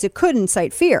sense choice. It could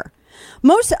incite fear.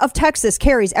 Most of Texas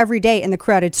carries every day in the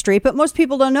crowded street, but most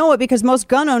people don't know it because most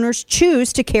gun owners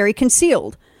choose to carry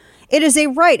concealed. It is a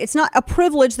right. It's not a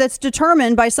privilege that's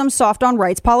determined by some soft on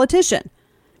rights politician.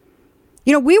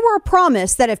 You know, we were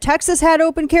promised that if Texas had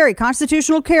open carry,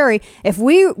 constitutional carry,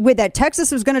 that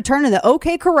Texas was going to turn into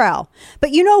OK Corral.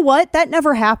 But you know what? That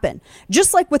never happened.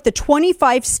 Just like with the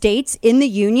 25 states in the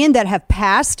union that have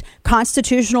passed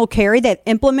constitutional carry, that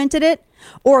implemented it,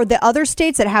 or the other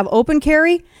states that have open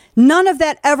carry, none of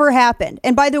that ever happened.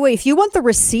 And by the way, if you want the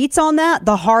receipts on that,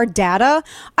 the hard data,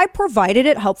 I provided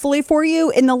it helpfully for you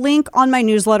in the link on my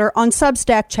newsletter on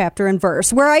Substack Chapter and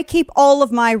Verse, where I keep all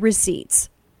of my receipts.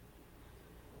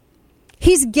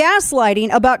 He's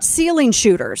gaslighting about ceiling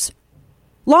shooters.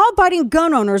 Law-abiding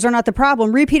gun owners are not the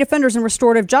problem. Repeat offenders and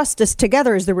restorative justice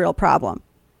together is the real problem.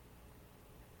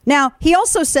 Now, he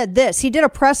also said this. He did a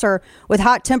presser with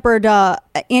hot-tempered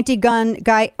anti-gun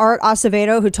guy Art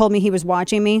Acevedo, who told me he was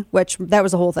watching me, which that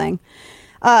was the whole thing.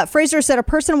 Fraser said a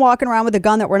person walking around with a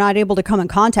gun that we're not able to come in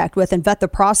contact with and vet the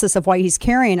process of why he's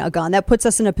carrying a gun, that puts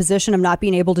us in a position of not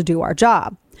being able to do our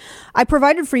job. I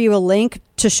provided for you a link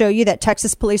to show you that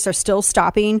Texas police are still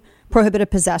stopping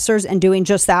prohibited possessors and doing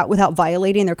just that without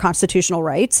violating their constitutional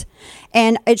rights.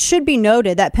 And it should be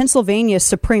noted that Pennsylvania's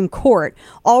Supreme Court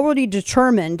already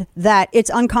determined that it's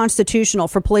unconstitutional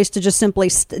for police to just simply,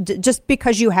 just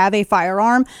because you have a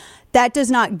firearm, that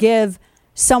does not give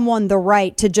someone the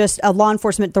right to law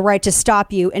enforcement, the right to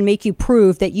stop you and make you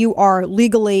prove that you are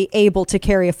legally able to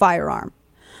carry a firearm.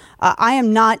 I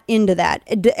am not into that.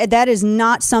 That is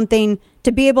not something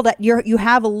to be able to, you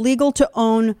have a legal to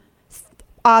own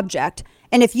object.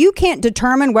 And if you can't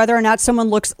determine whether or not someone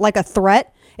looks like a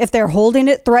threat, if they're holding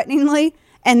it threateningly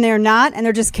and they're not, and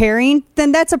they're just carrying,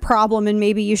 then that's a problem. And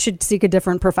maybe you should seek a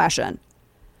different profession.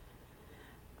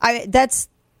 And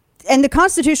the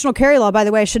constitutional carry law, by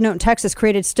the way, I should note in Texas,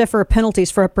 created stiffer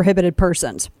penalties for prohibited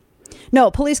persons.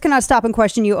 No, police cannot stop and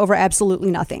question you over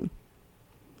absolutely nothing.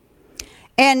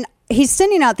 And he's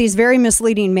sending out these very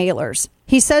misleading mailers.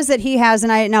 He says that he has,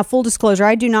 and now full disclosure,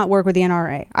 I do not work with the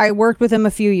NRA. I worked with him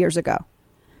a few years ago.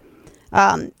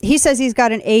 He says he's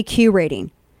got an AQ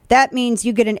rating. That means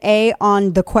you get an A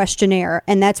on the questionnaire,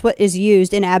 and that's what is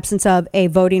used in absence of a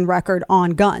voting record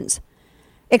on guns.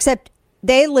 Except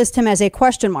they list him as a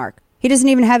question mark. He doesn't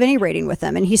even have any rating with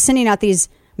them, and he's sending out these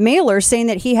mailers saying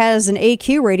that he has an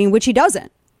AQ rating, which he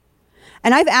doesn't.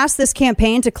 And I've asked this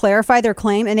campaign to clarify their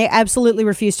claim, and they absolutely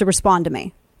refuse to respond to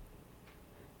me.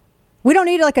 We don't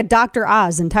need like a Dr.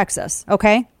 Oz in Texas,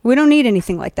 okay? We don't need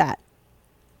anything like that.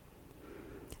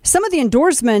 Some of the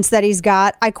endorsements that he's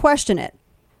got, I question it.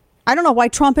 I don't know why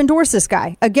Trump endorsed this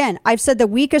guy. Again, I've said the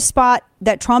weakest spot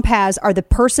that Trump has are the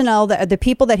personnel, the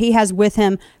people that he has with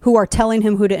him who are telling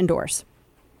him who to endorse.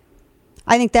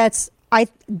 I think that's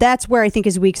where I think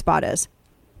his weak spot is.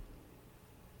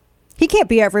 He can't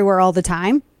be everywhere all the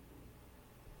time.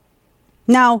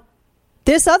 Now,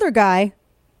 this other guy,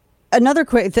 another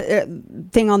quick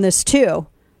thing on this too.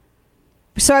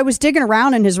 So I was digging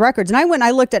around in his records, and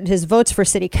I looked at his votes for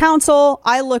city council.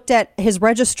 I looked at his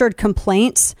registered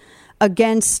complaints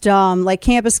against like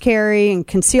campus carry and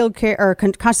concealed carry or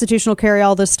constitutional carry,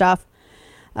 all this stuff.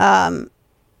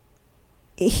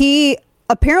 He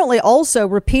apparently also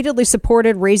repeatedly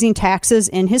supported raising taxes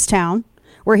in his town,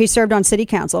 where he served on city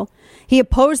council. He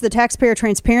opposed the Taxpayer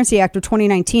Transparency Act of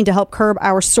 2019 to help curb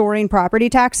our soaring property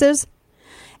taxes.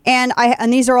 And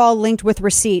these are all linked with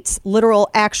receipts, literal,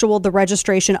 actual, the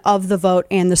registration of the vote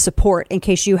and the support, in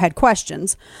case you had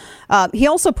questions. He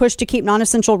also pushed to keep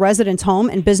non-essential residents home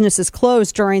and businesses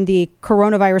closed during the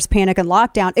coronavirus panic and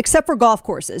lockdown, except for golf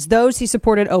courses. Those he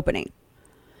supported opening.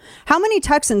 How many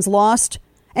Texans lost,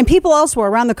 and people elsewhere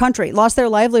around the country, lost their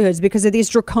livelihoods because of these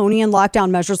draconian lockdown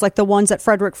measures like the ones that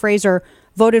Frederick Fraser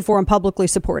voted for and publicly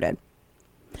supported?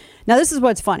 Now, this is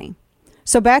what's funny.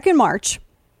 So back in March,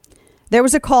 there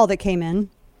was a call that came in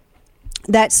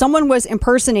that someone was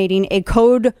impersonating a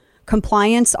code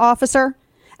compliance officer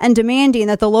and demanding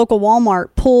that the local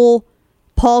Walmart pull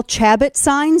Paul Chabot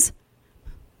signs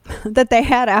that they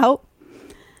had out.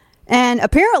 And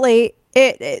apparently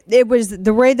it was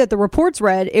the way that the reports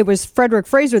read. It was Frederick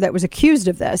Fraser that was accused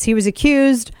of this. He was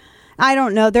accused. I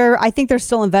don't know. I think they're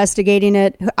still investigating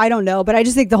it. I don't know. But I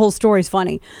just think the whole story is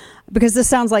funny, because this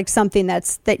sounds like something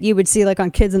that you would see like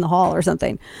on Kids in the Hall or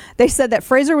something. They said that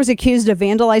Fraser was accused of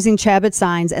vandalizing Chabot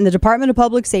signs, and the Department of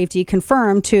Public Safety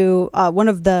confirmed to one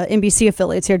of the NBC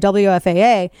affiliates here,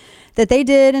 WFAA, that they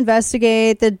did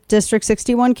investigate the District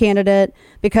 61 candidate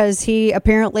because he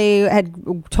apparently had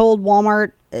told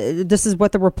Walmart, this is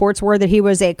what the reports were, that he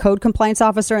was a code compliance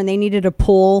officer and they needed to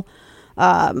pull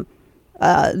the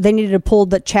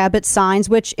Chabot signs,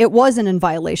 which it wasn't in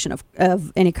violation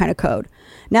of any kind of code.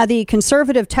 Now, the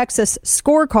conservative Texas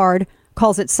scorecard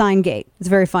calls it Signgate. It's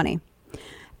very funny.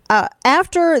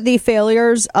 After the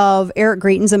failures of Eric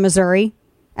Greitens in Missouri,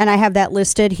 and I have that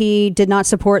listed, he did not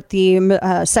support the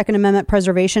Second Amendment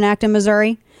Preservation Act in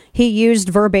Missouri. He used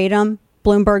verbatim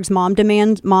Bloomberg's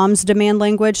mom's demand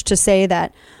language to say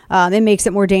that it makes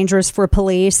it more dangerous for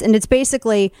police. And it's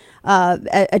basically a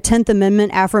 10th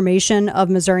Amendment affirmation of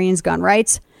Missourians' gun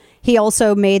rights. He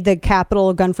also made the capital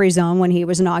a gun-free zone when he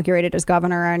was inaugurated as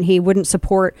governor, and he wouldn't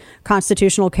support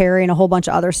constitutional carry and a whole bunch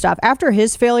of other stuff. After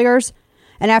his failures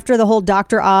and after the whole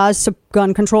Dr. Oz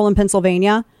gun control in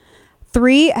Pennsylvania,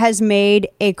 3 has made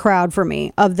a crowd for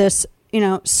me of this,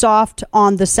 soft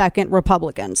on the second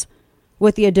Republicans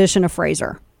with the addition of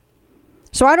Fraser.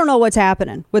 So I don't know what's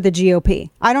happening with the GOP.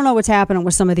 I don't know what's happening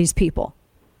with some of these people.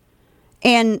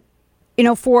 And,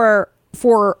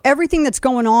 for everything that's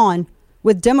going on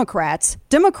with Democrats,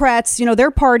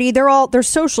 their party, they're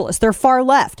socialists. They're far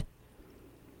left.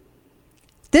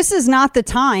 This is not the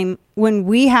time when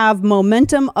we have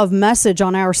momentum of message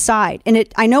on our side. And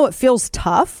I know it feels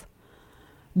tough,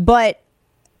 but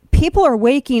people are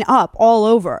waking up all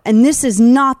over. And this is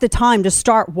not the time to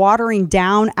start watering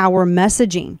down our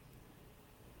messaging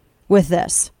with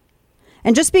this.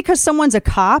 And just because someone's a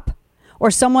cop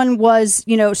or someone was,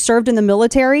 served in the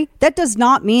military, that does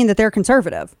not mean that they're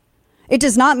conservative. It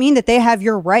does not mean that they have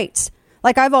your rights.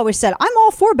 Like I've always said, I'm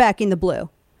all for backing the blue.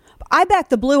 I back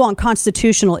the blue on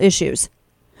constitutional issues.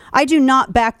 I do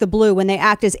not back the blue when they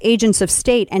act as agents of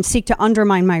state and seek to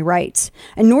undermine my rights.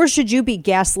 And nor should you be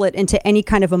gaslit into any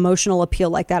kind of emotional appeal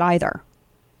like that either.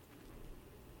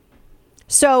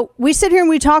 So we sit here and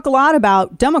we talk a lot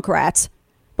about Democrats,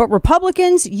 but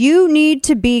Republicans, you need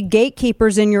to be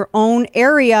gatekeepers in your own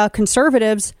area.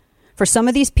 Conservatives, for some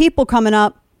of these people coming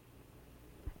up,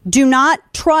 do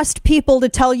not trust people to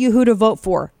tell you who to vote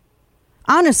for.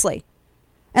 Honestly.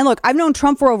 And look, I've known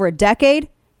Trump for over a decade.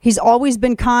 He's always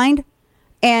been kind.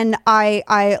 And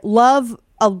I love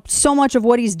so much of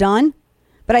what he's done.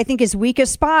 But I think his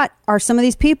weakest spot are some of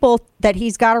these people that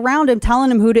he's got around him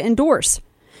telling him who to endorse.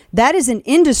 That is an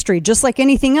industry just like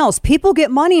anything else. People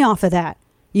get money off of that.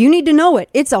 You need to know it.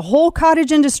 It's a whole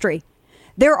cottage industry.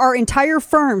 There are entire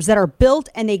firms that are built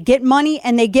and they get money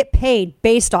and they get paid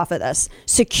based off of this,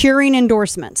 securing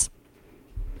endorsements.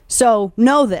 So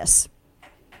know this.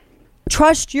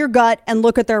 Trust your gut and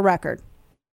look at their record.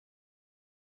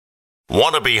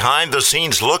 Want a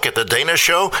behind-the-scenes look at The Dana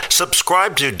Show?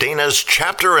 Subscribe to Dana's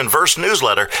Chapter and Verse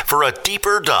newsletter for a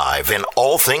deeper dive in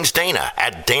all things Dana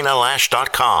at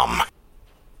danalash.com.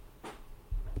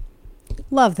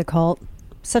 Love The Cult.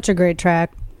 Such a great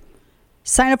track.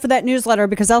 Sign up for that newsletter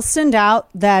because I'll send out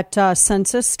that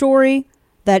census story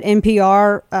that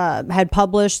NPR had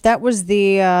published. That was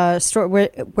the story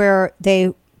where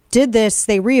they did this.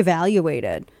 They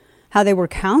reevaluated how they were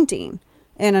counting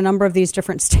in a number of these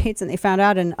different states. And they found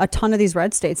out in a ton of these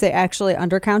red states, they actually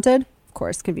undercounted, of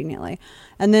course, conveniently.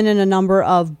 And then in a number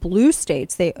of blue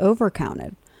states, they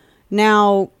overcounted.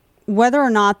 Now, whether or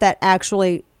not that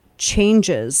actually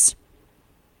changes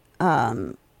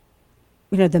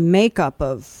the makeup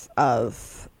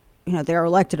of their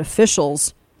elected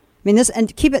officials. I mean,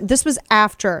 this was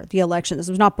after the election. This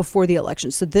was not before the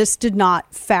election. So this did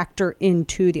not factor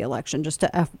into the election, just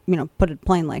to, put it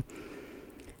plainly.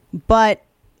 But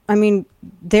I mean,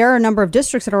 there are a number of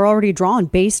districts that are already drawn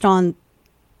based on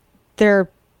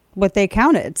what they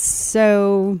counted.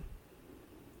 So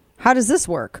how does this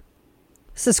work?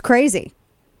 This is crazy.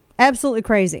 Absolutely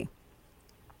crazy.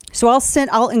 So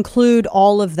I'll include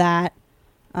all of that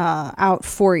out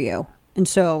for you. And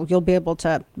so you'll be able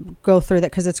to go through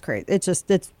that because it's crazy.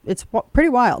 It's pretty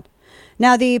wild.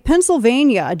 Now, the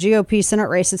Pennsylvania GOP Senate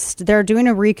race, they're doing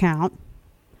a recount.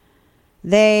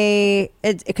 Because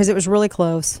it was really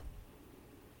close.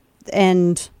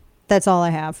 And that's all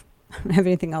I have. I don't have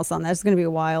anything else on that. It's going to be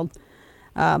wild.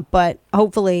 But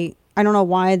hopefully, I don't know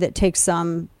why that takes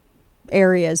some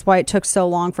areas, why it took so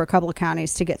long for a couple of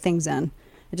counties to get things in.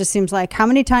 It just seems like how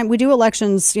many times we do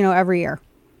elections, every year.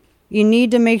 You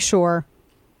need to make sure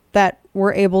that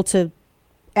we're able to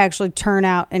actually turn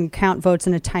out and count votes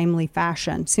in a timely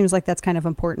fashion. Seems like that's kind of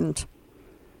important.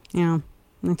 Let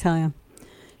me tell you.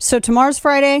 So tomorrow's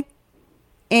Friday,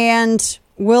 and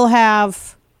we'll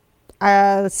have,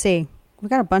 let's see, we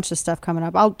got a bunch of stuff coming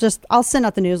up. I'll send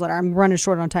out the newsletter. I'm running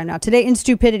short on time now. Today in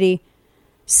Stupidity,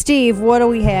 Steve, what do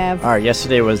we have? All right,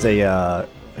 yesterday was a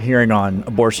hearing on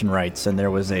abortion rights, and there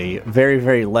was a very,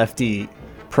 very lefty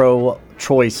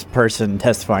pro-choice person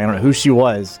testifying. I don't know who she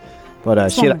was, but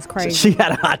she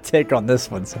had a hot take on this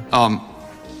one. So.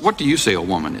 What do you say a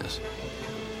woman is?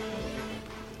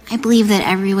 I believe that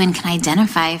everyone can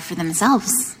identify for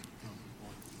themselves.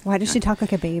 Why does she talk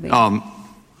like a baby?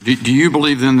 Do you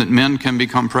believe then that men can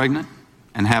become pregnant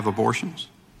and have abortions?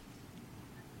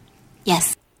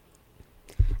 Yes.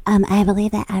 I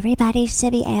believe that everybody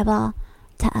should be able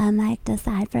to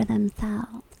decide for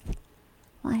themselves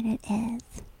what it is.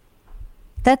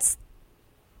 That's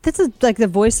like the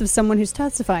voice of someone who's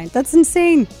testifying. That's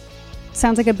insane.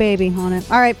 Sounds like a baby on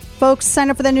it. All right, folks, sign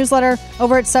up for the newsletter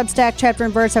over at Substack, Chapter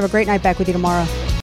and Verse. Have a great night. Back with you tomorrow.